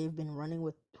said they've been running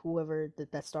with whoever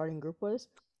that starting group was,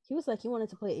 he was like he wanted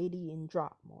to play AD and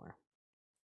drop more,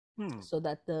 Hmm. so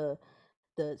that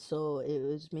so it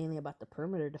was mainly about the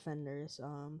perimeter defenders,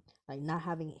 like not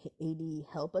having AD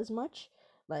help as much,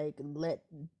 like let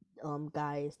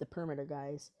guys the perimeter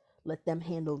guys let them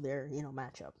handle their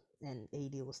matchup, and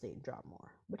AD will stay and drop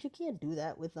more. But you can't do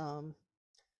that with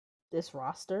this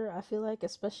roster, I feel like,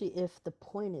 especially if the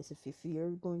point is if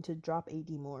you're going to drop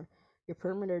AD more, your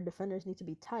perimeter defenders need to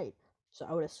be tight. So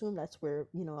I would assume that's where,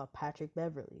 a Patrick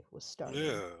Beverly was starting,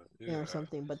 Yeah. or Yeah.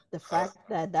 something. But the I, fact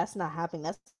that that's not happening,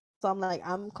 that's so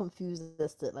I'm confused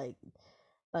as to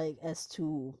as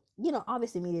to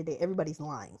obviously media day everybody's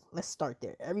lying. Let's start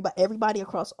there. Everybody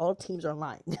across all teams are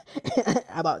lying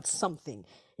about something.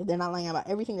 If they're not lying about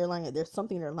everything, they're lying. There's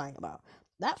something they're lying about.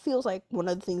 That feels like one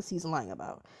of the things he's lying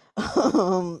about.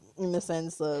 In the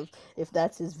sense of if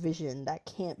that's his vision, that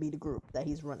can't be the group that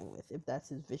he's running with. If that's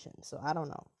his vision, so I don't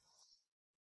know.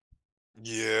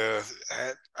 yeah.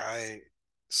 I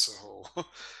so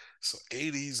so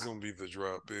AD's gonna be the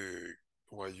drop big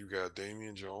while you got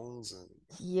Damian Jones and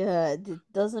Yeah, it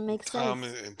doesn't make sense.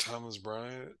 Thomas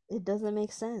Bryant. It doesn't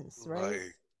make sense,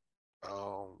 right? Like,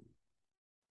 um,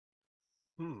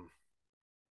 hmm.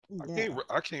 Yeah,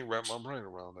 I can't wrap my brain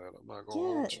around that. I'm not gonna yeah.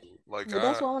 hold you. Like But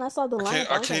that's why when I saw the lineup,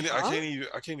 I was like, huh?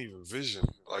 I can't even vision.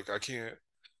 Like I can't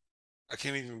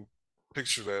even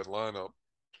picture that lineup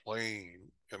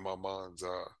playing in my mind's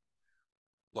eye.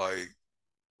 Like,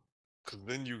 cause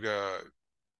then you got,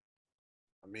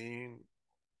 I mean,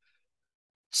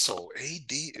 so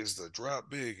AD is the drop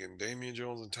big, and Damian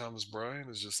Jones and Thomas Bryant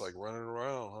is just like running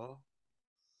around, huh?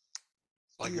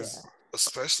 Like, Yeah. is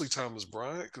especially Thomas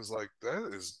Bryant, because like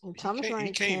that is And Thomas he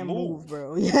Bryant can't can't move, move.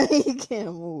 bro. Yeah, he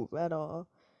can't move at all.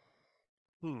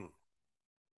 Hmm.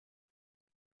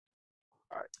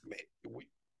 Man, we,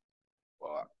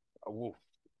 well, woo.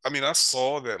 I mean, I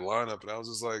saw that lineup and I was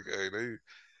just like, hey,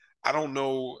 I don't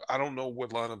know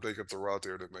what lineup they could throw out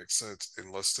there that makes sense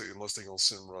unless they gonna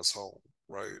send Russ home,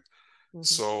 right? Hmm.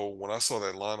 So when I saw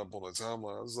that lineup on the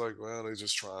timeline, I was like, well, they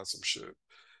just trying some shit.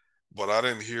 But I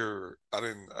didn't hear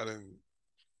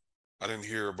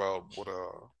about what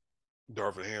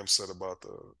Darvin Ham said about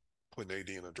the putting AD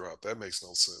in a drop. That makes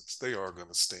no sense. They are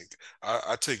gonna stink.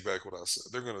 I take back what I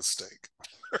said. They're gonna stink.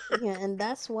 Yeah, and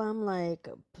that's why I'm like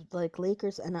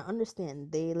Lakers, and I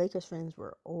understand they Lakers fans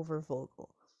were over vocal.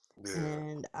 Yeah,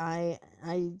 And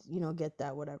get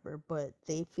that, whatever, but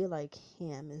they feel like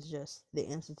Ham is just the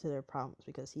answer to their problems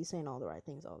because he's saying all the right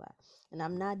things, all that. And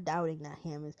I'm not doubting that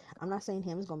I'm not saying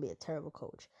Ham is going to be a terrible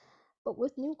coach. But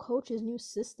with new coaches, new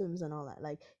systems, and all that,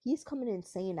 like he's coming in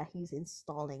saying that he's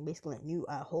installing basically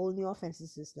a whole new offensive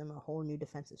system, a whole new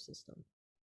defensive system.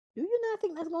 Do you not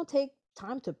think that's gonna take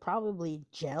time to probably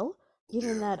gel?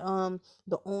 Given yeah, that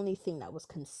the only thing that was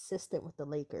consistent with the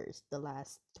Lakers the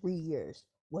last 3 years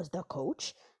was the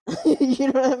coach. You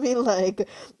know what I mean? Like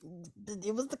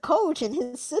it was the coach and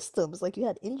his systems. Like you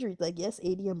had injuries. Like yes,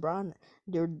 AD and Braun,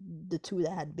 they're the two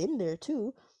that had been there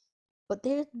too. But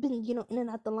they've been, in and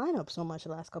out the lineup so much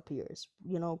the last couple years,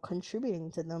 contributing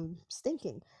to them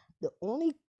stinking. The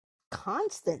only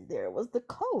constant there was the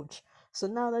coach. So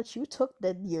now that you took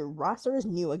that your roster is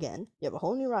new again, you have a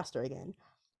whole new roster again.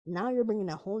 Now you're bringing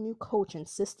a whole new coach and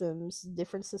systems,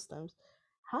 different systems.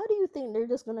 How do you think they're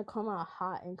just gonna come out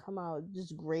hot and come out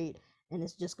just great, and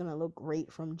it's just gonna look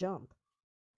great from jump?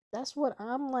 That's what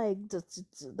I'm like.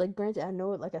 Like, granted, I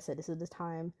know, like I said, this is the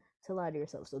time to lie to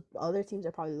yourself. So other teams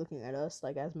are probably looking at us,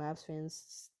 like as Mavs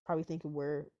fans, probably thinking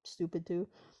we're stupid too.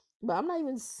 But I'm not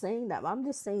even saying that. I'm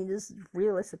just saying, just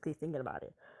realistically thinking about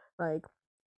it. Like,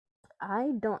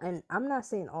 I don't, and I'm not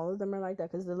saying all of them are like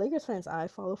that because the Lakers fans I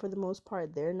follow for the most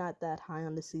part, they're not that high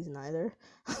on the season either.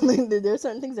 Like, there's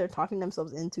certain things they're talking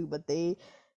themselves into, but they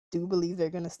do believe they're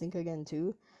gonna stink again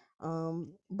too.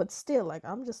 But still, like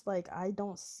I'm just like I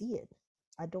don't see it.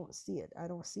 I don't see it. I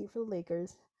don't see it for the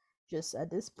Lakers. Just at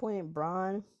this point,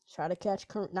 Braun try to catch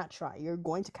Kareem. Not try. You're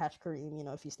going to catch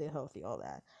Kareem. If you stay healthy, all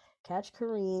that. Catch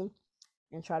Kareem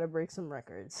and try to break some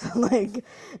records. Like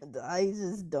I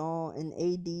just don't. And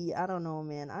AD, I don't know,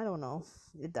 man. I don't know.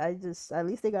 I just at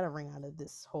least they got a ring out of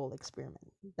this whole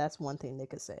experiment. That's one thing they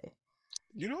could say.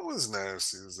 you know what's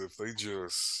nasty is if they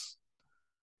just,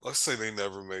 let's say they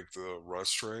never make the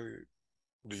Russ trade.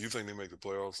 Do you think they make the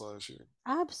playoffs last year?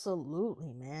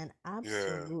 Absolutely, man.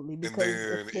 Yeah, Absolutely. and Because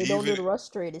if then they don't do even the rush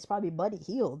trade, it's probably Buddy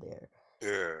Hield there.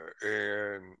 yeah,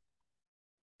 and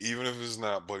even if it's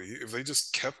not, but if they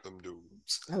just kept them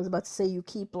dudes, I was about to say you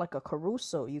keep like a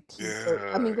Caruso. You keep.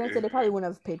 I yeah, mean, granted, they probably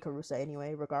wouldn't have paid Caruso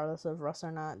anyway, regardless of Russ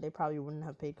or not. They probably wouldn't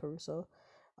have paid Caruso,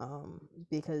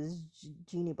 because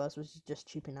Genie Bus was just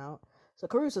cheaping out. So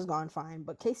Caruso's gone fine,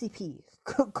 but KCP,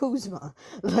 Kuzma,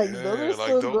 like those are yeah,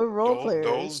 like still good role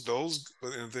players. those.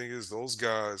 And the thing is, those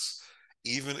guys,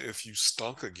 even if you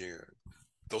stunk again,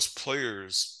 those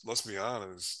players, let's be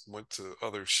honest, went to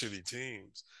other shitty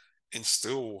teams and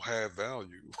still have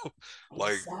value.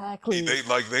 like Exactly. they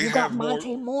You got have more.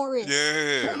 Monte Morris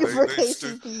Yeah, for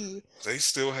KCP. they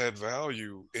still had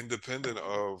value independent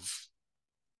of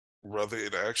whether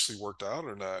it actually worked out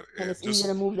or not. And And it's easier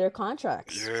to just move their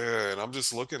contracts. yeah, and I'm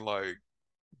just looking like,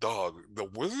 dog, the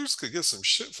Wizards could get some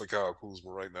shit for Kyle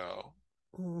Kuzma right now.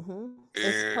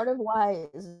 It's And part of why,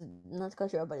 not to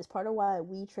cut you off, but it's part of why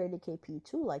we traded KP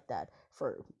too like that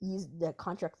for the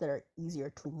contracts that are easier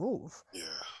to move. yeah,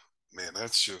 man,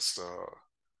 that's just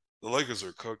the Lakers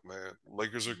are cooked, man.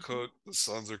 Lakers are Mhm. cooked. The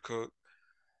Suns are cooked.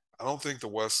 I don't think the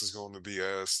West is going to be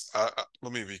as.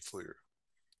 Let me be clear.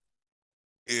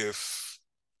 If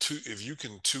if you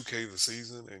can 2K the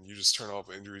season and you just turn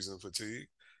off injuries and fatigue,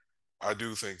 I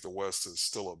do think the West is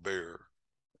still a bear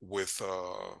with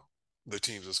the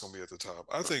teams that's going to be at the top.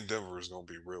 I think Denver is going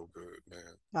to be real good,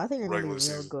 man. I think they're gonna be Regular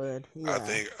real season. good.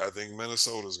 Yeah. I think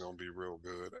Minnesota is going to be real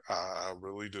good. I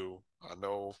really do. I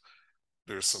know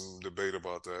there's some debate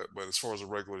about that, but as far as the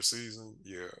regular season,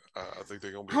 yeah, I think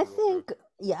they're going to be I real good. think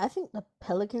I think the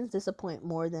Pelicans disappoint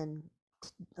more than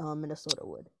Minnesota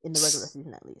would in the regular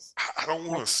season at least. I don't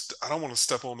Like want to. I don't want to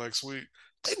step on next week.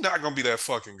 They're not going to be that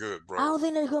fucking good, I bro. don't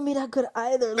think they're gonna be that good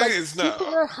either. They Like is not.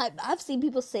 people are hyped. I've seen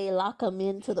people say lock them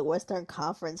into the Western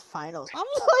Conference Finals. I'm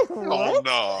like, Oh what?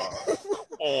 no!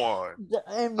 Come on.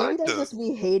 And maybe I that's the just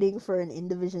me hating for an in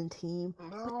division team.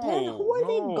 But then who no, are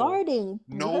they no, guarding?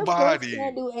 Herb Jones nobody,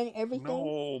 can't do everything.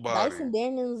 nobody. Dyson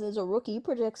Daniels is a rookie. He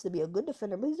projects to be a good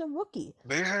defender, but he's a rookie.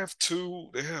 They have two.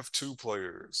 They have two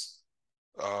players.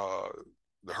 Uh,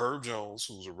 the Herb Jones,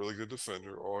 who's a really good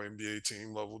defender, or NBA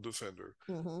team level defender,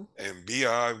 Hmm. and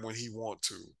Bi when he want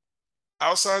to.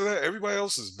 Outside of that, everybody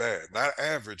else is bad. Not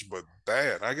average, but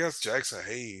bad. I guess Jackson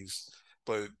Hayes,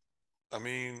 but I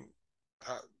mean,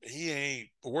 he ain't.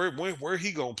 Where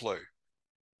he gonna play?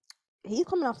 He's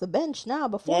coming off the bench now.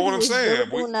 Before Well, he what I'm was they were saying,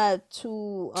 doing that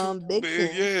two too big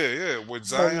big, thing, yeah, yeah. With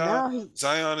but now he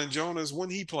Zion and Jonas, when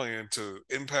he playing to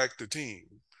impact the team.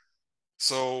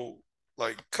 So,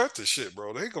 like, cut the shit,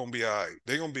 bro. They gonna be all right.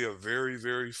 They gonna be a very,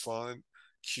 very fun,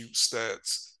 cute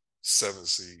stats 7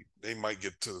 seed. They might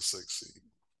get to the 6 seed.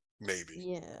 maybe.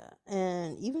 Yeah,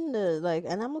 and even the like,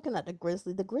 and I'm looking at the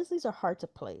Grizzlies. The Grizzlies are hard to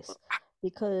place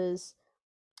because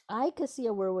I could see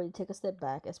a world where you take a step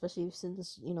back, especially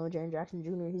since Jaren Jackson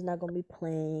Jr. He's not going to be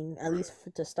playing at least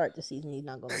Right. to start the season. He's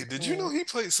not going to Hey, be did you know playing. he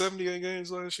played 78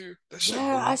 games last year?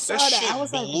 Yeah, I That saw that. I shit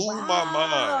was like, blew my wow,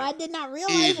 mind. I did not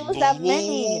realize it It was that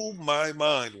many. blew my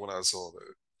mind when I saw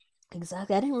that.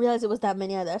 Exactly. I didn't realize it was that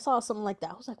many either. I saw something like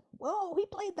that. I was like, whoa, he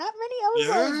played that many? I was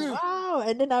Yeah. like, wow.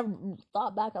 And then I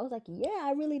thought back. I was like, yeah,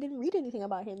 I really didn't read anything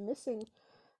about him missing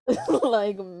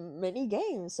like many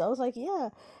games. So I was like, yeah,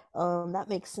 that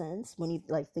makes sense when you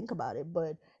like think about it.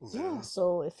 But yeah, Yeah.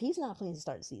 so if he's not playing to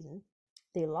start the season,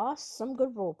 they lost some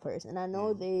good role players, and I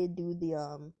know Mm. they do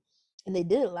and they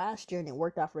did it last year and it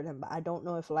worked out for them. But I don't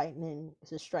know if Lightning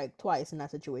is a strike twice in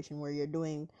that situation where you're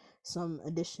doing some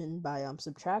addition by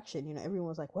subtraction.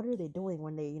 Everyone's like, what are they doing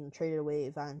when they traded away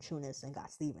Van Chunis and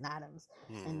got Steven Adams,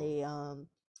 and Mm. they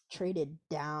traded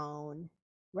down,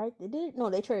 right? They did no,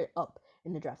 they traded up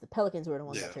in the draft. The Pelicans were the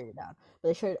ones that Yeah. traded down, but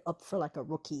they traded up for like a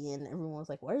rookie, and everyone was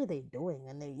like, "What are they doing?"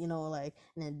 And they, like,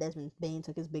 and then Desmond Bain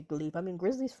took his big leap. I mean,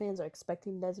 Grizzlies fans are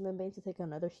expecting Desmond Bain to take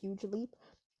another huge leap.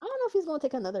 I don't know if he's going to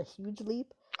take another huge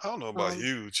leap. I don't know about Um,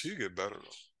 huge. He get better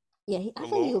yeah, though. I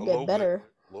think he'll A get little bit. better,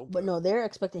 A little but bit. no, they're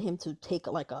expecting him to take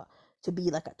to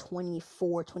be like a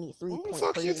 24, Who 23 the point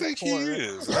fuck per you game think he scorer.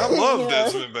 is? And I love Yeah.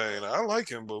 Desmond Bain. I like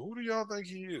him, but who do y'all think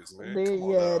he is, man? They Come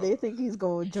on yeah, now. they think he's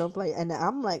going to jump like, and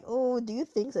I'm like, oh, do you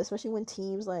think so? Especially when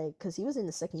teams like, because he was in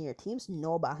the second year, teams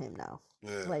know about him now.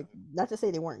 Yeah. Like, not to say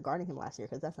they weren't guarding him last year,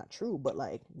 because that's not true, but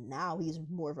like now he's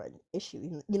more of an issue.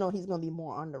 He's going to be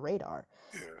more on the radar.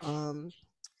 Yeah. Um,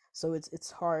 so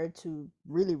it's hard to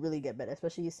really really get better,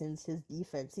 especially since his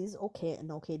defense. He's an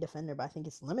okay defender, but I think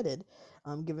it's limited,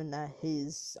 given that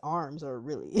his arms are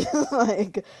really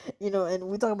like And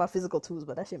we talk about physical tools,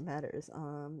 but that shit matters.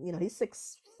 He's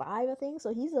 6'5", I think,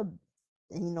 so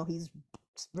he's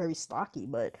very stocky,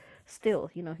 but still,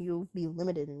 he'll be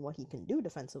limited in what he can do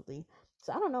defensively.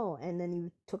 So I don't know. And then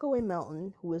you took away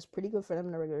Melton, who was pretty good for them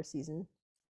in the regular season.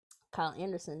 Kyle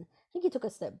Anderson, I think he took a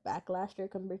step back last year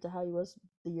compared to how he was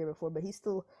the year before, but he's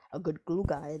still a good glue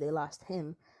guy. They lost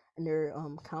him, and they're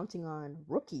counting on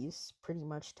rookies pretty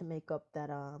much to make up that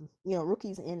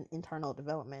rookies in internal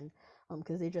development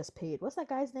because they just paid, what's that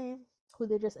guy's name who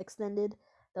they just extended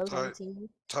that was on the Ty team?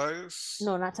 Tyus?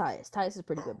 No, not Tyus. Tyus is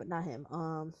pretty Oh. good, but not him.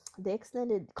 They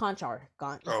extended Conchar,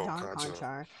 Oh, John gotcha.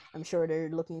 Conchar. I'm sure they're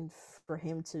looking for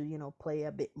him to, play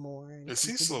a bit more and Is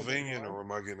he contribute a bit Slovenian more. or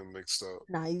am I getting him mixed up?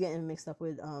 Nah, you getting mixed up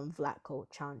with Vlatko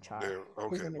Chanchar. There.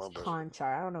 His Okay, name is my bad.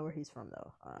 Conchar. I don't know where he's from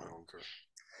though. Oh, okay.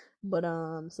 But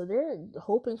so they're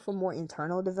hoping for more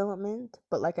internal development.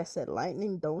 But like I said,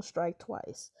 lightning don't strike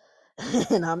twice,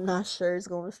 and I'm not sure it's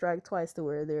going to strike twice to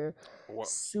where they're What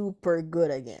super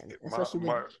good again. Especially with,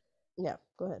 my yeah.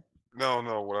 Go ahead.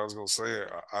 no, what I was gonna say,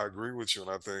 I agree with you,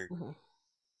 and I think Hmm.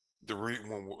 the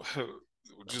when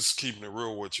just keeping it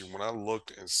real with you, when I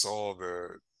looked and saw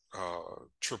that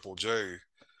Triple J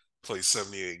played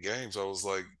 78 games, I was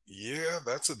like, yeah,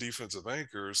 that's a defensive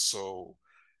anchor. So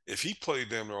if he played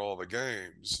damn near all the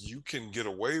games, you can get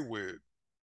away with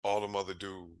all them other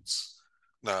dudes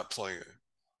not playing.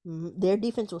 Their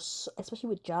defense was, especially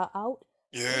with Ja out,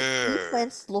 their Yeah.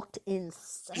 defense looked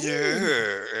insane.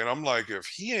 Yeah. And I'm like, if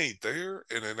he ain't there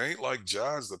and it ain't like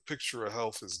Ja's the picture of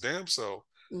health is damn so,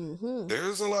 Mm-hmm.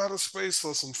 there's a lot of space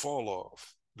for some fall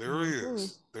off. There Mm-hmm.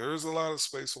 is. There is a lot of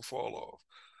space for fall off.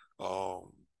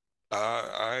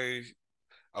 I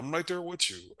I'm right there with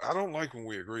you. I don't like when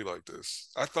we agree like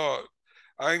this.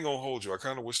 I ain't gonna hold you. I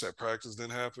kind of wish that practice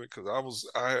didn't happen because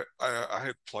I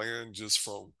had planned just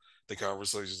from the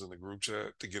conversations in the group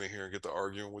chat to get in here and get to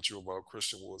arguing with you about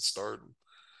Christian Wood starting,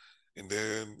 and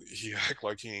then he act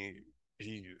like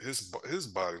his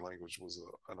body language was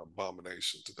an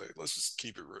abomination today. Let's just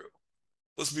keep it real.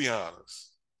 Let's be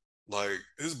honest. Like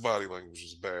his body language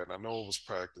was bad. I know it was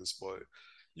practice, but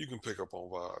you can pick up on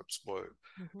vibes. But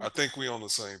Mm-hmm. I think we on the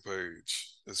same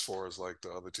page as far as like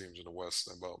the other teams in the West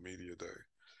about media day.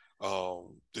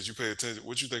 Did you pay attention?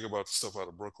 What you think about the stuff out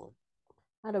of Brooklyn?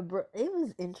 It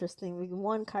was interesting.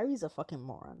 One, Kyrie's a fucking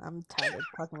moron. I'm tired of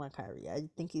talking about Kyrie. I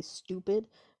think he's stupid.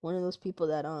 One of those people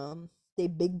that they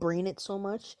big brain it so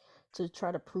much to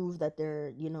try to prove that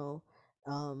they're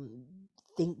um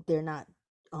think they're not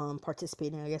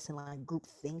participating, I guess, in like group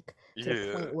think, to the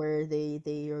Yeah, point where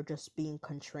they are just being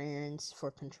contrarians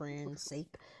for contrarian's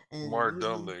sake. And Mark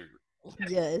dumb nigga.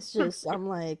 yeah, it's just, I'm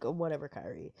like, whatever,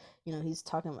 Kyrie. He's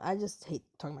talking. I just hate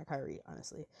talking about Kyrie,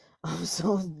 honestly.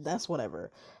 So that's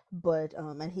whatever. But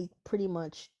and he pretty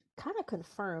much kind of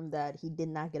confirmed that he did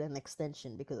not get an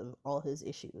extension because of all his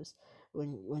issues.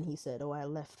 When he said, "Oh, I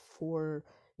left for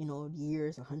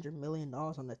years, $100 million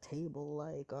on the table.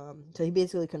 Like, so he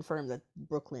basically confirmed that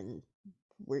Brooklyn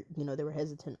were, they were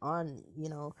hesitant on,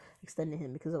 extending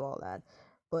him because of all that.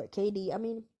 But KD, I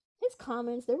mean, his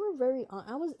comments, they were very,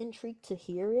 I was intrigued to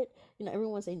hear it.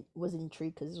 Everyone was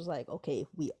intrigued because it was like, okay,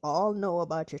 we all know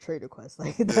about your trade request.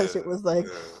 Like, that Yeah, shit was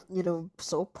like, yeah.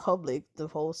 so public the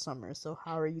whole summer. So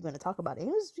how are you going to talk about it? He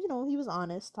was, he was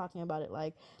honest talking about it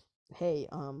like, hey,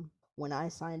 when I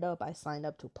signed up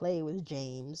to play with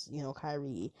James,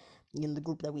 Kyrie, in the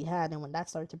group that we had, and when that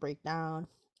started to break down,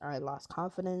 I lost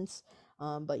confidence.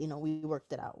 But we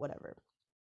worked it out, whatever.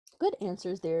 Good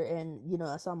answers there, and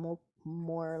I saw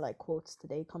more like quotes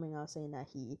today coming out saying that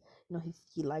he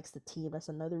likes the team. That's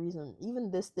another reason.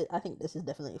 Even this, I think this is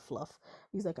definitely fluff.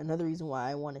 He's like, another reason why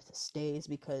I wanted to stay is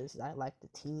because I like the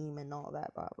team and all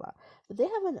that, blah blah. But they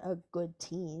have a good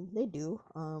team. They do.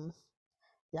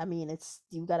 I mean, it's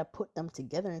you got to put them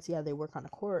together and see how they work on the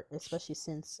court, especially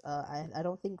since I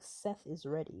don't think Seth is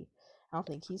ready. I don't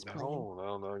think he's playing. No,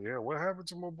 no, no. Yeah, what happened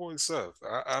to my boy Seth?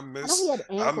 I know he had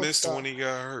I ankle missed when stuff. he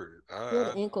got hurt. He had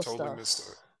I ankle totally missed that.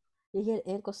 stuff. Yeah, he had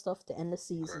ankle stuff to end the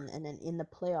Okay, season, and then in the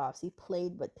playoffs, he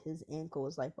played, but his ankle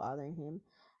was like bothering him.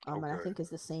 And I okay. think it's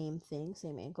the same thing,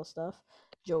 same ankle stuff.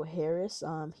 Joe Harris,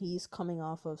 he's coming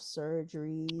off of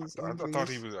surgeries,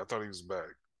 injuries. I thought he was back.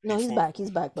 No, He he's back. He's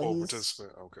back, but full he's.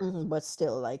 participant. Okay, But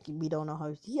still, like, we don't know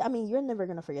how. I mean, you're never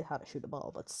gonna forget how to shoot the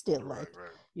ball, but still, right, like,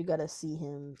 right. you gotta see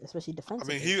him, especially I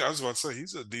mean, defensively. I was about to say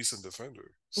he's a decent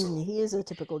defender. So He is a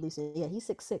typical decent. Yeah, he's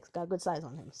 6'6", got good size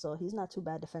on him, so he's not too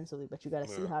bad defensively. But you gotta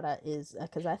see yeah, how that is,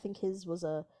 because I think his was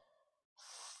a.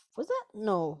 Was that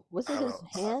no? Was it I his don't.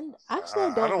 hand?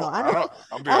 Actually, I don't know. I I know. don't.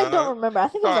 I'm being I don't honest. remember. I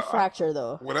think it was a fracture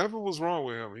though. Whatever was wrong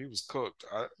with him, he was cooked.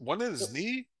 One in his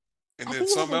knee, and I then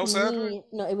think it was something his else happened. knee.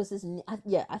 No, it was his knee.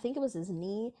 Yeah, I think it was his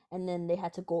knee, and then they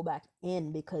had to go back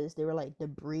in because they were like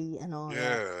debris and all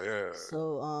that. Yeah, yeah.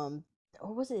 So,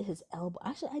 or was it his elbow?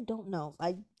 Actually, I don't know.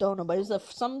 I don't know, but it was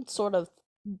some sort of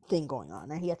thing going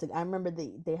on, and he had to. I remember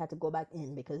they had to go back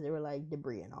in because they were like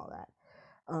debris and all that.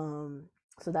 Um,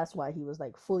 so that's why he was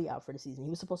like fully out for the season. He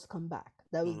was supposed to come back.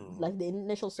 That was Mm. like the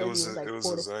initial surgery was It like was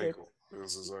 4 to his 6 ankle. It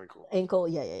was his ankle. ankle.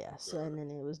 Yeah, yeah, yeah. So Yeah. and then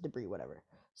it was debris, whatever.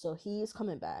 So he's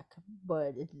coming back,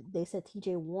 but they said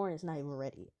T.J. Warren is not even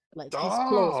ready. Like he's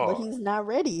close, but Dog, he's not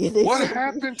ready. They what said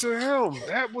happened to him?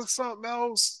 That was something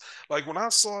else. Like when I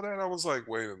saw that, I was like,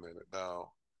 wait a minute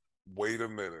now. Wait a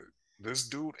minute. This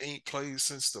dude ain't played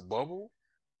since the bubble?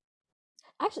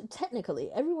 actually technically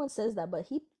everyone says that, but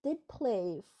he did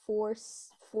play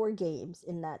four games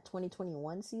in that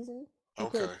 2021 season. He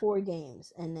played Okay. 4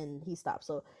 games and then he stopped.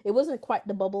 So it wasn't quite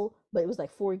the bubble, but it was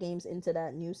like 4 games into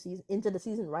that new season, into the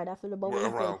season right after the bubble.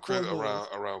 He played 4 games.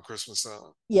 Around Christmas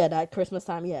time. Yeah, that Christmas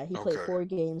time. Yeah, he played Okay. 4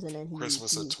 games and then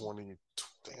Christmas of he 20.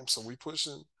 Damn, so we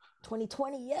pushing.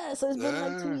 2020. Yeah, so it's been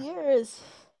like two Yeah. years.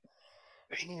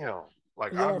 Damn.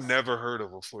 Like I've Yes. never heard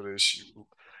of a foot issue.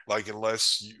 Like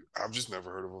I've just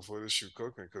never heard of a foot issue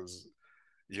cooking because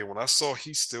yeah, when I saw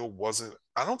he still wasn't,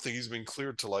 I don't think he's been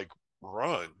cleared to like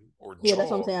run or Yeah,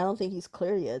 that's what I'm jog. saying. I don't think he's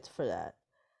clear yet for that.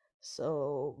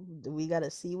 So we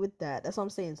gotta see with that. That's what I'm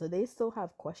saying. So they still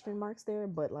have question marks there,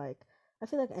 but like I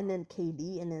feel like, and then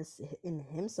KD in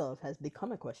himself has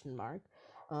become a question mark.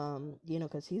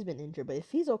 Because he's been injured. But if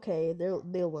he's okay, they'll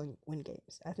win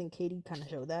games. I think KD kind of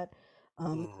showed that.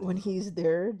 When Mm. he's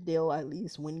there, they'll at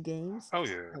least win games. Oh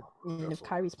yeah, And if definitely.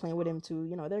 Kyrie's playing with him too,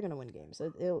 they're gonna win games.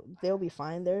 So they'll be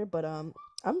fine there. But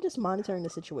I'm just monitoring the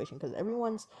situation because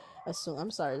everyone's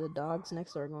I'm sorry, the dogs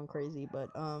next door are going crazy, but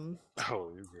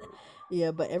Oh, you good.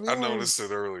 yeah, but I everyone's noticed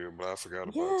it earlier, but I forgot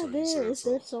about it yeah, till you said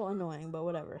they're something. so annoying, but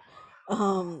whatever.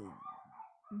 Um,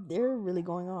 they're really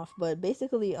going off, but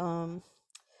basically,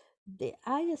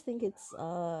 I just think it's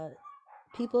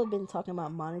people have been talking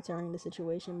about monitoring the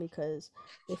situation because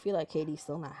they feel like Katie's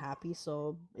still not happy.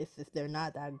 So if they're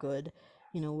not that good,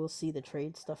 we'll see the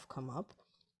trade stuff come up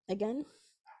again.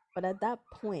 But at that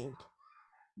point,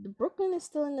 the Brooklyn is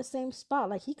still in the same spot.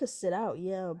 Like he could sit out,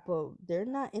 yeah, but they're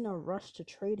not in a rush to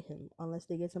trade him unless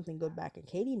they get something good back. And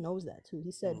Katie knows that too.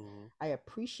 He said, Mm. "I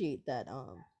appreciate that.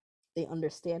 They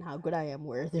understand how good I am.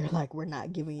 Where they're like, we're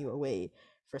not giving you away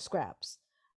for scraps."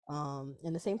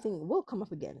 And the same thing will come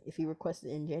up again if he requested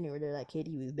in January. They're like,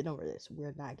 "Katie, we've been over this.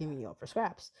 We're not giving you up for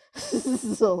scraps."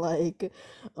 So like,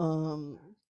 um,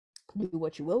 do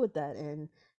what you will with that. And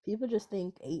people just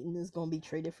think Aiton is going to be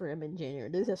traded for him in January.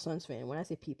 This is a Suns fan. When I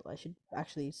say people, I should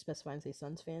actually specify and say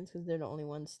Suns fans because they're the only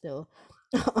ones still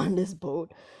on this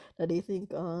boat that they think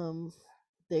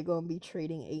they're going to be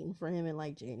trading Aiton for him in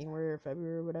like January or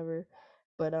February or whatever.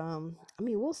 But I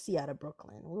mean, we'll see out of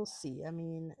Brooklyn. We'll see. I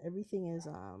mean, everything is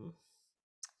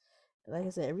like I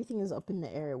said, everything is up in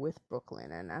the air with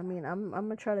Brooklyn, and I mean, I'm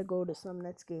gonna try to go to some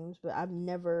Nets games, but I've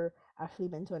never actually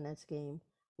been to a Nets game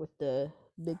with the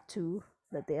big two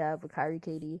that they have with Kyrie,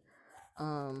 KD.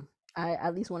 I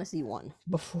at least want to see one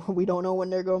before we don't know when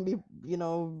they're gonna be,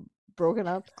 broken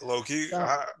up. Low key,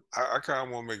 So I kind of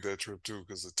want to make that trip too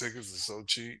because the tickets are so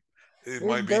cheap. It it's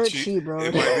might be dirt cheap. cheap, bro.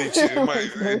 It might be cheap.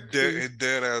 It's dirt cheap. It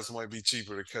dead ass might be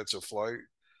cheaper to catch a flight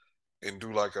and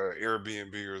do like a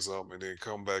Airbnb or something, and then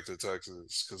come back to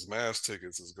Texas because mass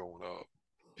tickets is going up.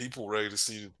 People ready to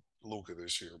see Luka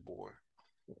this year, boy.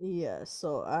 Yeah,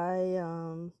 so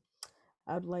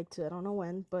I'd like to. I don't know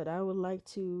when, but I would like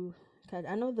to.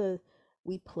 I know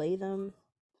we play them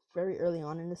very early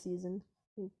on in the season.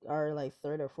 I think our like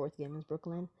third or fourth game is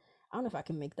Brooklyn. I don't know if I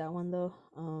can make that one though.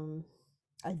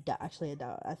 Actually I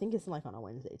doubt. I think it's like on a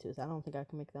Wednesday too, so I don't think I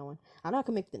can make that one. I know I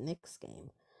can make the Knicks game,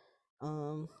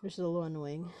 which is a little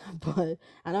annoying, but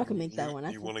I know I can make that one.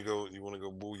 I You think. want to go? You want to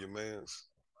go boo your man's?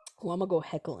 Well, I'm gonna go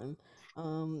heckle him.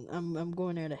 I'm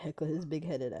going there to heckle his big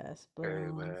headed ass, but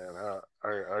Hey man,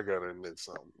 I gotta admit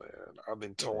something, man. I've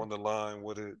been what? towing the line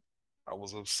with it. I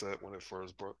was upset when it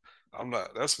first broke. I'm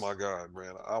not. That's my guy,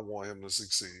 man. I want him to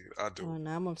succeed. I do. Oh,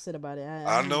 now I'm upset about it.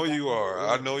 I I'm know you down. are.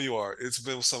 I Yeah. know you are. It's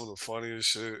been some of the funniest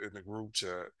shit in the group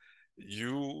chat.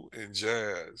 You and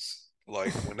Jazz,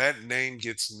 like when that name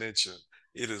gets mentioned,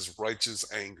 it is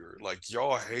righteous anger. Like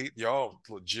y'all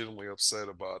legitimately upset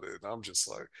about it. And I'm just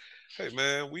like, hey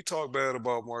man, we talk bad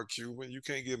about Mark Cuban. You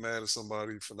can't get mad at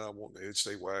somebody for not wanting to hitch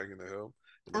their wagon to him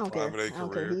in I the don't prime care. of their I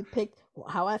don't care. career. He picked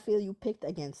how I feel. You picked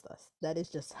against us. That is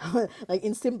just how, like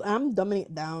in simple. I'm dumbing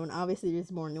it down. Obviously,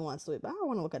 there's more nuance to it, but I don't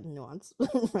want to look at the nuance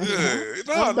right now. Yeah,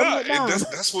 I'm no, dumbing no, it down.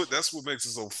 that's what makes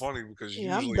it so funny because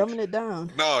Yeah, I'm usually dumbing it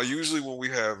down. no, usually when we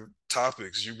have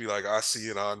topics, you be like, I see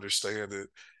it, I understand it,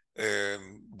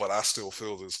 and but I still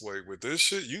feel this way. With this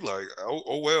shit, you like,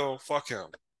 oh well, fuck him.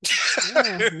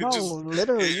 Yeah, it no, just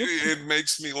literally. it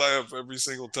makes me laugh every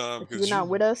single time If you're not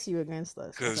with us, you're against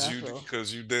us. That's how I feel.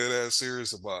 because you dead ass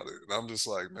serious about it. And I'm just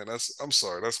like, man, I'm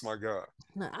sorry, that's my guy.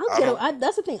 No, I'll I get over. don't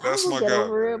That's the thing. I that's will my get guy,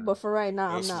 over it, man. but for right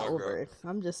now, I'm That's not my guy. over it.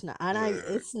 I'm just not. And I. Yeah.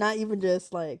 It's not even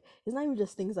just like. It's not even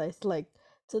just things I like.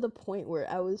 To the point where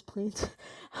I was playing.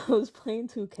 I was playing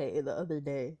 2K the other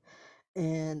day,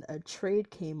 and a trade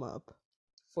came up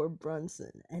for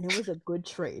Brunson, and it was a good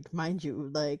trade, mind you.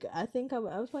 Like I think I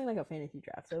was playing like a fantasy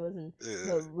draft, so it wasn't Yeah.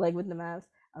 but like with the Mavs.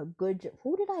 A good.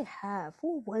 Who did I have?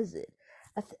 Who was it?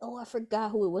 I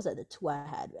forgot who it was at the two I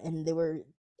had, and they were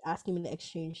asking me to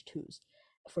exchange twos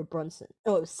for Brunson.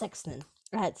 Oh, it was Sexton.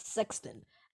 I had Sexton,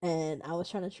 and I was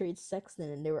trying to trade Sexton,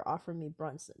 and they were offering me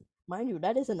Brunson. Mind you,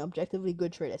 that is an objectively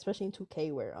good trade, especially in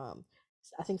 2K where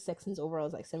I think Sexton's overall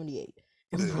is like 78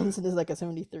 and Yeah. Brunson is like a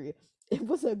 73. It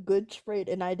was a good trade,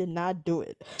 and I did not do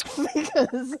it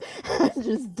because I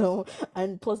just don't.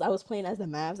 And plus, I was playing as the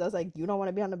Mavs. I was like, you don't want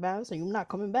to be on the Mavs, so you're not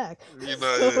coming back. You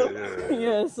know, So, yeah.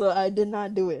 yeah, so I did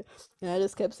not do it, and I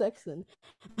just kept sexting.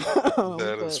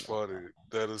 That is But funny.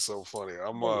 That is so funny.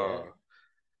 yeah,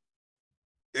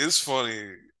 It's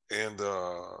funny and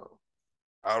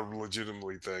I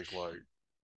legitimately think like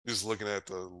just looking at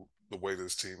the way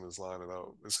this team is lining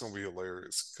up, it's gonna be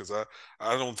hilarious because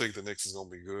I don't think the Knicks is gonna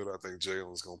be good. I think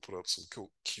Jalen's gonna put up some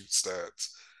cool, cute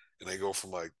stats, and they go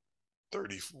from like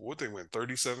 30, what they went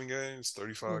 37 games,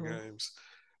 35 hmm games,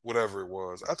 whatever it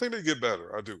was. I think they get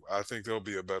better. I do. I think they'll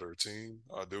be a better team.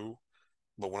 I do.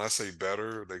 But when I say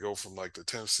better, they go from like the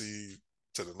 10th seed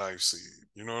to the ninth seed.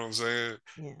 You know what I'm saying?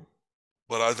 yeah,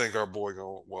 But I think our boy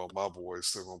going well, my boy is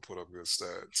still gonna put up good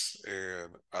stats,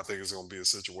 and I think it's gonna be a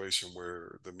situation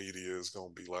where the media is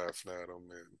gonna be laughing at them,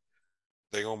 and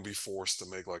they're gonna be forced to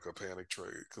make like a panic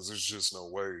trade because there's just no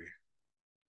way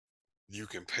you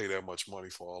can pay that much money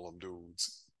for all them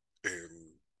dudes and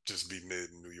just be mid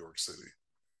in New York City.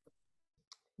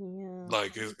 yeah.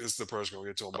 Like it's the pressure gonna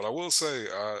get to them. But I will say,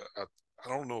 I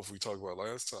don't know if we talked about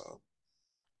last time.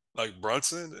 Like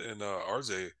Brunson and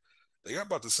RJ, they got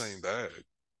about the same bag.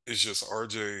 It's just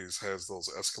RJ's has those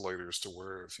escalators to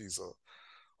where if he's a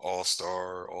All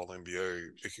Star, All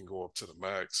NBA, it can go up to the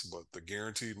max. But the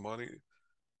guaranteed money,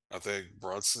 I think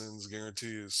Brunson's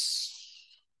guarantee is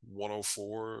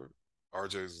 104.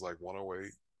 RJ's is like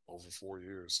 108 over 4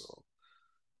 years. So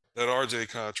that RJ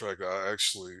contract, I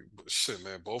actually shit,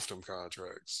 man, both them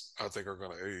contracts I think are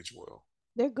gonna age well.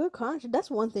 They're good contract. That's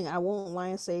one thing I won't lie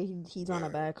and say he's on a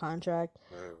Yeah, bad contract.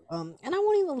 yeah, And I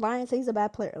won't even lie and say he's a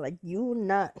bad player. Like you will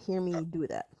not hear me do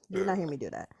that. You will not hear yeah, me do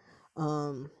that.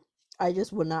 Um, I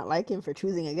just would not like him for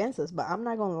choosing against us. But I'm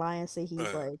not gonna lie and say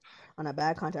he's yeah. like on a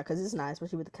bad contract because it's not,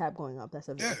 especially with the cap going up. That's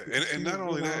a Yeah, huge, and not you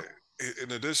only that, know.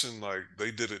 in addition, like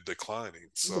they did it declining,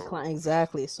 so Decline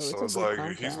exactly. So it's so a it's good like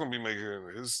he's contract. gonna be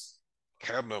making his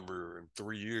cap number in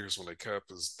 3 years when they cap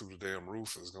is through the damn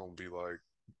roof is gonna be like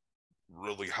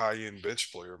really high end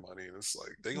bench player money, and it's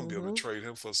like they gonna be able to Mhm. trade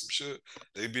him for some shit.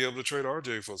 They'd be able to trade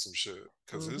RJ for some shit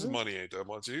because his Mhm. money ain't that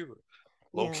much either.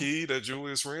 Low Yeah. key, that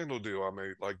Julius Randle deal I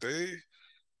made, like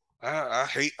I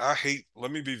hate.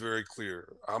 Let me be very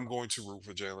clear. I'm going to root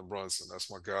for Jalen Brunson. That's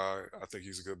my guy. I think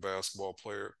he's a good basketball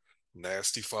player.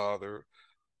 Nasty father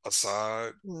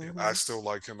aside, I Mhm. still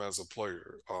like him as a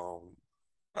player.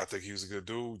 I think he's a good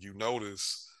dude. You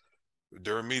notice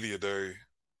during media day,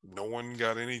 no one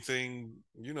got anything.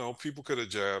 People could have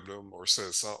jabbed him or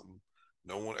said something.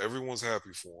 No one. Everyone's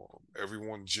happy for him.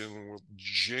 Everyone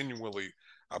genuinely,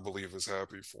 I believe, is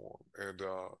happy for him, and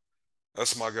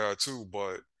that's my guy too.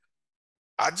 But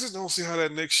I just don't see how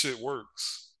that Knicks shit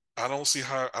works. I don't see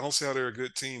how they're a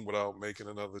good team without making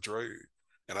another trade.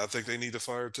 And I think they need to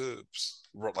fire Tibbs.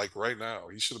 Like right now.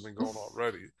 He should have been going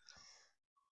already.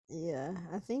 Yeah,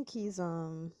 I think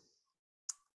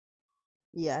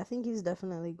yeah, I think he's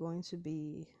definitely going to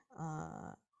be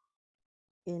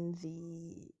in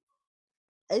the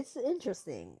it's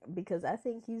interesting because I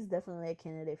think he's definitely a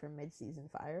candidate for mid-season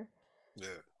fire. Yeah.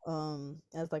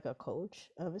 As like a coach,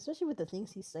 especially with the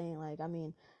things he's saying. Like, I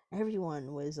mean,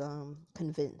 everyone was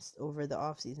convinced over the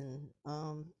off season.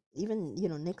 Even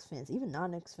Knicks fans, even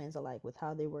non-Knicks fans alike, with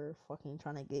how they were fucking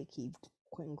trying to gatekeep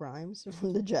Quentin Grimes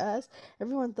from the Jazz.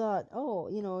 Everyone thought, oh,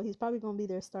 he's probably gonna be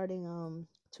their starting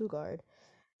two guard.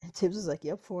 And Tibbs was like,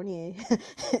 yep, Fournier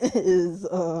is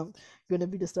gonna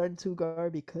be the starting two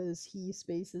guard because he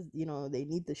spaces. They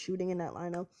need the shooting in that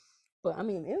lineup. But I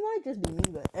mean, it might just be me,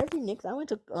 but every Knicks, I went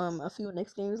to a few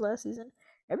Knicks games last season.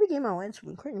 Every game I went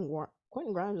to,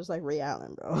 Quentin Grimes was like Ray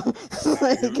Allen, bro. He,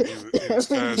 Like he was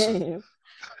every cashing. game.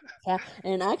 Yeah,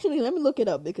 and actually, let me look it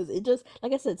up because it just,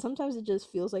 like I said, sometimes it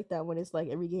just feels like that when it's like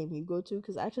every game you go to.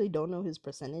 Because I actually don't know his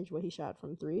percentage, what he shot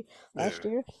from three last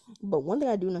Yeah. year. But one thing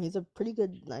I do know, he's a pretty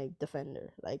good like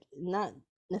defender. Like not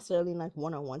necessarily in like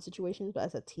one-on-one situations, but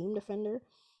as a team defender,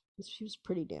 he was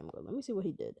pretty damn good. Let me see what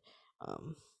he did.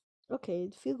 Um,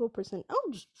 okay, field goal percent. Oh,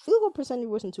 just field goal percentage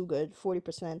wasn't too good,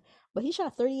 40%, but he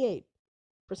shot 38%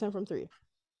 from three,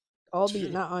 albeit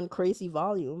Yeah. not on crazy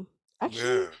volume.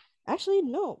 Actually, Yeah. actually,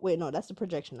 no. Wait, no, that's the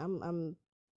projection. I'm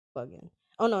bugging.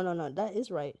 Oh no, no, no, that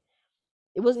is right.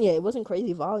 It wasn't. Yeah, it wasn't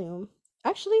crazy volume.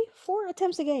 Actually, 4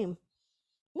 attempts a game,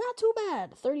 not too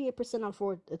bad. 38% on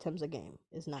 4 attempts a game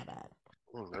is not bad.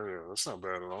 Yeah. That's not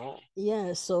bad at all.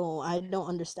 Yeah, so I don't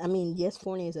understand. I mean, yes,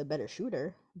 Fournier is a better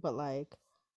shooter, but like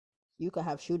you could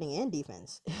have shooting and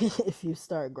defense if you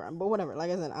start grind. But whatever.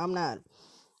 Like I said, I'm not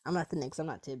the Knicks. I'm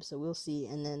not Tibbs. So we'll see.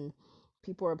 And then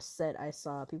people are upset. I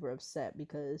saw people are upset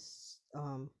because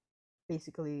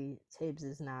basically Tibbs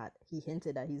is not. He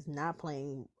hinted that he's not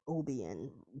playing Obi and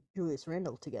Julius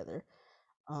Randle together.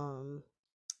 Um,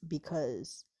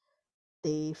 because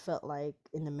they felt like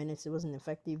in the minutes it wasn't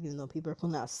effective, even though people are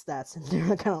pulling out stats and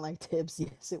they're kind of like Tibbs.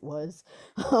 Yes, it was.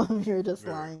 You're just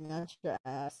Yeah. lying out your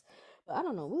ass. But I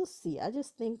don't know. We'll see. I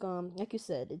just think, like you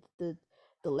said, it's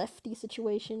the lefty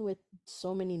situation with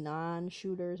so many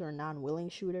non-shooters or non-willing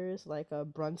shooters. Like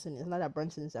Brunson. It's not that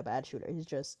Brunson is a bad shooter. He's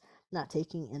just not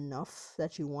taking enough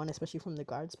that you want, especially from the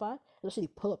guard spot, especially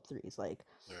pull-up threes. Like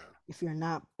Yeah.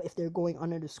 if they're going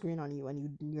under the screen on you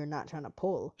and you're not trying to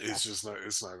pull, It's that's just not.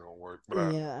 It's not gonna work.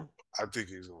 But yeah. I think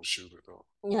he's gonna shoot it though.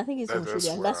 Yeah, I think he's gonna shoot it, That's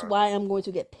and where that's why I'm going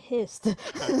to get pissed.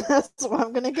 I. That's why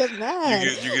I'm gonna get you mad.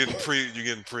 get you getting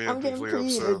I'm getting preemptively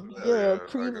upset. yeah, Yeah, I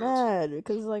got you. mad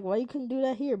because like why you couldn't do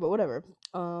that here, but whatever.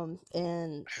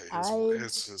 And Hey, his I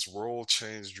his his role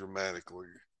changed dramatically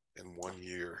in 1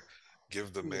 year.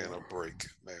 Give the man yeah, a break,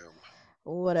 ma'am.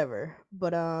 whatever.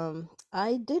 But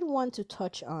I did want to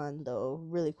touch on though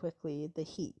really quickly the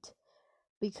Heat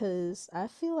because I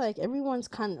feel like everyone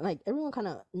kind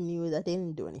of knew that they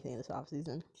didn't do anything this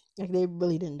offseason. Like they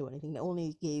really didn't do anything. They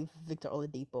only gave Victor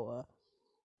Oladipo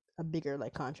a bigger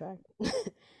like contract,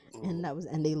 and Mm,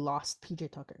 and they lost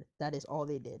PJ Tucker. That is all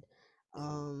they did. mm.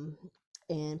 Um,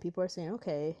 and people are saying,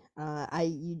 okay,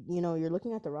 you're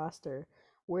looking at the roster.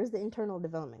 Where's the internal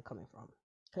development coming from?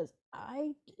 Because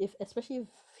if especially if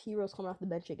Heroes coming off the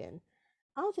bench again,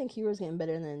 I don't think Heroes getting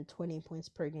better than 20 points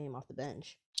per game off the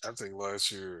bench. I think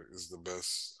last year is the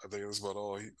best. I think that's about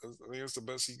all he. I think it's the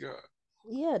best he got.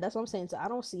 Yeah, that's what I'm saying. So I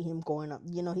don't see him going up.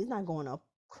 He's not going up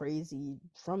crazy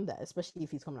from that, especially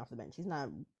if he's coming off the bench. He's not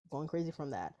going crazy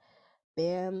from that.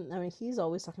 Bam, I mean, he's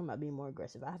always talking about being more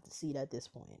aggressive. I have to see it at this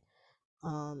point.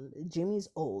 Jimmy's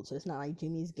old, so it's not like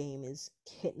Jimmy's game is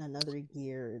hitting another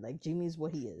gear. Like Jimmy's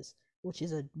what he is, which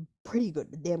is a pretty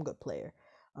good, damn good player.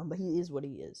 But he is what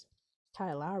he is.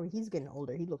 Kyle Lowry, he's getting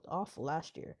older. He looked awful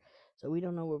last year, so we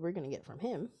don't know what we're gonna get from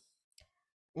him.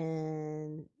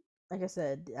 And like I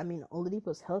said, I mean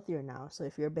Oladipo's healthier now, so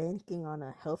if you're banking on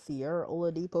a healthier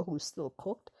Oladipo who's still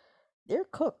cooked, they're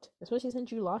cooked, especially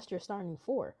since you lost your starting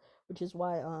four, which is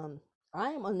why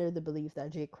I am under the belief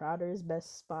that Jay Crowder's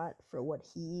best spot for what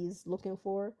he's looking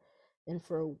for and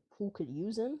for who could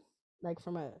use him, like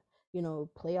from a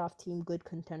playoff team, good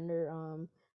contender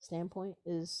standpoint,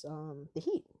 is the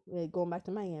Heat. Like, going back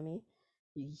to Miami,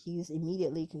 he's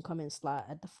immediately can come in slot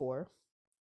at the four,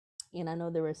 and I know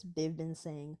they've been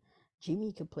saying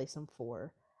Jimmy could play some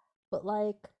four, but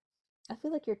like I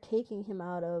feel like you're taking him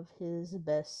out of his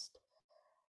best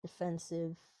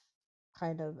defensive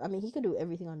kind of. I mean, he could do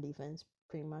everything on defense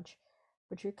pretty much,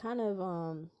 but you're kind of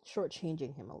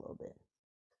shortchanging him a little bit.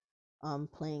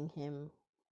 Playing him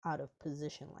out of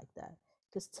position like that.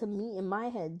 Because to me, in my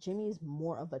head, Jimmy's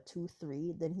more of a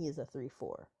 2-3 than he is a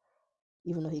 3-4,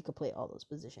 even though he could play all those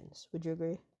positions. Would you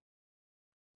agree?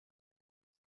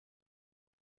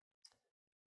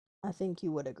 I think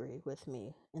you would agree with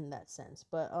me in that sense.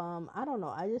 But I don't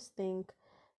know. I just think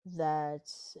that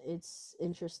it's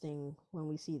interesting when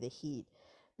we see the Heat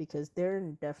because they're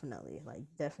definitely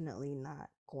not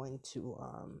going to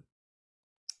I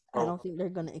Oh, don't think they're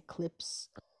going to eclipse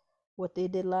what they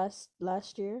did last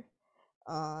year.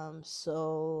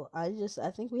 So I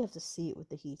think we have to see it with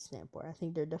the Heat standpoint. I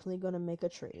think they're definitely going to make a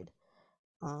trade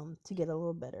to get a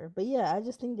little better. But yeah, I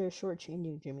just think they're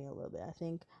shortchanging Jimmy a little bit. I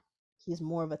think he's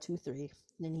more of a 2-3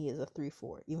 than he is a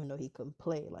 3-4, even though he can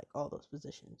play like all those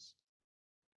positions.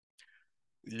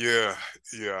 yeah,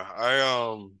 yeah.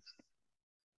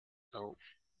 Oh,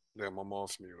 damn, I'm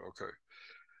off mute. Okay.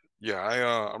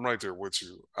 Yeah, I'm right there with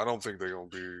you. I don't think they're gonna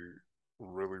be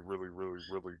really, really, really,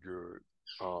 really good.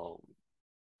 Um,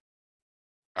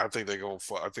 I think they're gonna.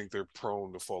 I think they're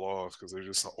prone to fall off because they're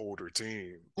just an older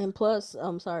team. And plus,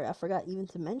 I'm sorry, I forgot even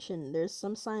to mention there's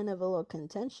some sign of a little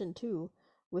contention too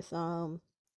with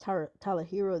Tyler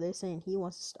Hero. They're saying he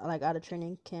wants to like out of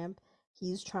training camp.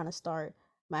 He's trying to start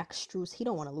Max Strus. He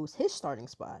don't want to lose his starting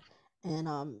spot. And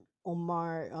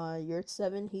Omar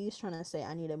Yurtseven, he's trying to say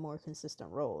I need a more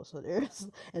consistent role. So there's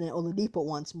and then Oladipo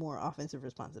wants more offensive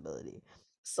responsibility.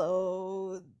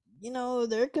 So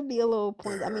there could be a little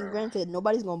point. I mean, Yeah, granted,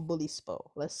 nobody's gonna bully Spo.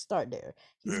 Let's start there.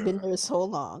 He's been yeah. there so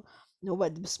long.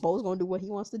 Nobody Spo's gonna do what he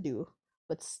wants to do,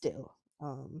 but still,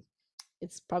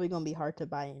 it's probably gonna be hard to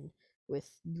buy in with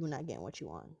you not getting what you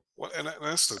want. Well, and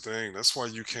that's the thing. That's why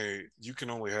you can't. You can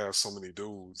only have so many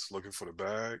dudes looking for the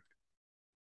bag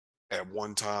at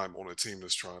one time on a team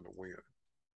that's trying to win.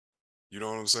 You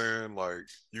know what I'm saying? Like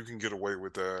you can get away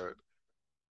with that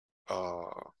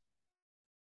uh,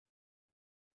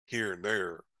 here and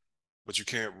there, but you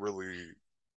can't really.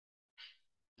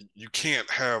 You can't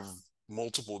have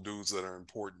multiple dudes that are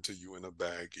important to you in a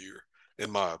bag year,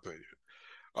 in my opinion.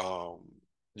 Um,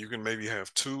 you can maybe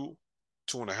have two,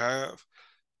 two and a half,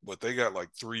 but they got like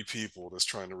three people that's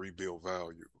trying to rebuild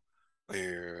value.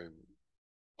 And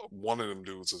one of them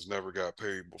dudes has never got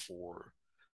paid before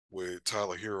with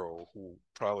Tyler Hero, who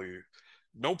probably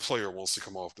no player wants to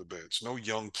come off the bench. No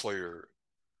young player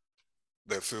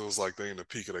that feels like they in the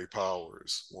peak of their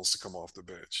powers wants to come off the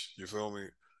bench. You feel me?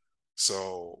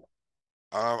 So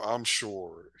I'm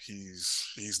sure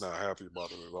he's not happy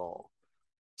about it at all.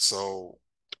 So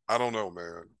I don't know,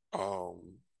 man.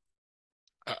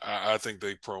 I think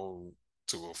they prone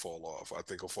to a fall off. I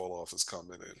think a fall off is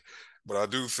coming in, but I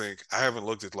do think I haven't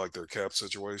looked at like their cap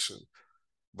situation,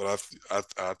 but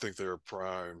I think they're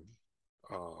prime.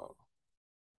 Uh,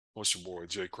 what's your boy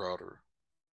Jay Crowder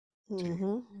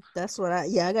team? That's what I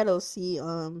gotta see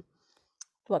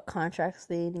what contracts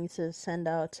they need to send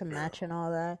out to Yeah, match and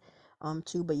all that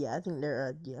too. But yeah, I think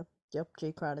they're yep,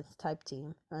 Jay Crowder's type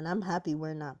team, and I'm happy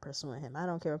we're not pursuing him. I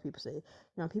don't care what people say.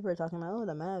 People are talking about, oh,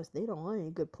 the Mavs, they don't want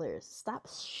any good players.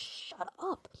 Shut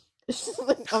up.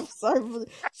 Like, I'm sorry,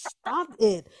 stop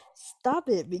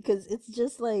it, because it's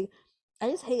just like I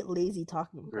just hate lazy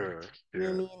talking yeah, points. You know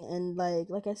yeah, what I mean? And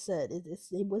like I said,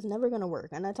 it was never gonna work.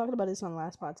 And I talked about this on the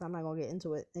last pod, so I'm not gonna get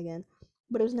into it again.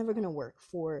 But it was never gonna work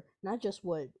for not just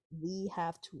what we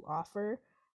have to offer,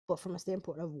 but from a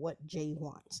standpoint of what Jay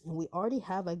wants. And we already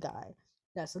have a guy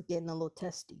that's getting a little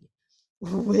testy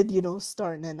with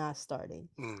starting and not starting.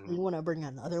 And you mm-hmm. want to bring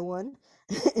another one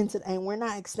and we're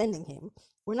not extending him.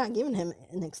 We're not giving him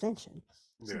an extension.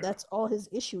 So Yeah, that's all his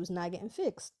issues not getting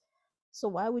fixed. So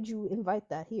why would you invite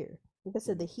that here? Like I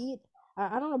said, the mm-hmm. Heat.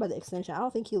 I don't know about the extension. I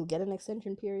don't think he'll get an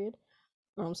extension period.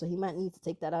 So he might need to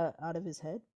take that out of his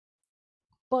head.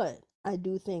 But I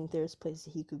do think there's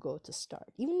places he could go to start.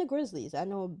 Even the Grizzlies. I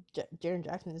know Jaren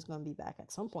Jackson is going to be back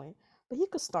at some point, but he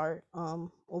could start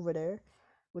over there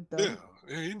with Yeah, them.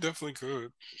 yeah, he definitely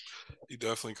could. He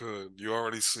definitely could. You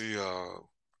already see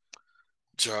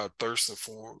John thirsting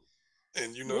for him,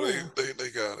 and you know Yeah. they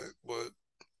got it, but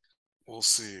we'll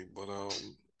see. But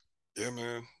yeah,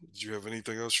 man. Did you have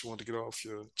anything else you want to get off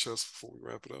your chest before we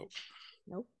wrap it up?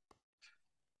 Nope.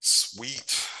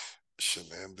 Sweet. Shit,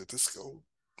 man. Did this go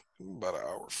about an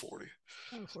hour 40?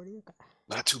 Oh, 40. Okay.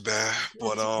 Not too bad, Not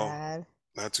but too bad.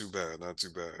 not too bad, not too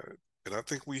bad. And I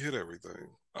think we hit everything.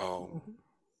 Hmm.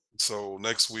 So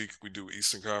next week we do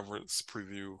Eastern Conference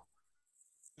preview,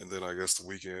 and then I guess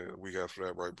week after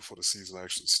that, right before the season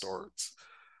actually starts,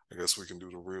 I guess we can do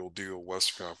the real deal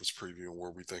Western Conference preview and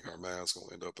where we think our man's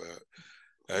gonna end up at.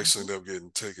 I actually Hmm. ended up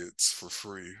getting tickets for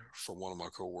free from one of my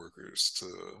coworkers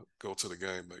to go to the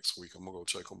game next week. I'm gonna go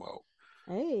check them out.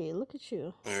 Hey, look at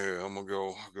you. Yeah, I'm gonna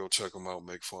go check them out,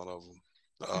 make fun of them.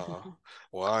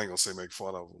 Well, I ain't gonna say make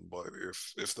fun of them, but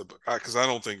if the because I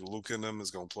don't think Luke and them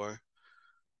is gonna play.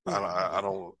 No,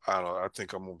 no. I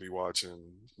think I'm gonna be watching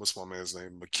what's my man's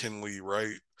name, McKinley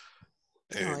Wright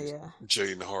Oh and yeah.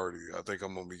 Jaden Hardy. I think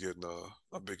I'm gonna be getting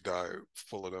a big diet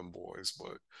full of them boys,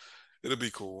 but it'll be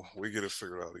cool. We get it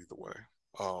figured out either way.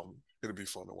 It'll be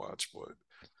fun to watch, but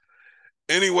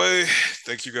anyway,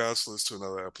 thank you guys for listening to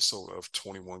another episode of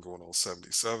 21 going on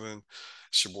 77.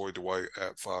 It's your boy Dwight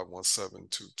at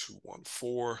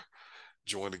 517-2214.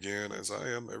 Joined again as I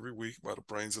am every week by the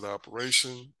brains of the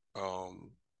operation.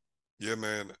 Yeah,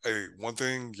 man. Hey, one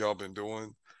thing y'all been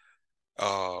doing,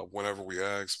 whenever we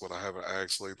ask, what I haven't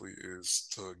asked lately is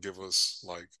to give us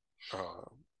like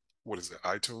what is it,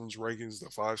 iTunes rankings, the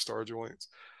 5-star joints.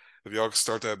 If y'all can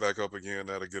start that back up again,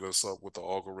 that'll get us up with the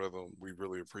algorithm. We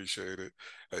really appreciate it.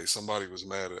 Hey, somebody was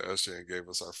mad at SJ and gave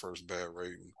us our first bad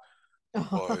rating.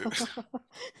 But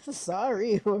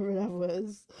Sorry, whoever that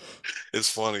was. it's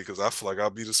funny because I feel like I'll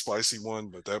be the spicy one,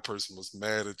 but that person was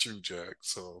mad at you, Jack.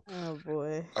 So Oh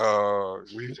boy.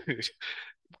 we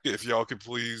if y'all could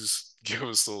please give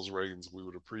us those ratings, we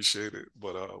would appreciate it.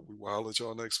 But we will holler at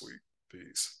y'all next week.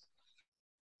 Peace.